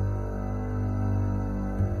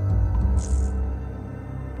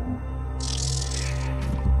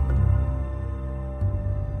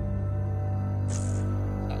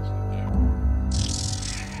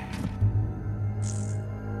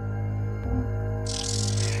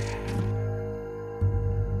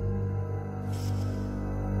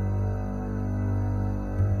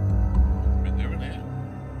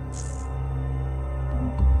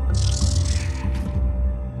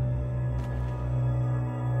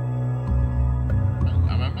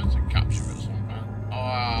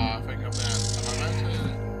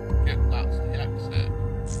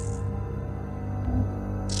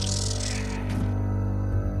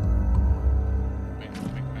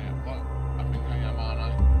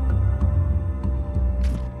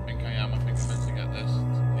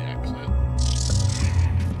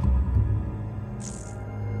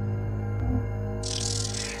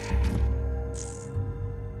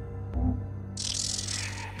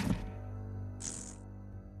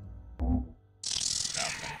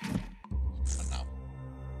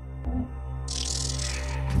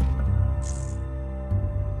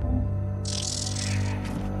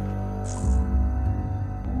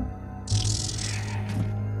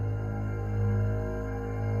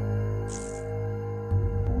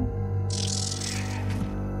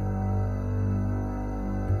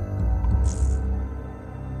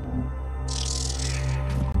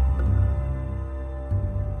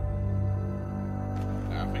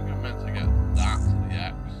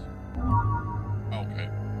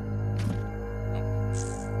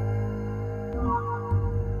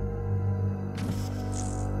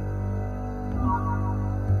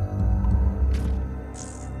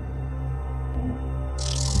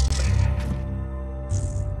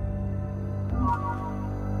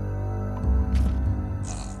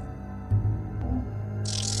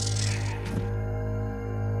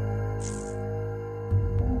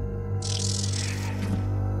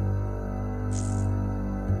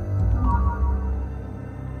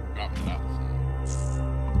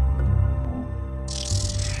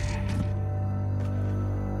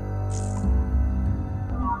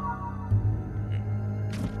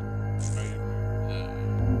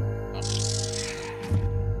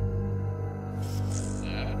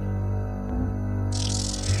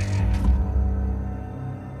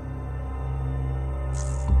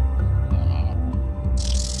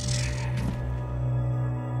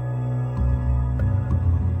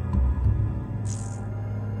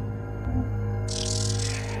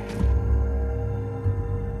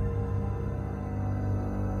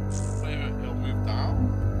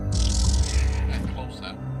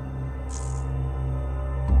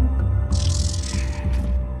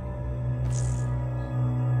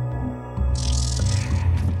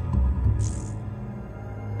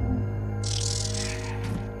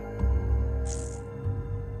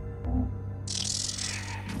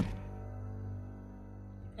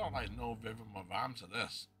 Like no rhythm or rhyme to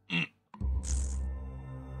this.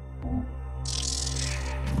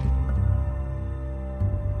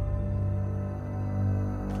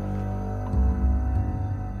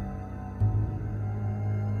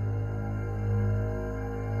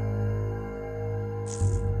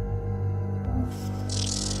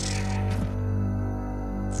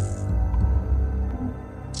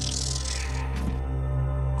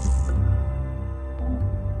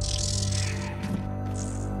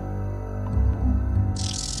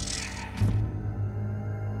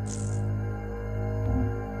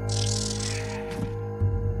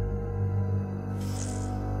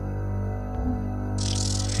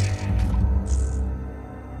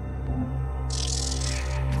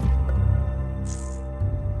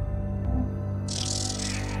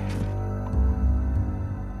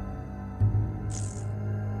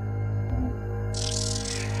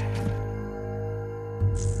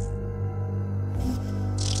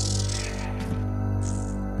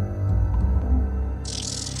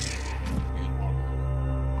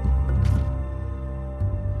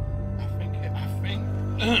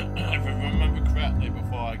 If I remember correctly,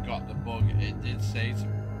 before I got the bug, it did say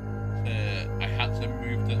I had to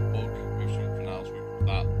move the bug with something else, which was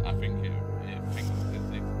that. I think it thinks it's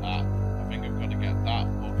that. I think I've got to get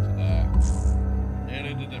that bug to there.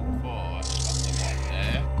 Nearly did it before. I got the one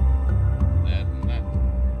there, and then.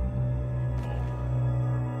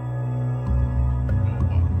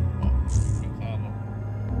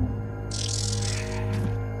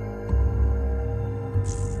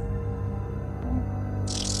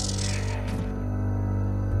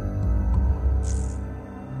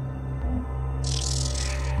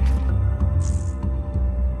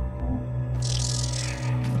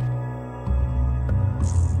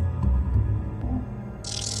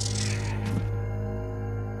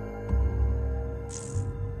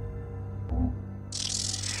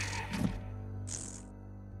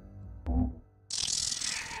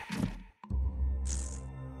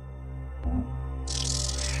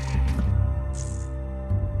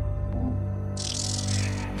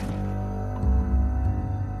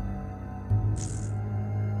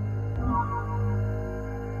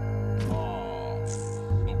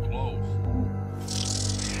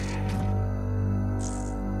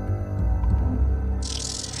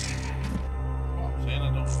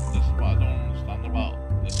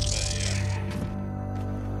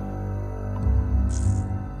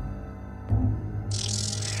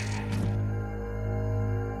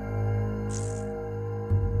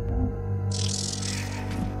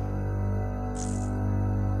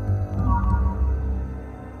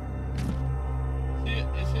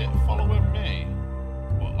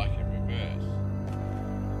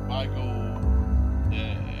 I go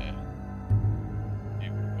there,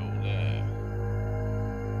 it would go there.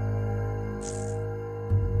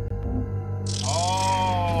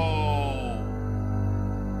 Oh,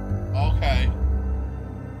 okay.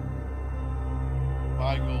 If I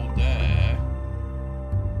go there,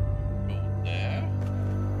 go there.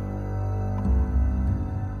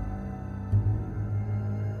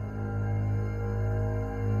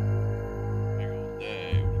 If I go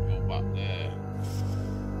there, it would go back there.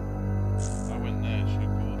 If I went there, it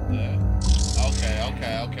should go up there.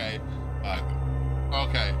 Okay. Back.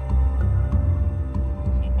 Okay.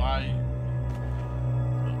 So why?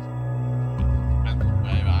 Depends on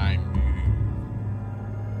where I move.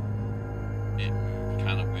 It moved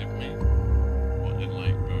kind of with me, but didn't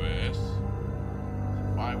like reverse. So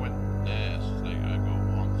if I went there, so like I go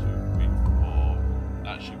 1, 2, 3, 4,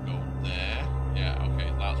 that should go there. Yeah, okay,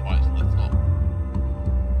 that's why it's lit up.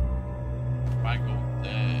 If I go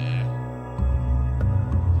there,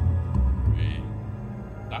 3,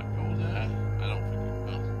 that go there? I don't think it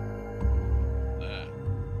will. There.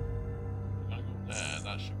 I'm gonna go there,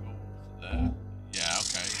 that should go to there. Yeah,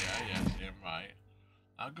 okay, yeah, right.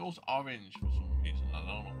 Now it goes orange for some reason. I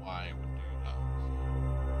don't know why it would do that.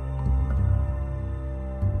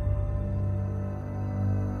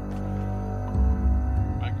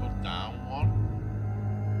 If I go down 1,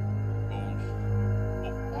 goes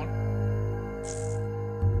up 1. 2.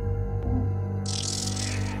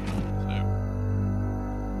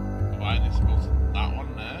 So I need to go to that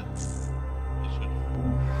one there. It should.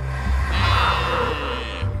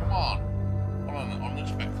 Yeah, come on. What an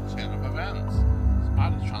unexpected turn of events.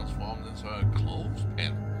 Spider transformed into a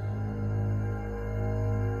clothespin.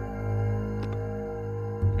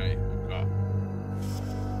 Okay, we've got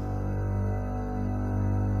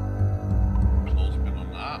clothespin on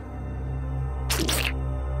that.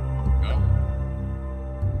 Go.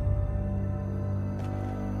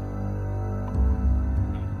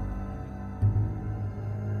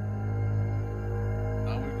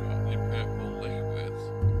 Now we've got the purple liquids.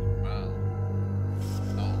 Wow.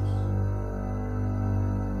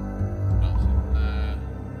 Else in there.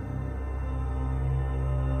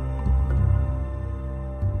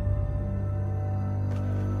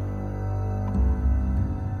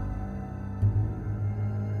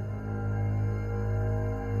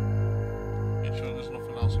 You sure there's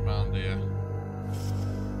nothing else around here?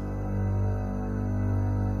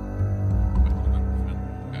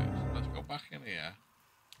 Okay, so let's go back in here.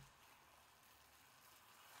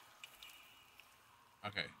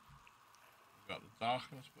 Okay. We've got the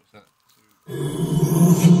darkness, but set to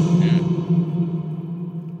yeah.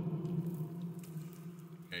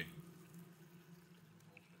 Okay.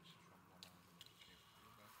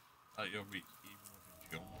 At your reach, even with a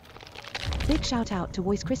jump. Big shout out to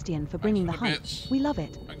Voice Christian for bringing the for the hype. bits. We love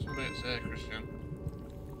it. Thanks for the bits there, Christian.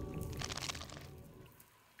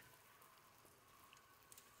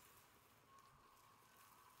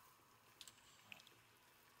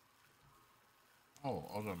 Oh,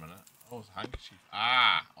 hold on a minute. Oh, it's a handkerchief.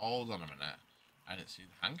 Ah, hold on a minute. I didn't see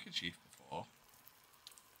the handkerchief before.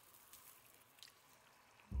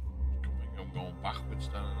 I think I'm going backwards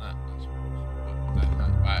down in that.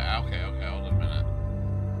 Right, okay, hold on a minute.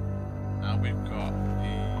 Now we've got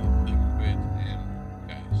the liquid in.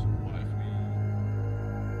 Okay, so what if we...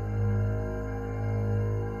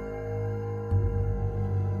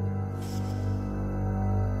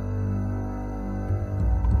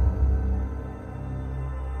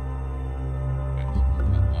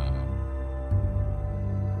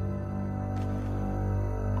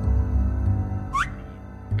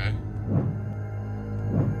 Okay.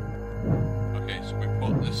 Okay, so we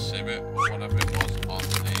put the civet or whatever it was on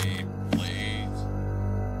the blade.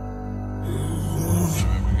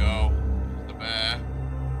 There we go. There's the bear.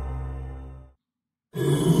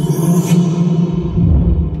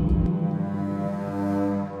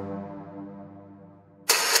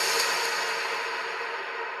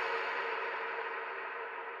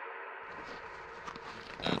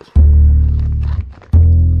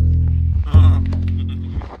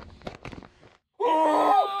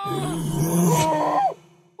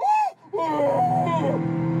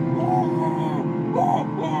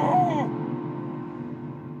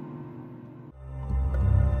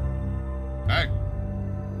 Hey,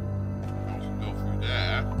 I can go through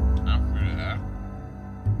there and through there.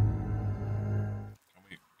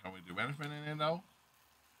 Can we do anything in here though?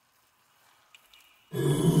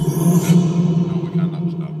 No, we cannot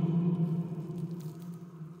stop.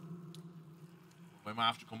 We might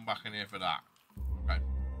have to come back in here for that. Okay.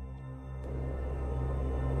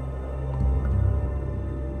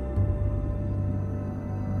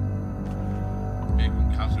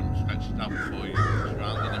 Bacon chasm stretches out before you,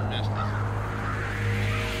 surrounded in mist.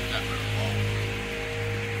 Separate wall.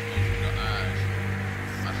 You've got eyes.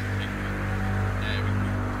 Massive finger. There we go.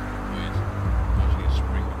 Weird. Watching it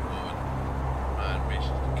spring forward. Mind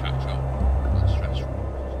races to catch up. That's stressful,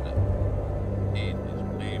 isn't it? Indeed, it's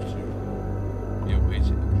believed to be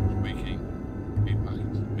awaiting just waking. Be back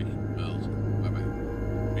into the waking world. Whether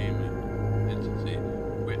dreaming, entity,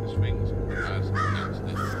 witness things, rise against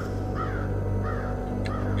it.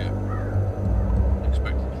 Yeah.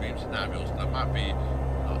 Expected dream scenarios that might be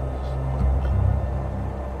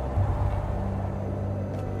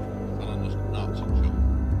telling us not to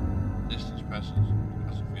jump. Distance presence,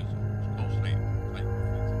 as it feels closely, like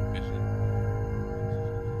vision.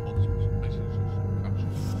 Multiple places,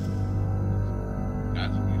 captures.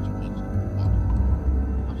 Guiding you towards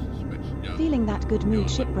what? Feeling that good mood,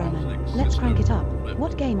 Shipbroman. Let's crank it up.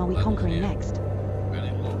 What game are we conquering next?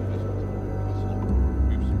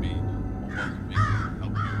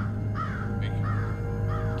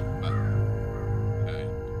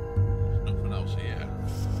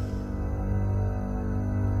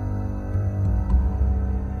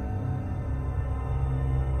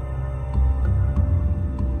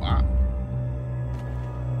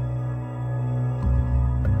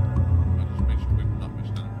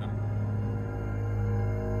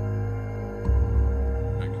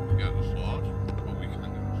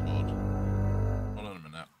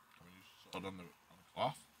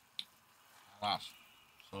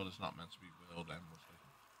 Sword is not meant to be wielded endlessly.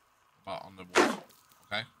 But on the wall.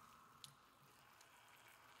 Okay.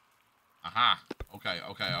 Aha. Okay.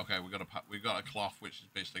 We got a cloth, which is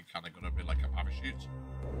basically kind of gonna be like a parachute.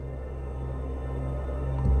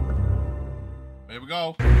 Here we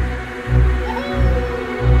go.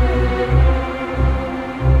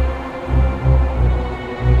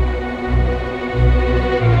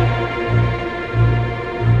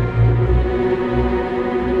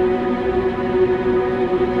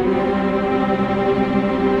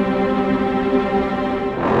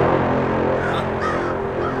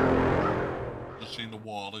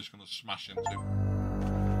 He's going to smash into.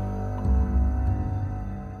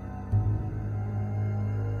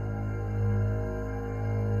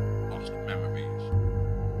 Lost memories.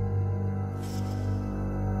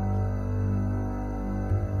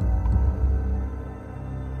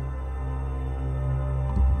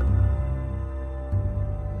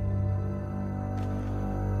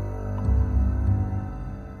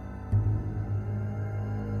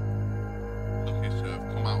 Lucky to have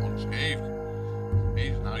come out unscathed.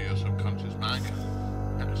 Now your subconscious mind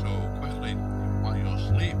and so quickly while you're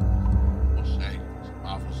asleep. I must say, it's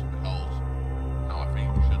marvelous to behold. Now I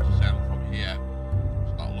think we should descend from here and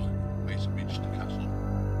start looking for a way to reach the castle.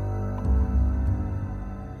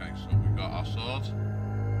 Okay, so we got our sword.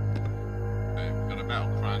 Okay, we've got a metal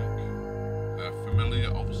crank. A familiar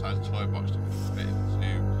oversized toy box that we can fit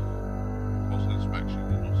into. Close inspection, you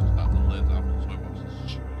notice that the lid of the toy box is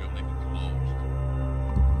securely closed.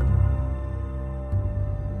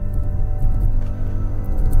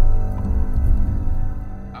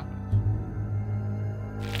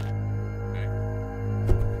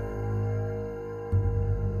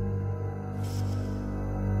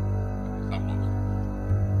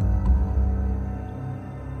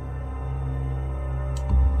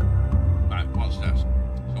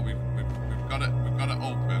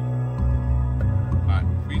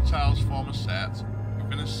 Tiles form a set.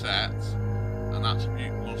 Within a set, an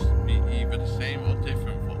attribute must be either the same or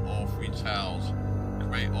different for all three tiles.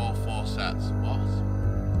 Create all four sets. What?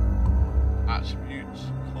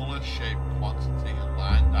 Attributes: color, shape, quantity, and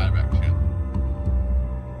line direction.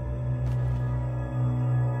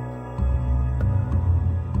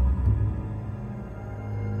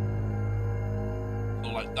 So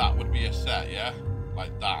like that would be a set, yeah?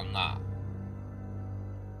 Like that and that.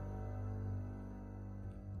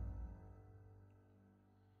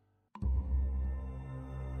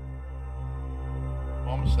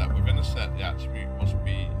 Set. Within a set, the attribute must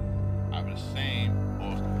be either the same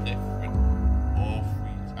or different. All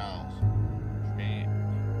three tiles. Three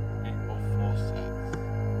or four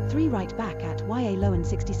sets. 3 right back at YA Lowen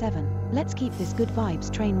 67. Let's keep this good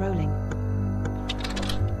vibes train rolling.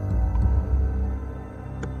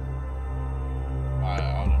 Right,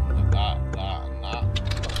 I'll do that, and that.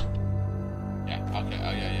 Yeah, okay,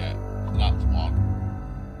 oh yeah. So that's one.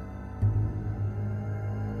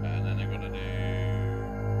 And then they're gonna do.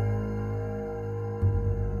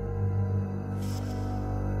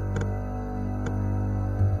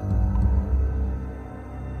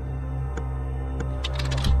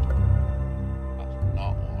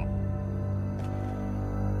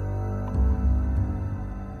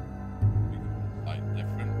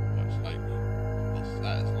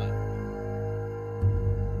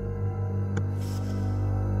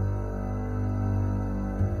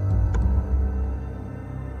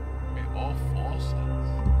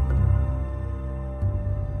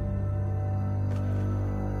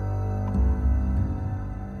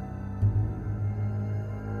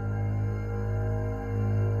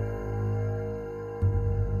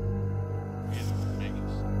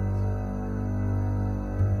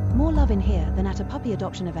 love in here than at a puppy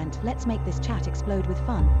adoption event. Let's make this chat explode with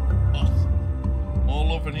fun. What? More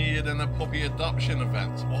love in here than a puppy adoption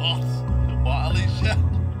event. What? What, Alicia?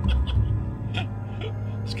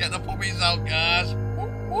 Let's get the puppies out, guys. Whoop,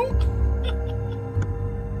 whoop.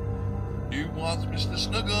 Who wants Mr.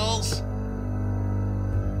 Snuggles?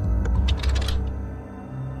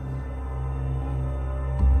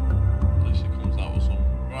 Alicia comes out with some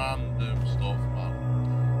random stuff, man.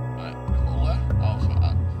 Right, colour. Also,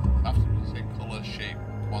 after we say colour, shape,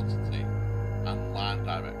 quantity, and line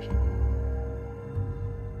direction.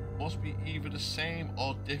 Must be either the same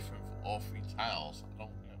or different for all three tiles. I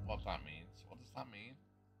don't know what that means. What does that mean?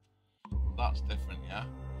 That's different, yeah?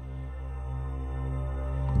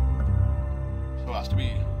 So it has to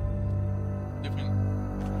be different.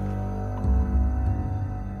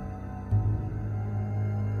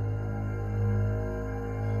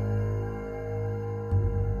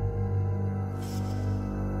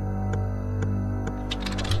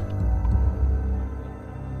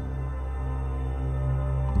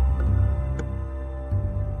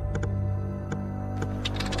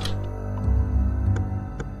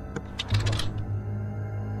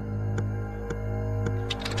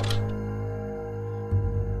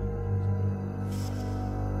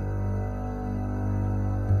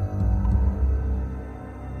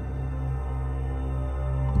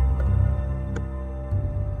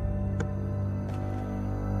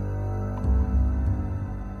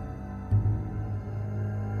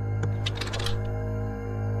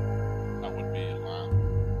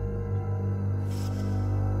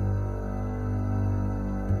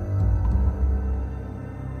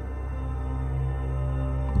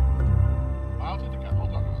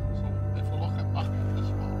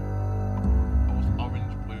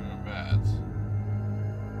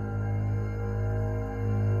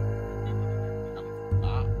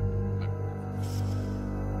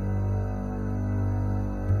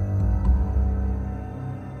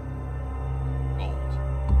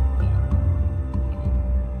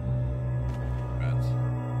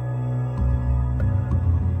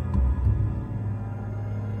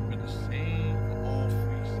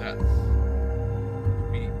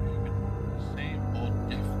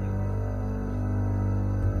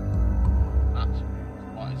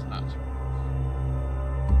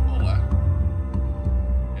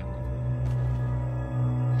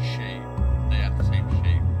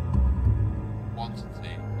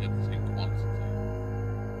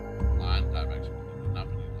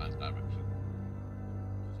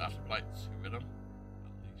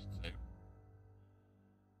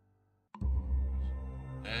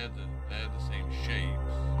 They're the same shapes,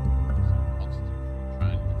 same quantity,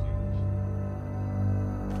 triangles each.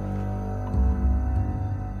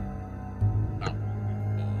 That one would be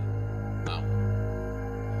 4. That one would be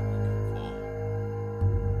 4.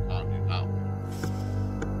 Can't do that one.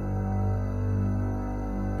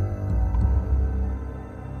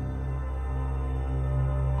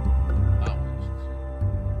 That one's 2.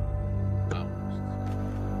 That one's 2.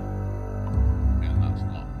 And that's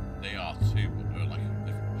not. They are 2, but they're like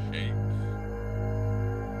different shapes.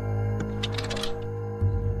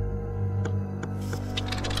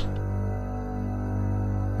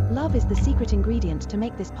 Love is the secret ingredient to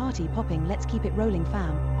make this party popping. Let's keep it rolling,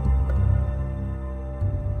 fam.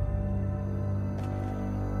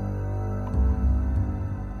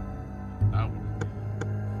 That would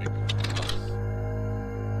be fixed plus.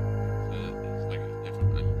 It's like a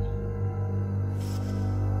different angle.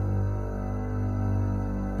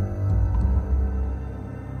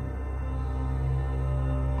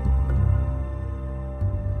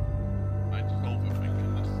 I just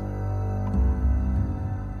overthinking this.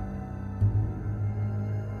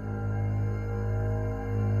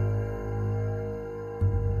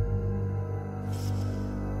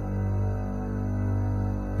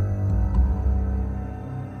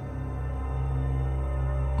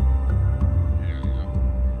 Here we go.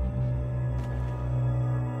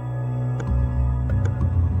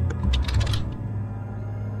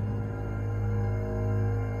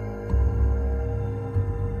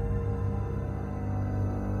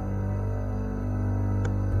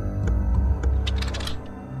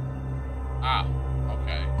 Ah,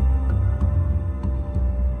 okay.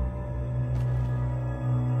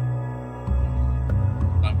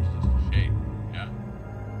 That was just a shape, yeah.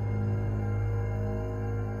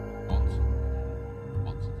 Quantity,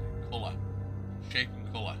 colour. Shape and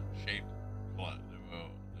colour. Shape, colour. There were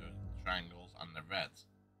triangles and the reds.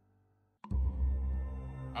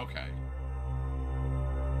 Okay.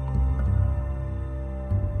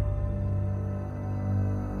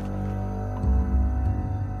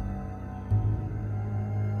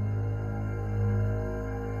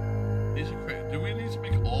 These are quick. Do we need to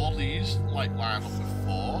make all these like line up with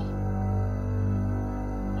 4?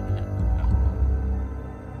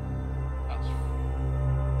 That's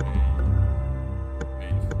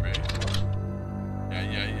 3.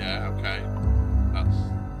 Yeah, okay. That's the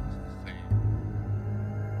same.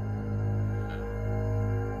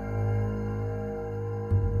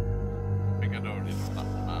 I think I'd already done that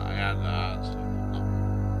one. I had that, so that one.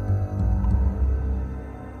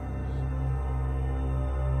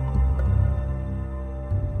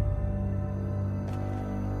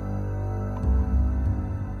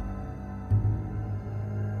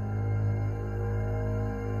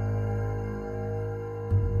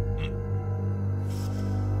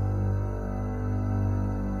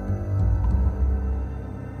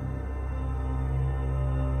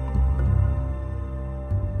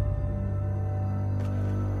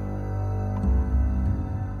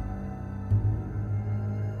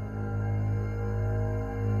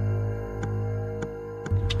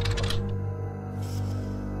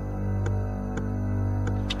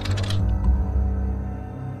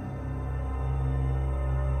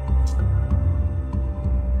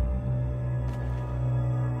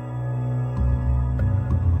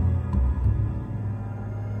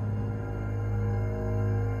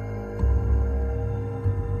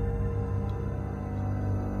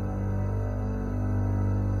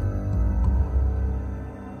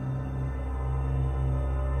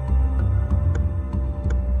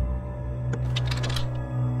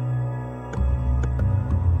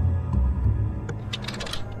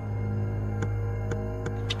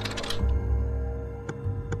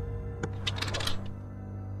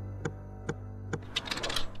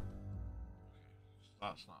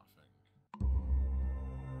 That's not a thing.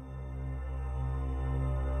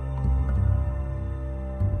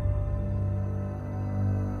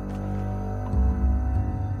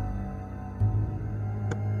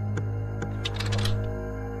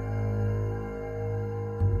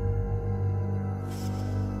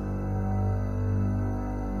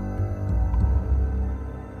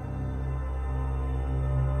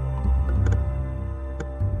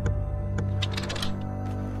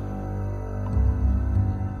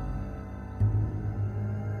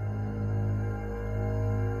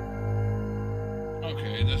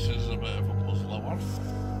 Okay, this is a bit of a puzzler one.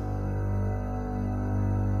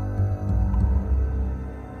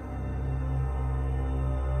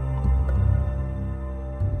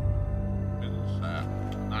 Is that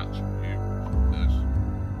attribute this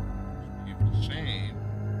be the same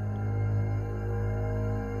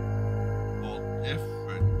or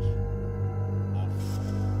different of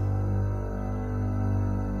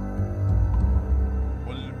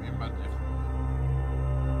what does it mean by different?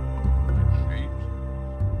 Like shapes?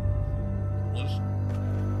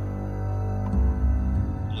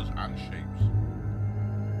 Colors and shapes.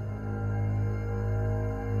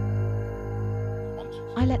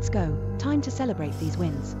 Let's go. Time to celebrate these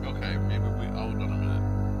wins. Okay, maybe we hold on a minute.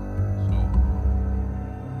 So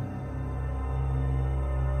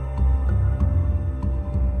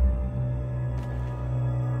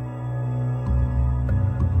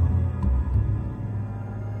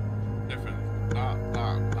different. That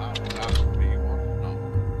would be one. No.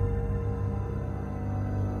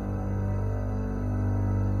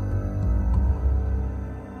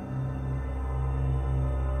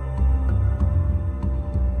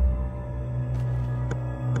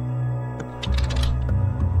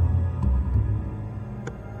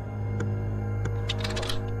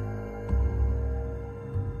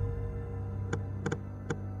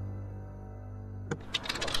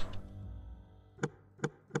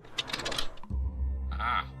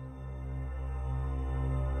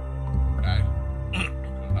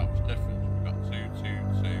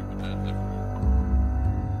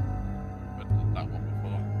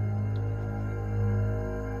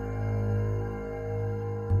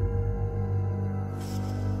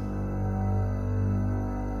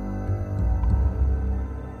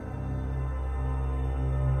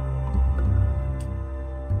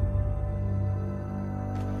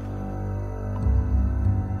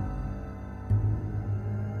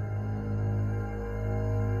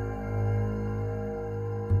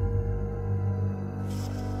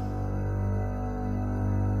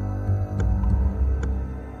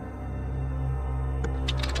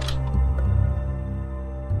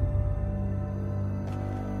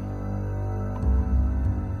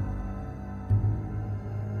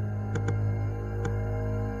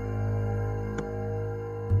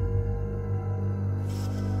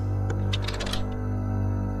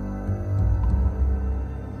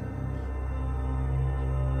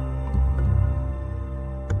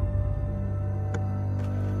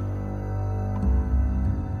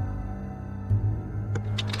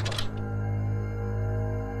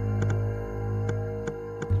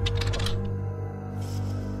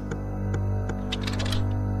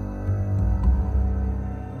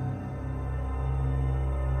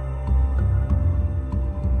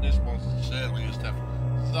 This one's certainly is definitely.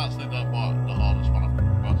 This is actually the hardest one I've come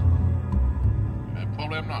across.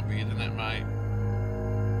 Probably I'm not reading it right.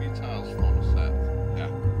 Retails from a set. Yeah.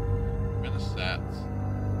 In a set,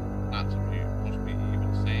 attribute must be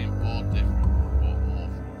either same or different for all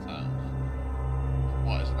three tiles. So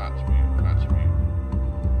what is an attribute? An attribute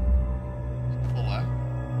is colour.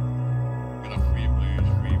 We're gonna have 3 blues,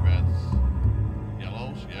 3 reds,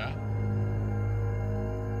 yellows, yeah.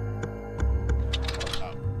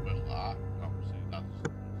 That will that. Can't see that's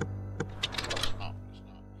not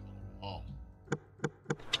colour at all.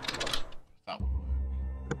 That would work.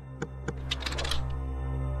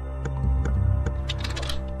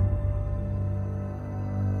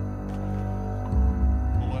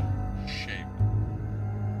 Colour, shape,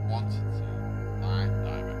 quantity, line,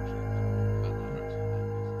 direction, and direction.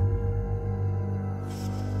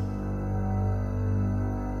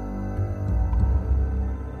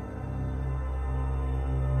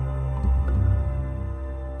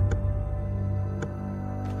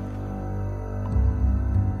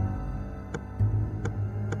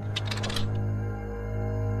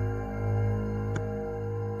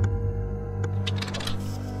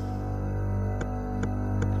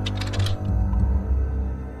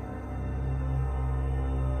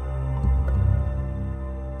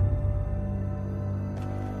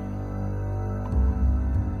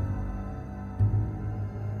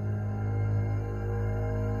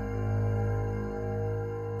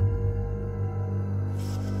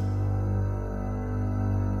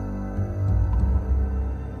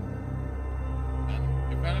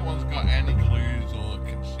 If anyone's got any clues or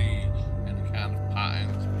can see any kind of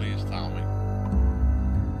patterns, please tell me.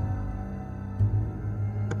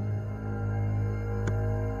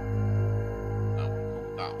 That one, go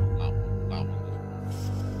that one, that one, that one,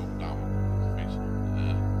 go that one, face up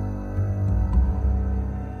there.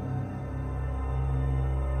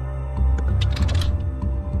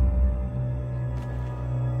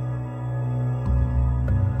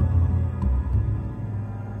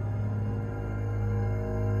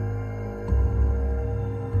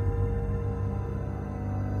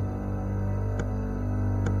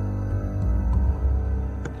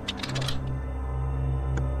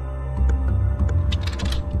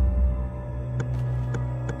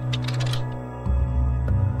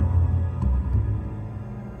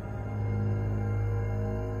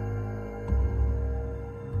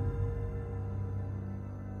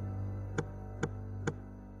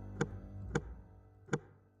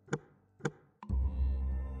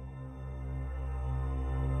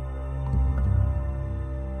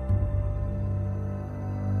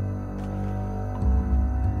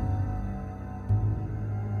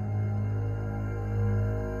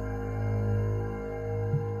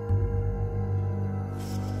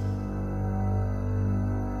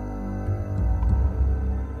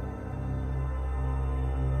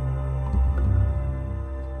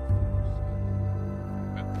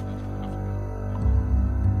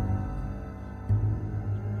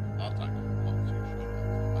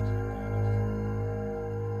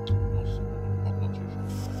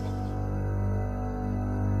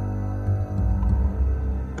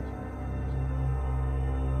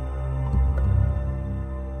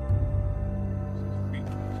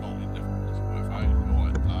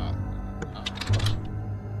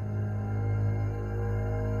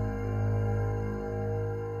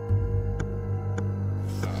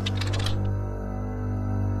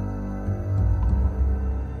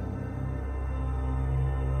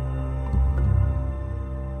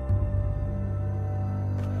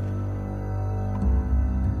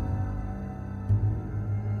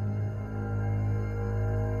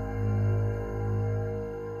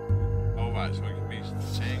 Alright, so it can be the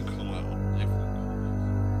same colour or different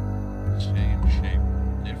colours. Same shape,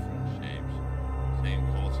 different shapes. Same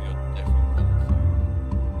quality or different quality.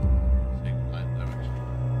 Same line direction,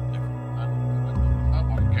 different line direction. Is that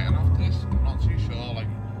what I'm getting off this? I'm not too sure. Like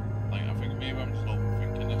I think maybe I'm just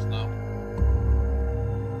overthinking this now.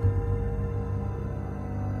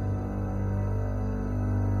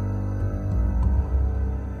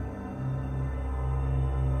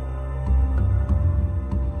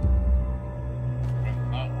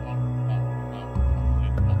 That one.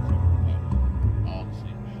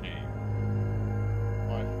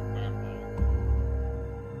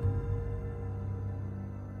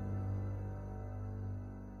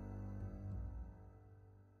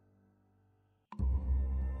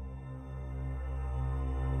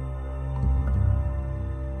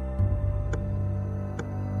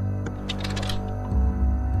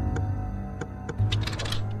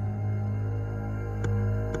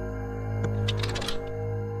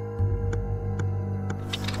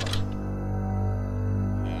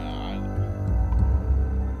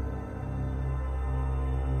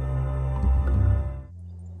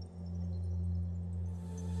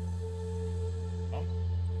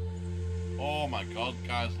 my god,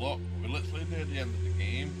 guys, look, we're literally near the end of the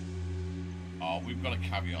game. Oh, we've got to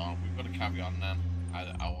carry on. We've got to carry on then. I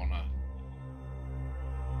wanna.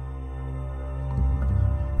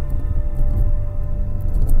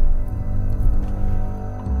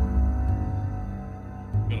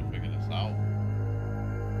 Gotta figure this out.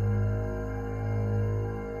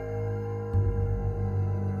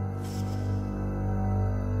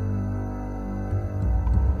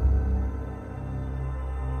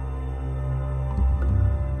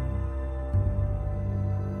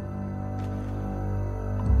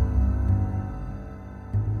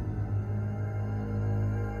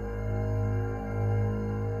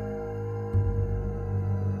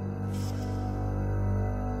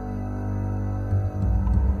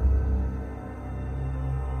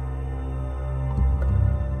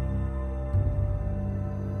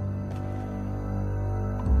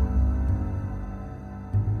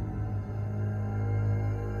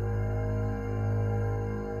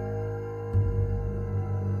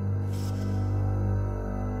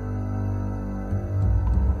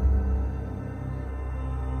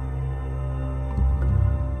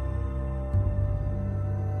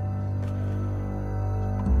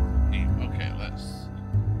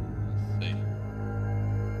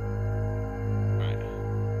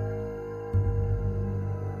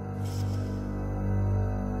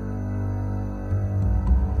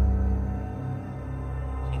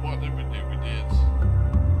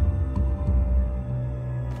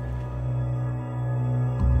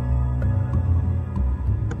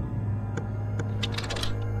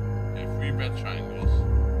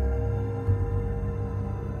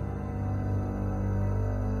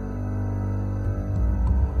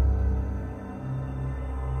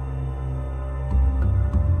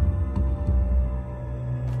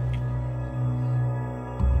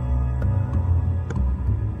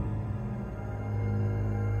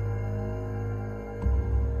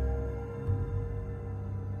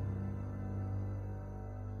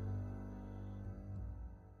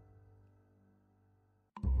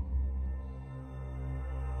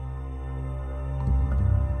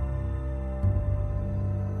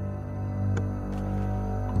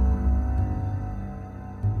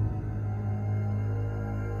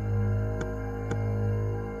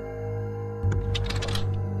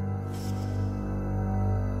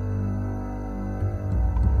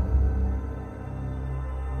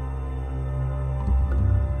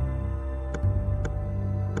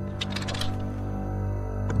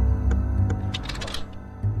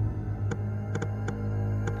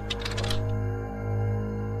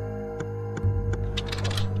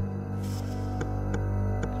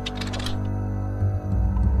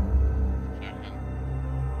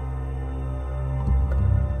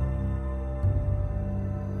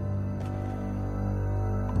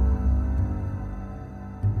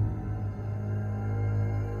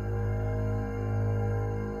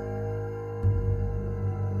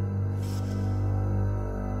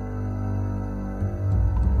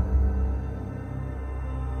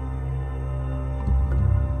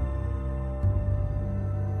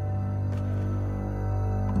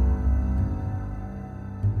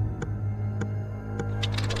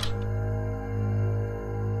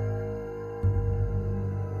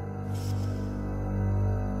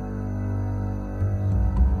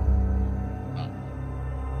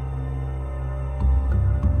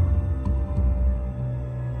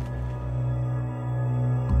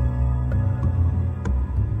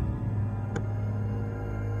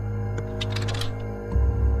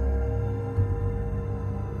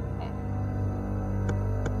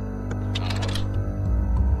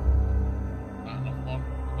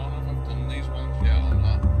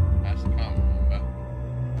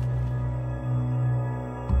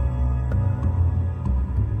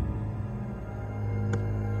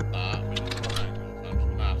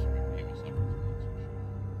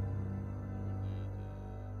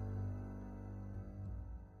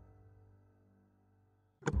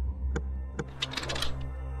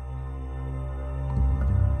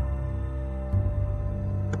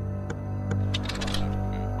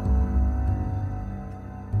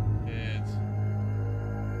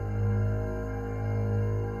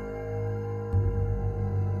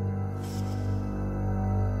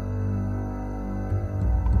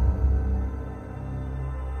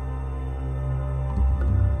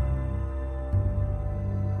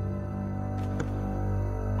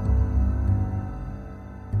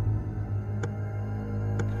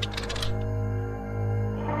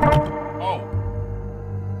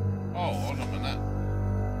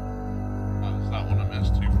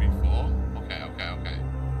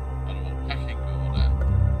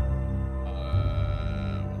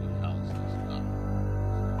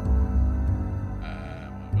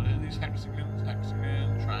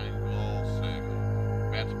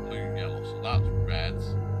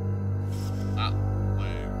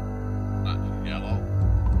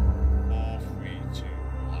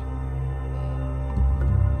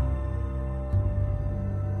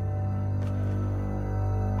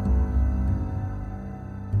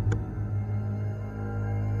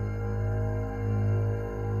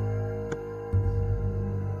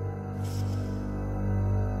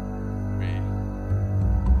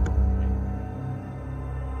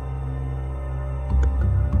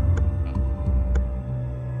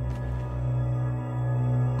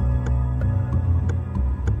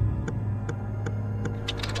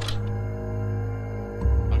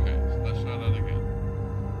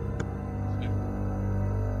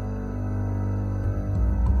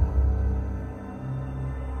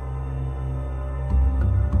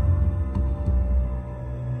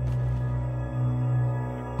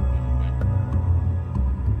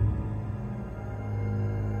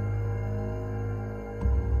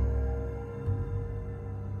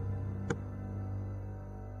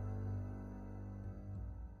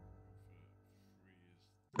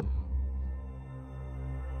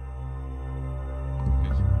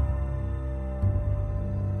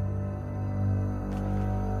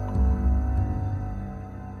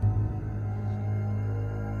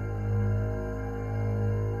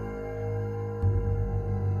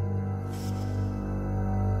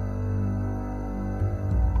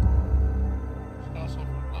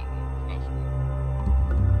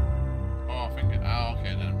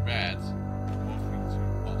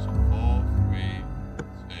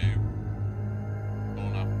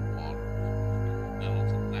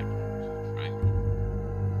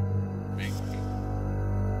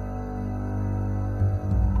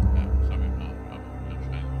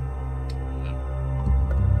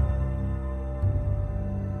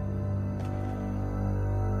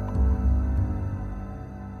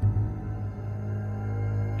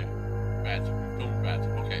 red. We've done red.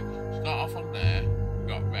 Okay, start off on there. We've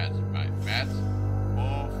got red. Right, red.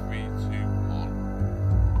 4, 3, 2, 1.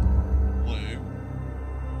 Blue.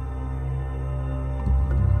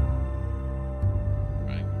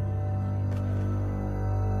 Right.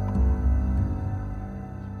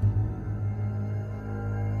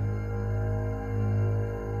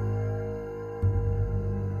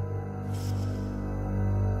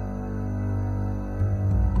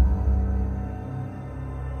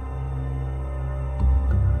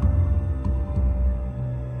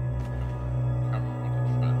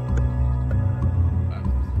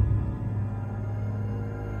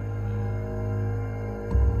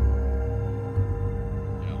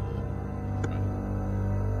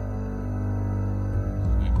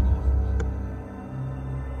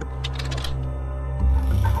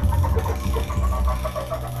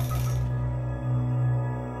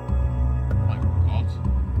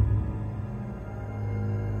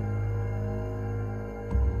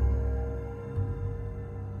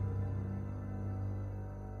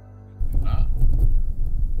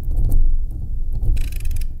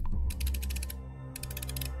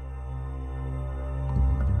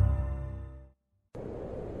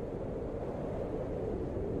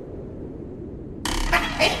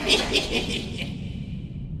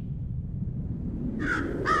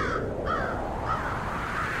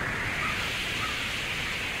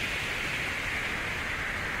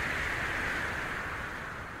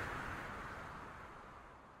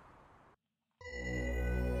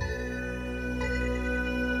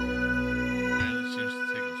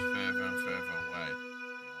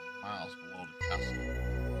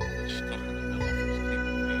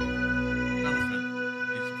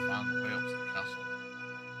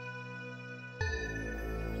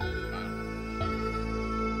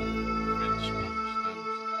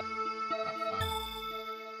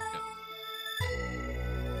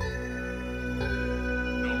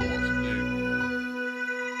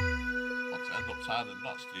 Tie the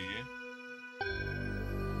knots, do you?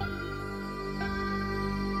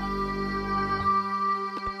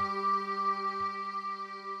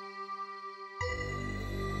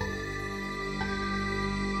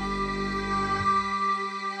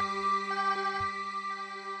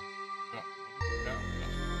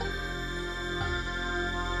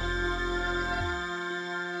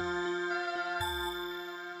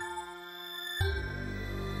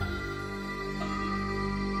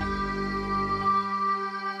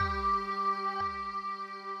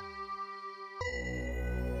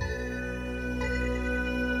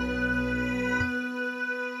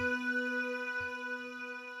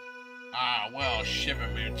 Ah, well, shiver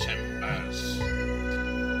me timbers.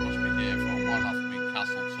 Must be here for one-off me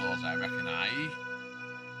castle tours, I reckon, aye?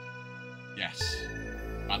 Yes.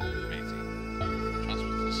 Random meeting.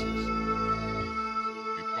 Transfer distance.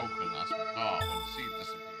 Be broken as we thought when the sea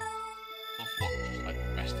disappears. Tough luck, just like the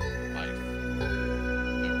rest of my life.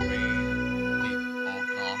 The rain, heat, all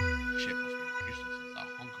gone. The ship must be useless as that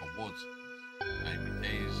hunk of wood. And my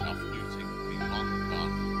days of looting be long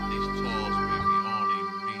gone. These tours will be only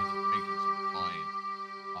means of making some coin.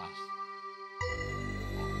 Last.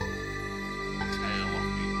 Tale of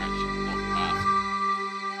me wretched blood party.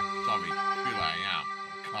 Sorry, truly I am,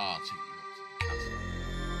 but I can't take you up to the castle.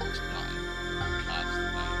 It's not in the cards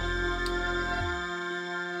tonight.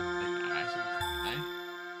 Take the ice and company, eh?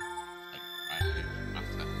 Take the right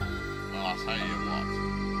matter. Well, I'll tell you what.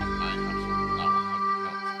 I have something that will help you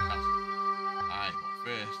get up to the castle. Aye, but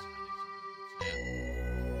first, I need something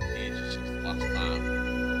to tell. Ages since the last time.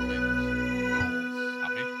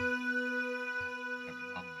 Happy? Get me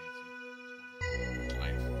wrong, matey. It's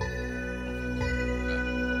life. Nothing to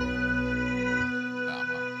I'm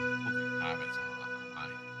a bloody pirate, am I?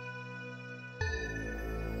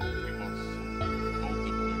 We want some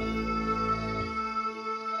golden blue.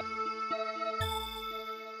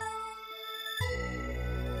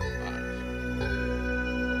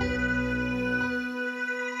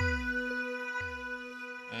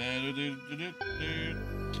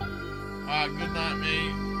 Alright, good night,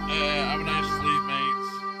 mate. Have a nice sleep, mates.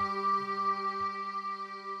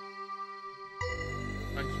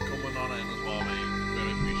 Thanks for coming on in as well, mate.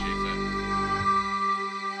 Really appreciate it.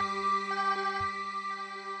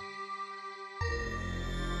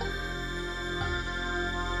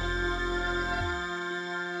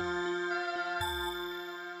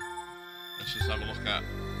 Let's just have a look at if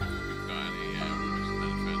we've got any, we're missing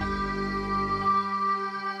anything.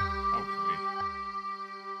 Oh, can we?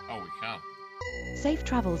 Oh, we can. Safe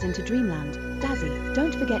travels into Dreamland. Dazzy,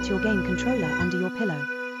 don't forget your game controller under your pillow.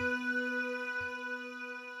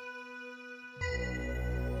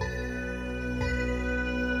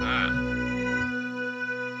 Ah.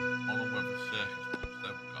 Modern weather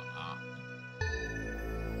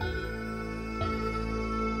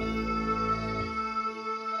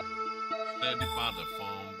sturdy bladder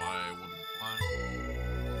formed by a wooden plank.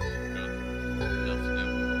 Good. Built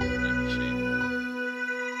together with a machine.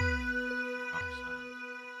 Outside.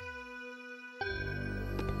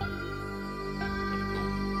 Got a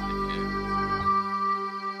golden ticket.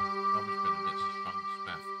 Garbage bin emits a strong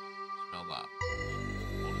smell. Smell that.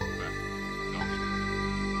 Morning breath. Garbage bin.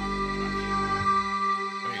 Trash.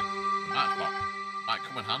 Wait, the matchbox might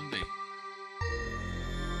come in handy.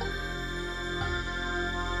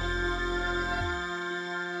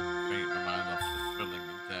 Faint reminder of the thrilling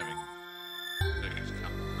and daring circus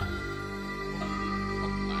camp.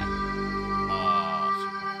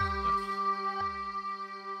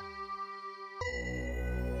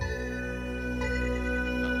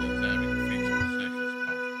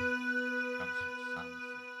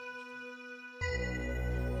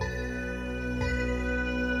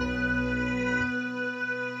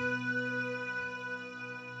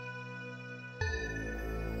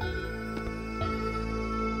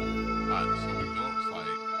 Right, so it looks like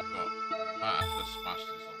we've got, might have to smash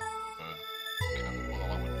this up with a cannonball,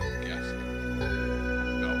 I would be guessing.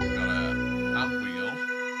 We've got a hand wheel,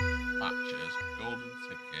 matches, golden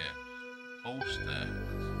ticket, poster.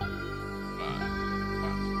 Right,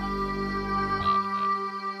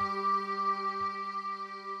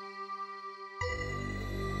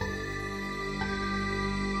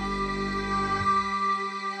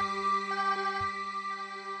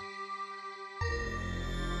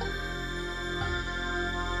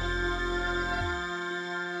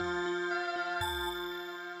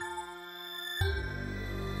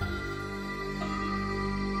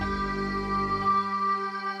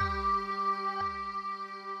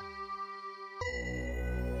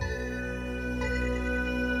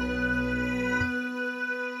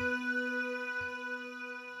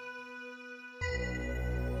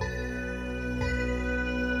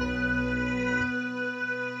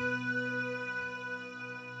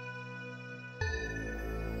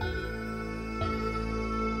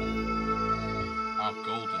 that's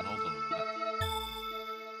golden, hold on a minute.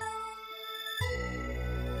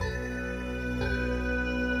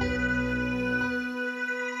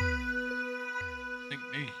 Think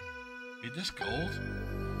me. Be this gold?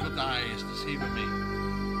 Good eyes deceiving me.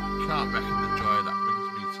 Can't reckon the joy that brings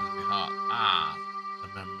me to my heart. Ah, the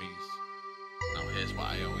memories. Now here's what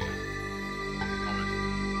I owe you. Promise.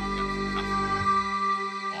 Get to the castle.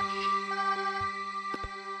 Wash.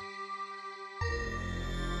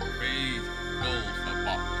 Read gold for a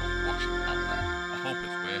bottle of washing powder. I hope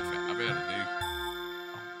it's worth it. I really do.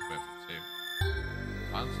 I hope it's worth it too.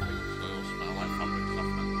 Plants make the soil smell like fabric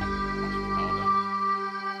softener. Washing powder.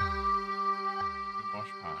 The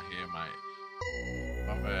wash powder here might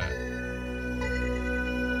have a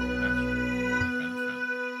benefit.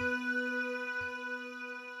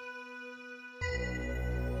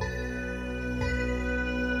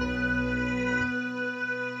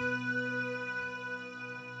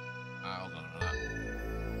 Hold on a minute.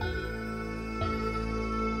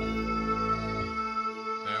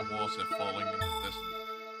 There water falling in the distance.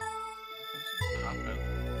 What's happened?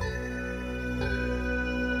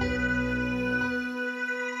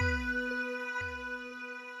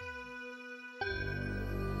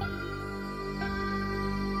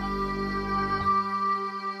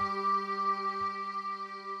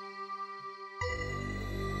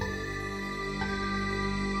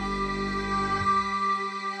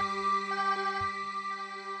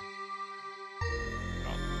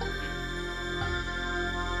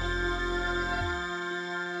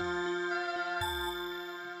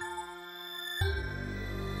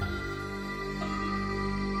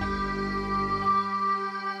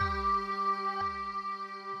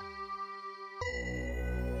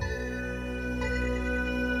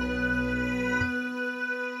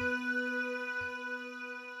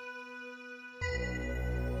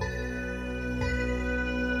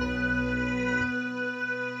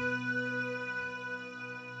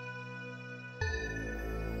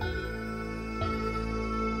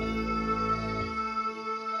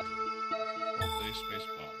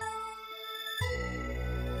 Spacebar.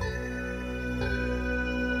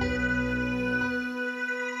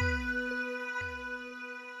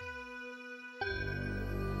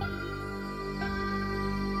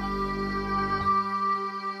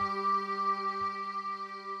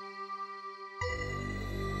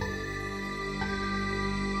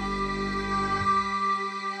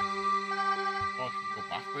 Oh, I can go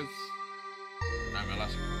backwards. I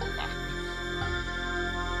realize I can go backwards.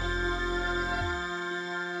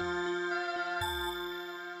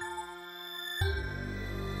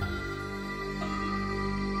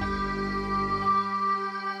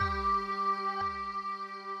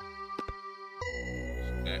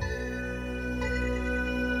 Stick.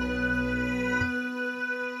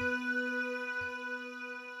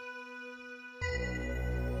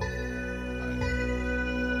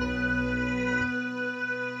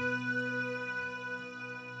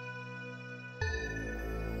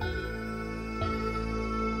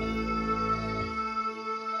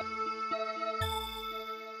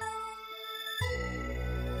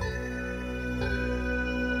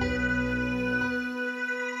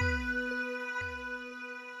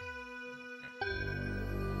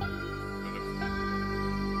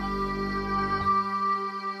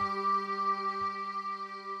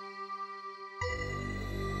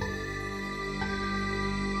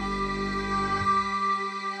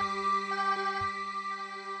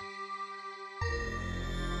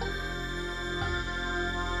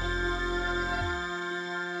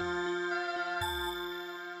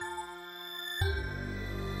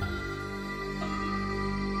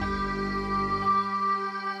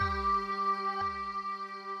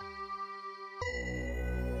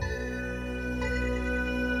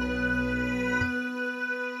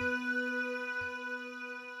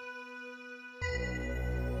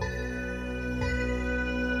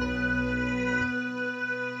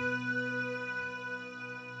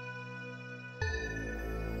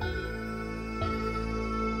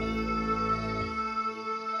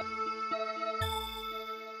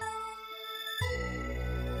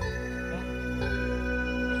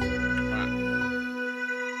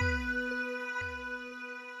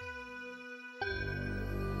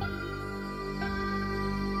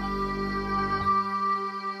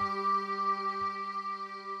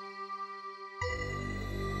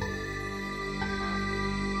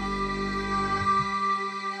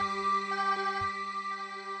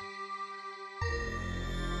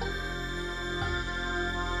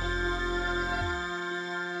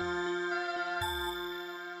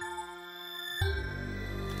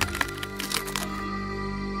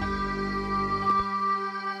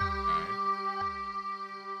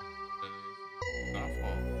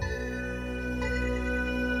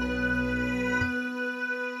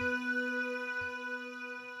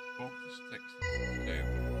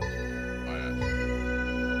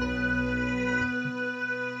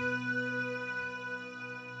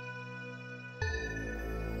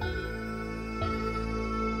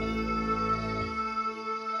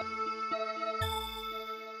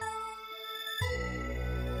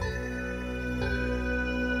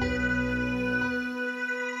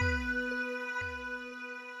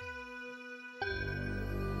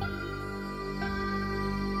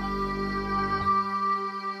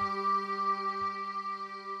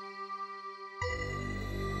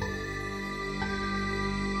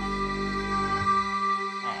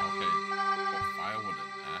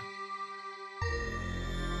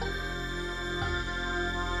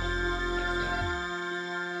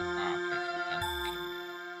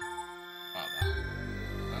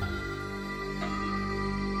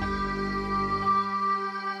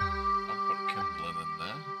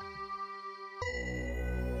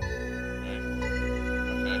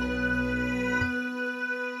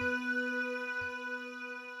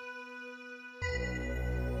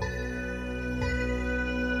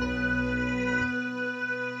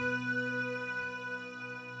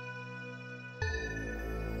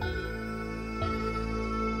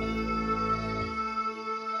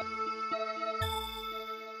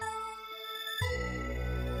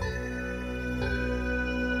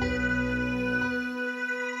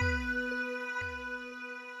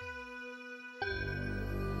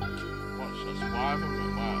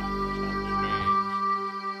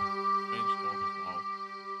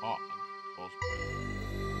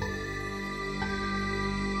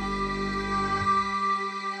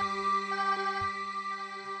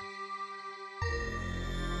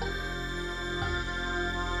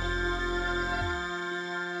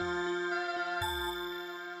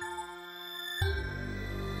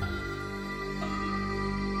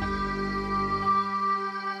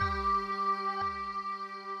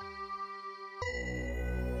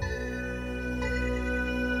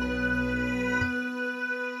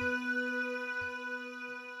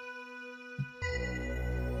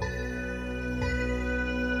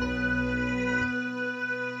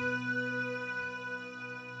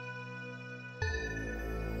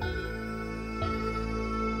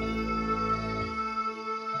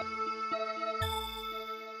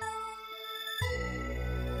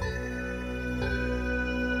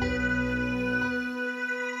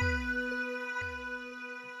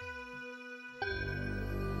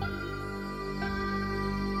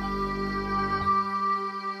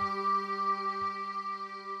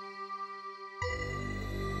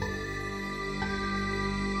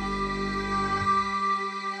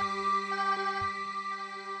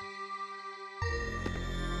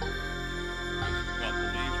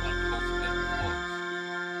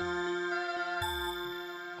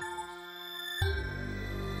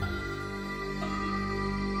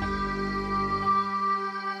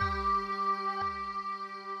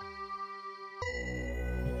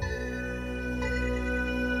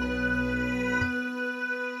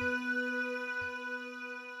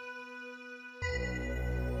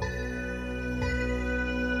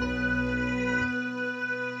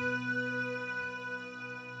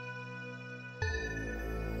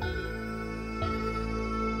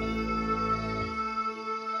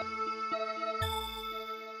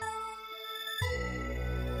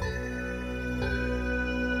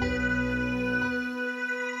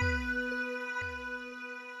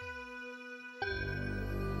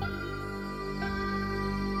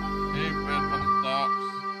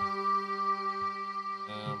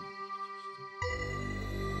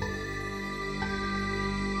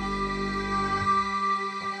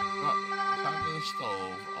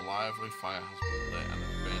 lively fire has been lit and is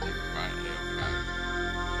burning brightly. Okay.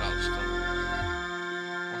 Without stones.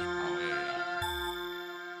 What's power here?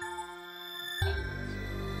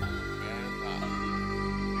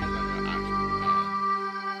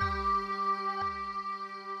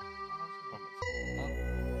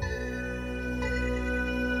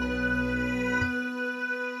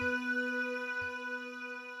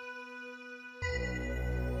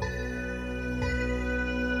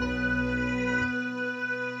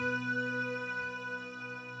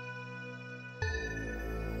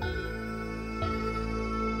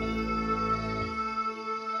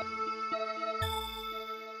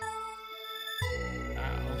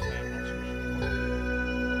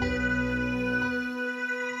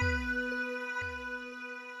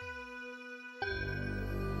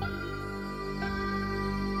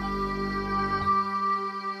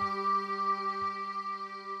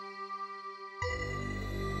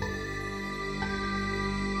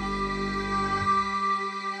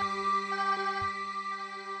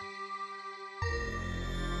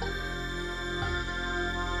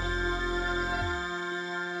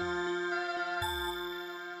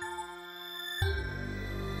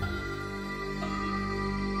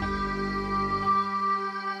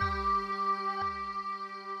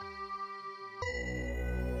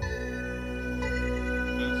 Burn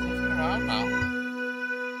that. Feels like you're actually burn.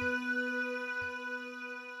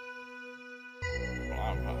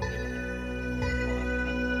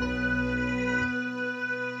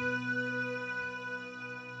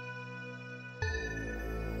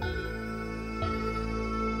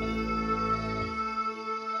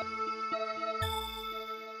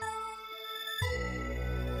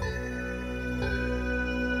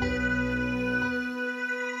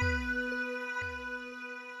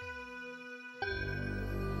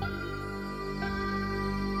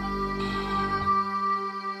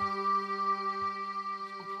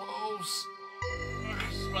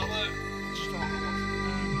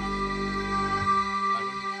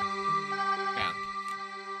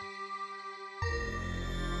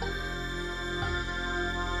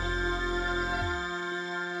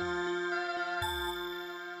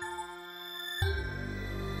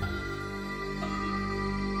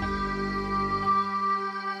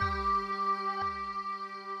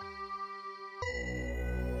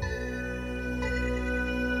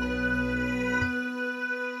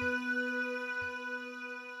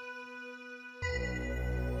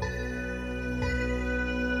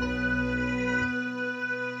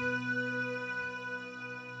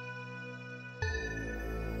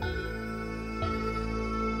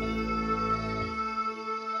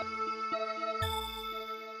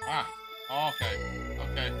 Ah, okay,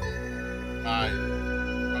 okay, right,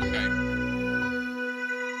 okay.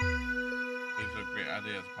 These are great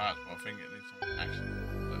ideas, parts, but I think it needs some action.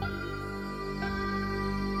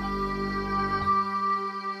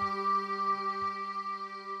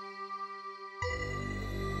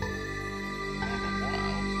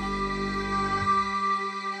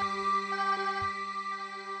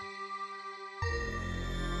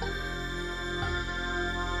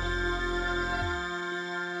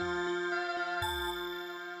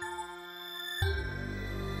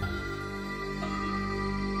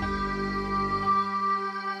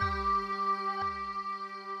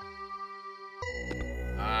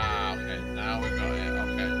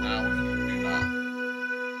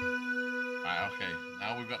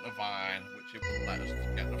 It wouldn't let us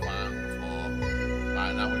get the vine before.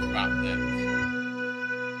 Right, now we've wrapped it.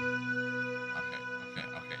 Okay.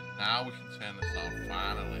 Now we can turn this on,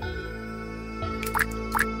 finally.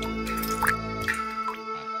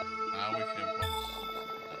 Right, now we can put this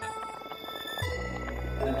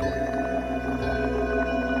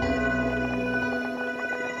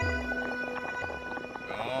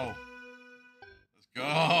go. Let's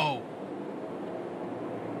go.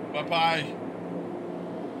 Bye-bye.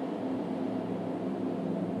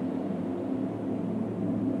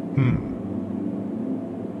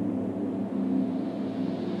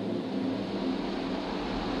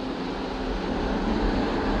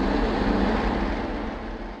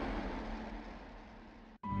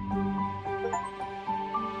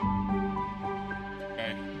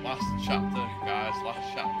 Last chapter, guys, last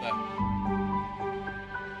chapter.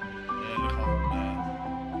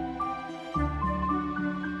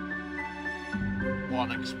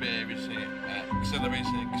 One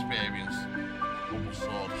exhilarating experience. Bubble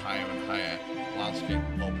soared higher and higher. The landscape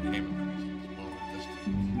below became increasingly small and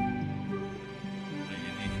distant. A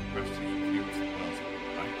unique and breathtaking view of the world.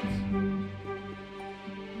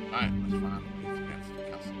 Right, let's find a way to get to the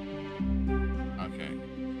castle. Okay,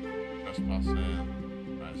 trespassing.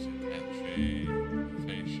 Entry,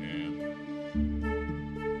 invitation.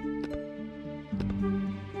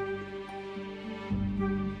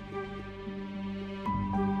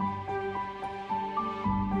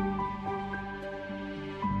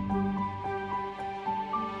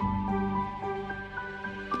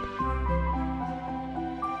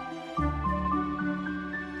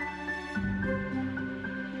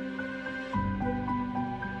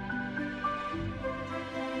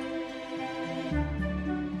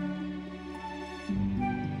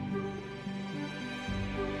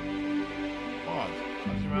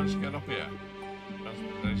 managed to get up here?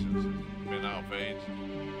 Transportation's been out of age.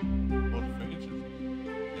 Blood for ages.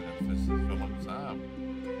 In existence for a long time.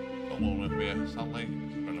 So long with me, Stanley.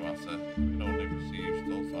 It's going to answer. We only received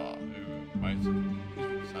still thought who invited.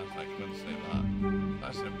 It sounds like going to say that.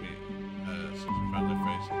 Nice to meet such a friendly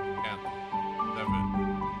face again. Never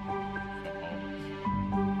for moments.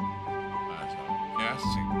 So I'm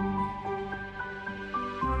guessing.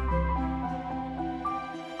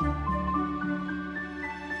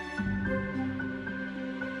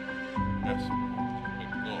 Yes.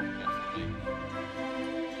 Big door, definitely.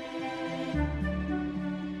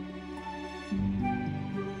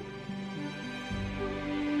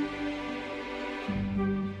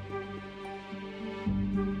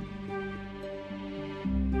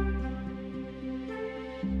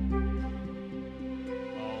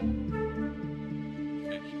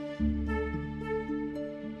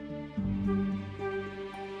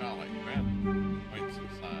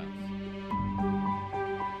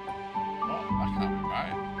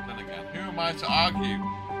 To argue.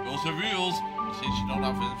 Rules are rules, and since you don't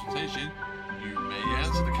have an invitation, you may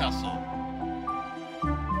enter the castle.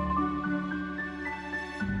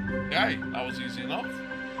 Okay, that was easy enough.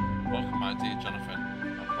 Welcome, my dear Jonathan.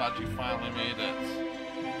 I'm glad you finally made it.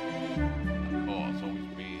 Of course, it's always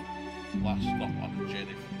been the last stop on the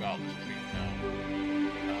journey throughout this dream now.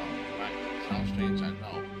 Right, sounds strange, I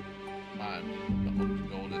know. Man, the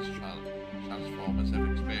undergo this transformative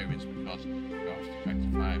experience because you have to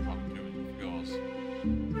rectify upon doing yours.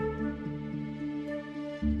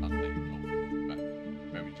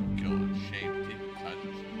 Very tough kill and shame deep inside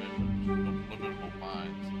your vulnerable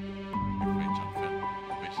minds. If we Jonathan,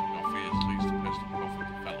 facing your fears leads to personal growth and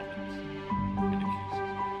development. In the cases of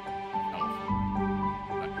health,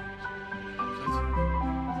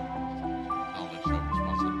 knowledge of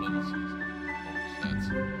responsibilities, says,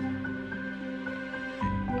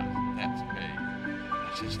 debt to pay.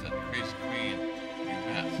 Assistant, crazy queen, you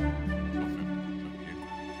met.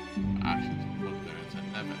 Actions of bloodthirst and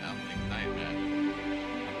never-ending nightmare. I'm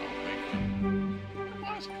not waking.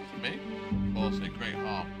 Why is it for me? Cause a great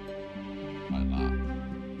harm. Like that.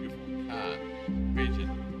 Beautiful, kind,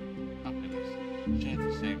 raging, happiness. Share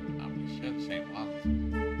the same, and we share the same land.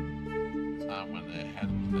 The time when their head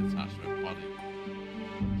was attached to her body.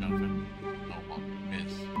 Jonathan no longer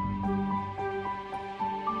his.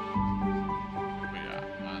 We are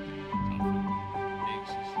Andy, Jonathan. Being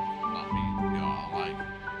sisters does not mean we are alike.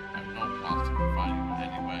 No plans to provide you in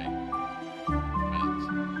any way. Meant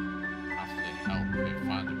after help it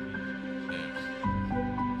find the peace it deserves.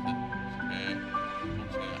 Then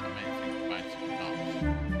once here, I may think right or not.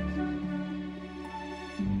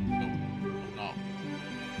 So, or not.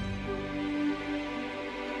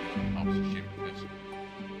 It helps to shape this.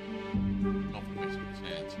 Nothing makes me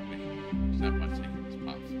return to me except by taking this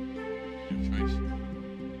path. Your choice.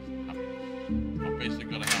 Happiness. I'm basically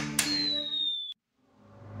gonna help you.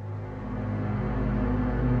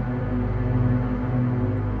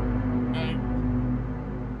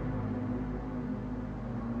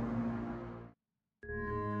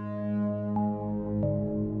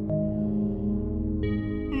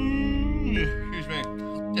 Excuse me.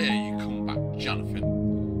 Dare you come back, Jonathan?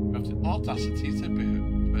 You have the audacity to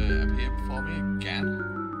appear before me again.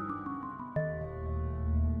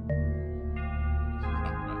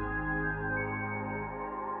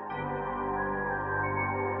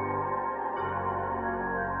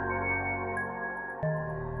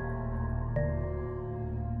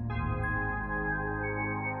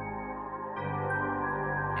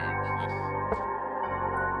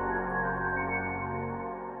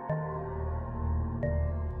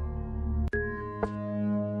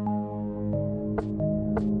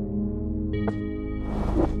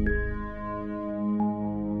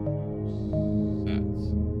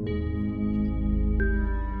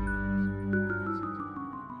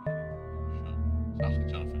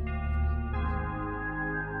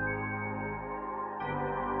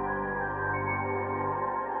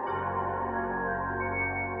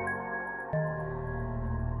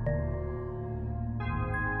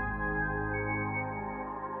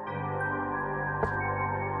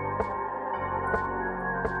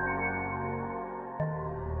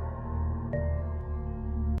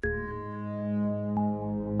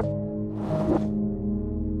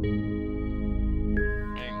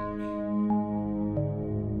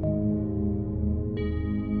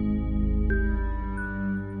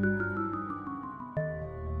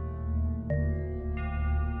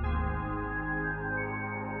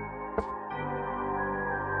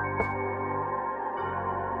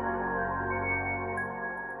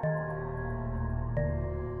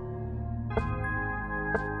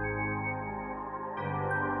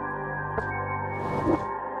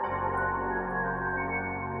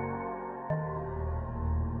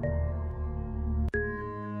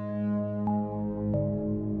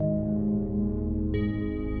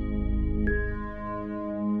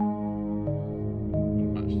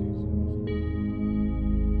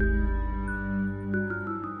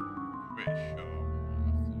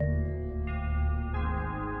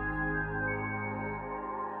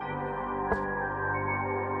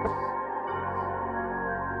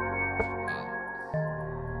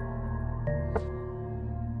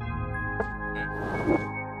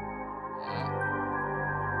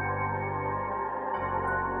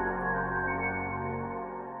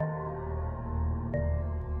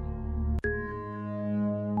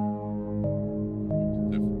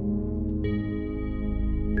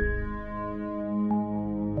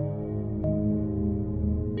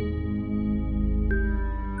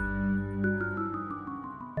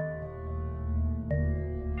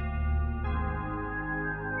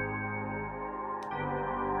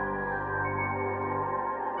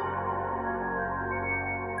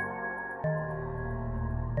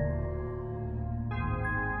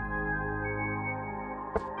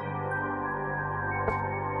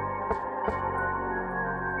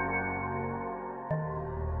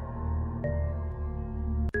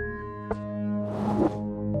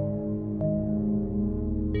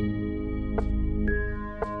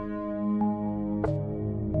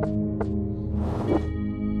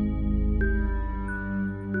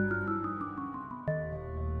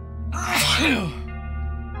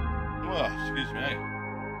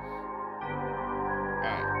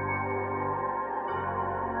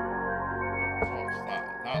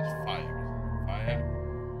 That's fire, isn't it? Fire.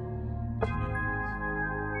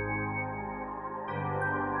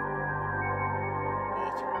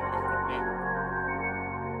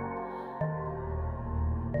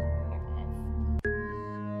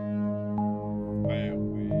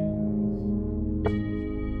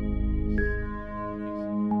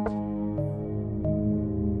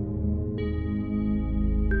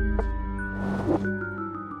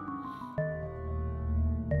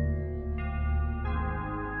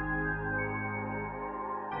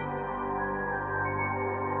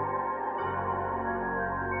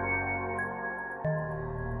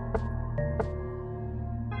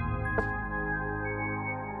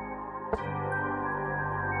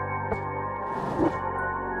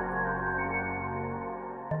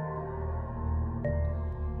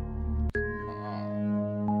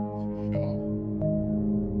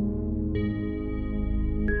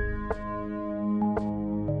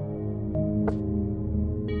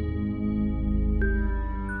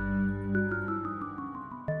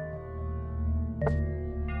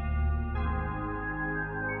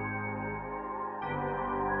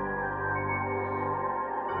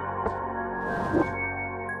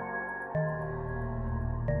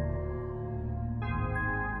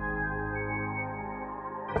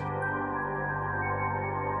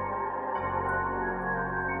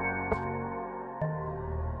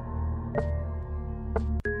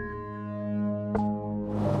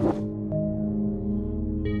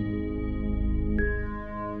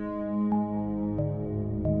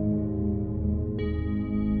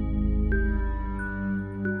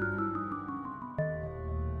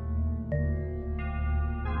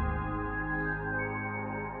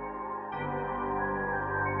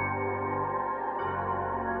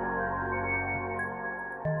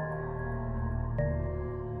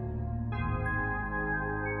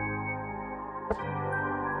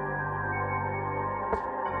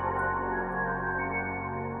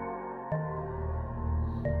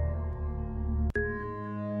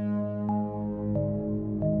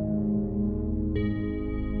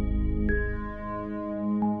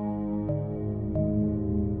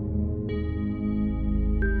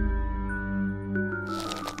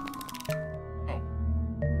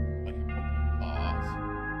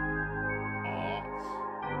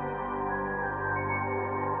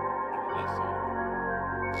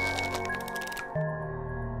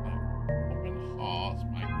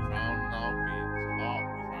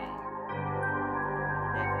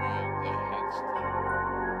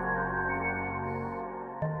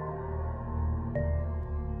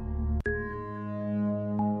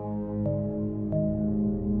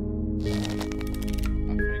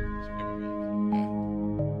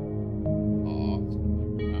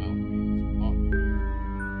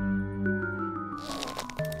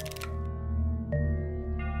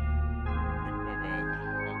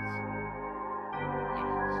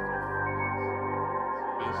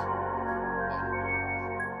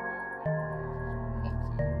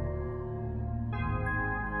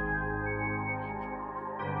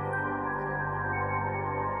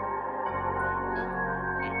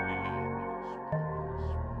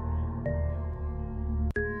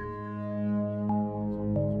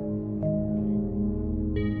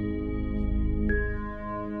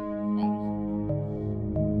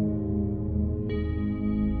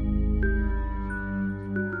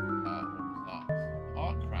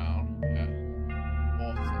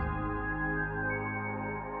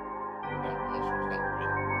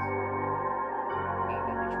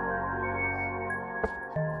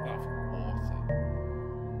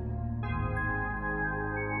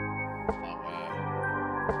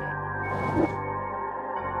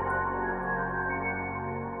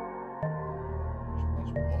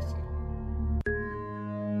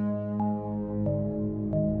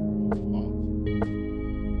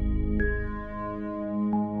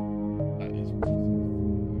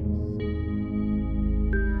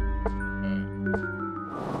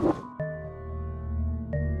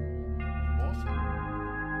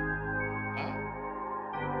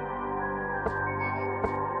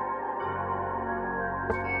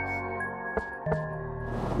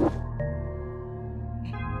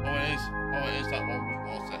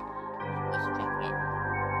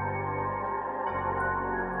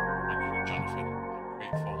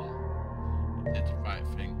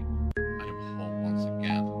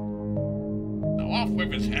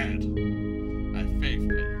 With his head. I have faith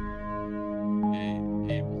that you will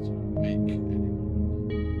be able to make any moment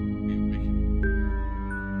be awakening.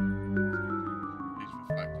 Please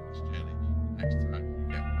reflect on this journey next time you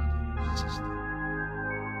get mad at your sister.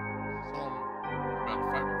 Someone about to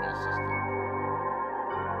fight with your sister.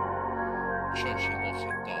 I'm sure she loves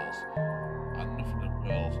her dolls. I and nothing in the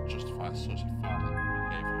world justifies such violent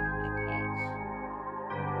behaviour on your part.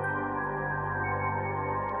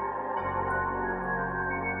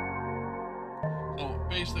 So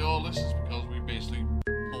basically all this is because we basically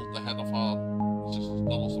pulled the head off our sister's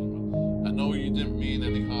doll or something. I know you didn't mean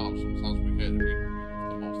any harm, sometimes we hurt the people we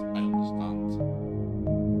love the most, I understand.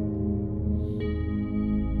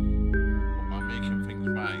 But by making things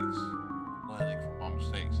right, learning from our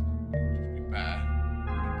mistakes, we can just be better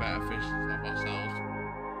versions of ourselves.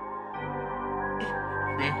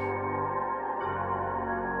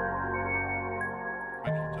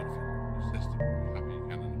 Thank you, Jonathan. Your sister will be happy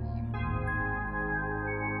again in the morning.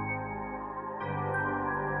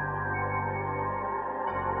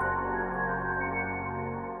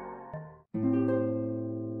 And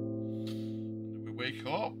then we wake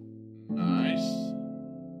up. Nice.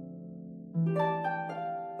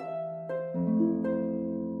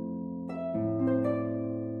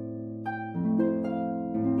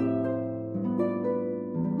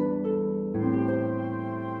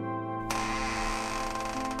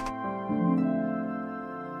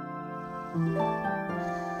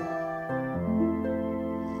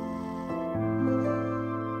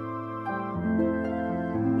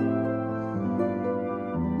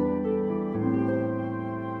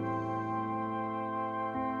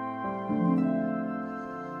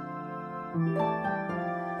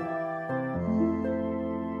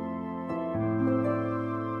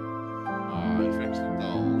 I fixed the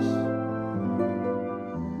dolls.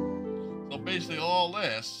 So basically all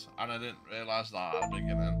this, and I didn't realise that at the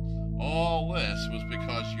beginning, all this was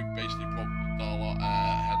because you basically broke the doll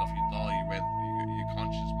head off your doll. You went, your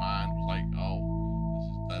conscious mind was like, oh, this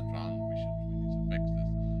is dead wrong, we need to fix this.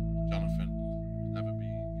 Well, Jonathan was never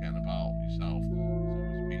being about yourself, it's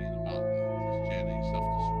always been about this journey,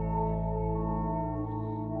 self-discovery.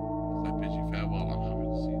 As I bid you farewell, I'm happy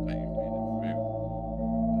to see that you've made it through.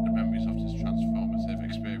 And the memories of this transformative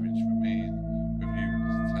experience remain with you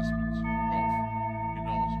as a testament to your growth. Who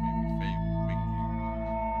knows, maybe fate will bring you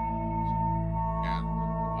again,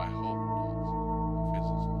 though I hope not. If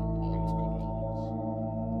it is not part of good omens.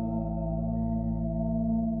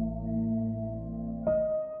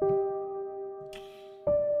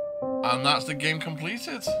 And that's the game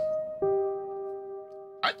completed.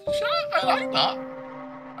 I like that.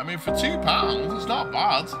 I mean, for £2, it's not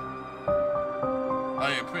bad.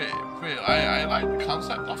 I like the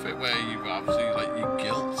concept of it, where you've obviously like your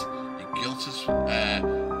guilt is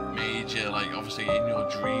made you, like, obviously in your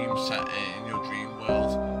dream set, in your dream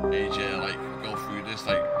world, made you like go through this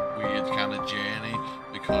like weird kind of journey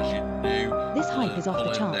because you knew This hype is off the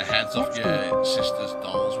pulling charts. the heads off Let's your sister's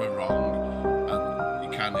dolls were wrong, and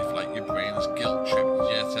you kind of like your brain has guilt tripped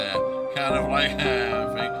you to kind of like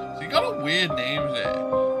thing. So you got a weird name there.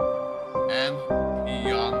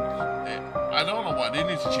 Enypnion. I don't know why they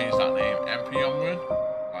need to change that name. Enypnion.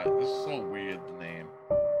 Like, this is so weird, the name.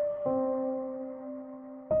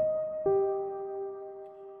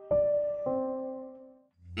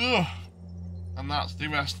 Ugh. And that's the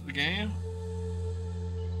rest of the game.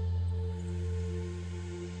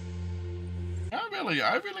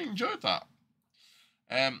 I really enjoyed that.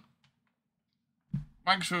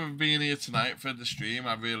 Thanks for being here tonight for the stream.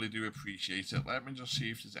 I really do appreciate it. Let me just see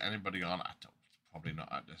if there's anybody on. I don't. Probably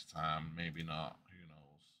not at this time. Maybe not. Who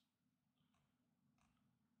knows?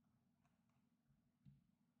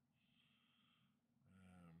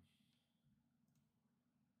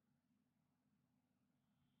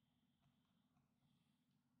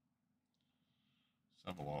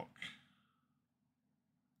 Let's have a look.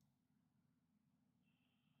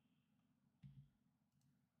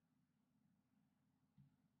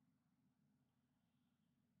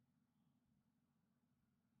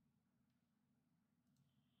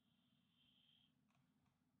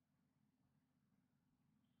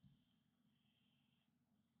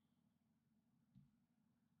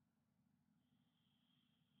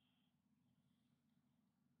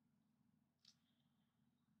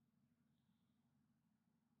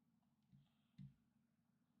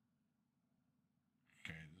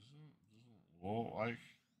 Okay, doesn't look like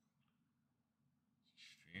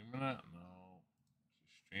streaming it. No,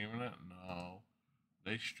 streaming it. No,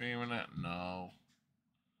 they streaming it. No,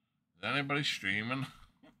 is anybody streaming?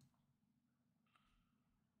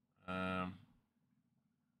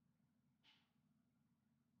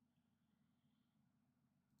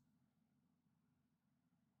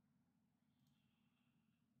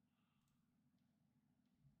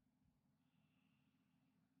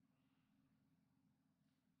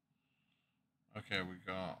 Okay,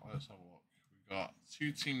 let's have a look. We got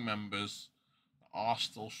 2 team members that are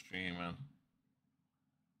still streaming.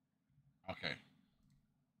 Okay.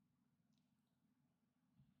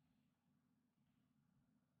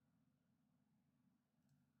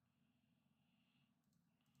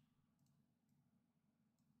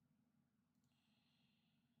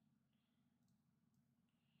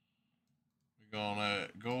 We're gonna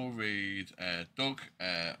go read Doug,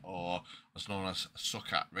 or as known as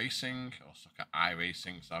Suck at Racing, or Suck at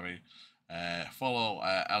iRacing, sorry. Follow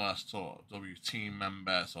LSW team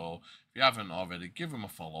member. So if you haven't already, give them a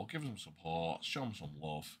follow, give them support, show them some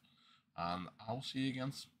love, and I'll see you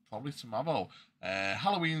again probably tomorrow.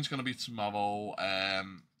 Halloween's gonna be tomorrow,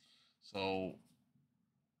 so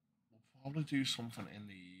we'll probably do something in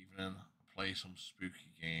the evening, play some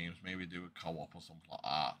spooky games, maybe do a co-op or something like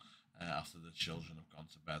that after the children have gone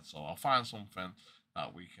to bed. So I'll find something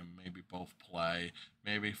that we can maybe both play,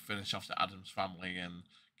 maybe finish off the Addams Family and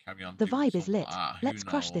carry on. The vibe is lit. Let's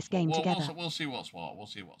crush this game together. We'll see what's what. We'll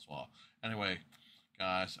see what's what. Anyway,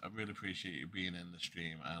 guys, I really appreciate you being in the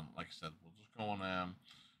stream, and like I said, we'll just go on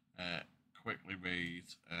quickly read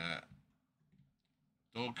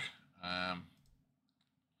Doug.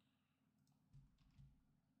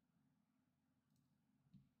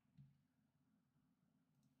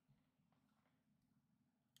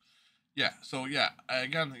 Yeah, so yeah,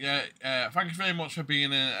 again, thank you very much for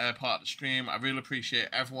being a part of the stream. I really appreciate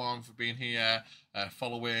everyone for being here,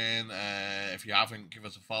 following. If you haven't, give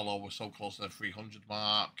us a follow. We're so close to the 300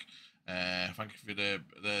 mark. Thank you for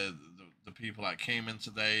the people that came in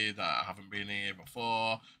today that haven't been here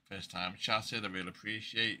before, first time chatted. I really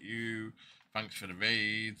appreciate you. Thanks for the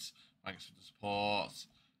raids. Thanks for the support.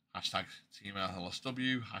 Hashtag Team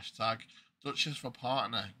LSW. Hashtag Duchess for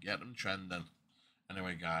partner. Get them trending.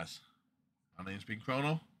 Anyway, guys. My name's been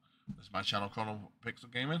Chrono. This is my channel, Chrono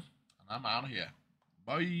Pixel Gaming, and I'm out of here.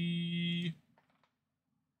 Bye.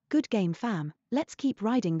 Good game, fam. Let's keep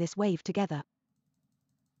riding this wave together.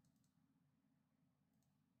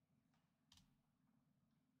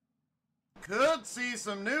 Could see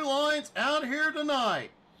some new lines out here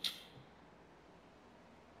tonight.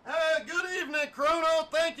 Good evening, Chrono.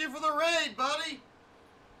 Thank you for the raid, buddy.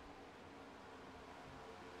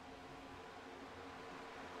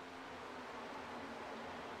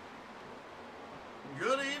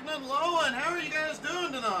 Good evening, Lowen. How are you guys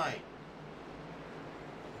doing tonight?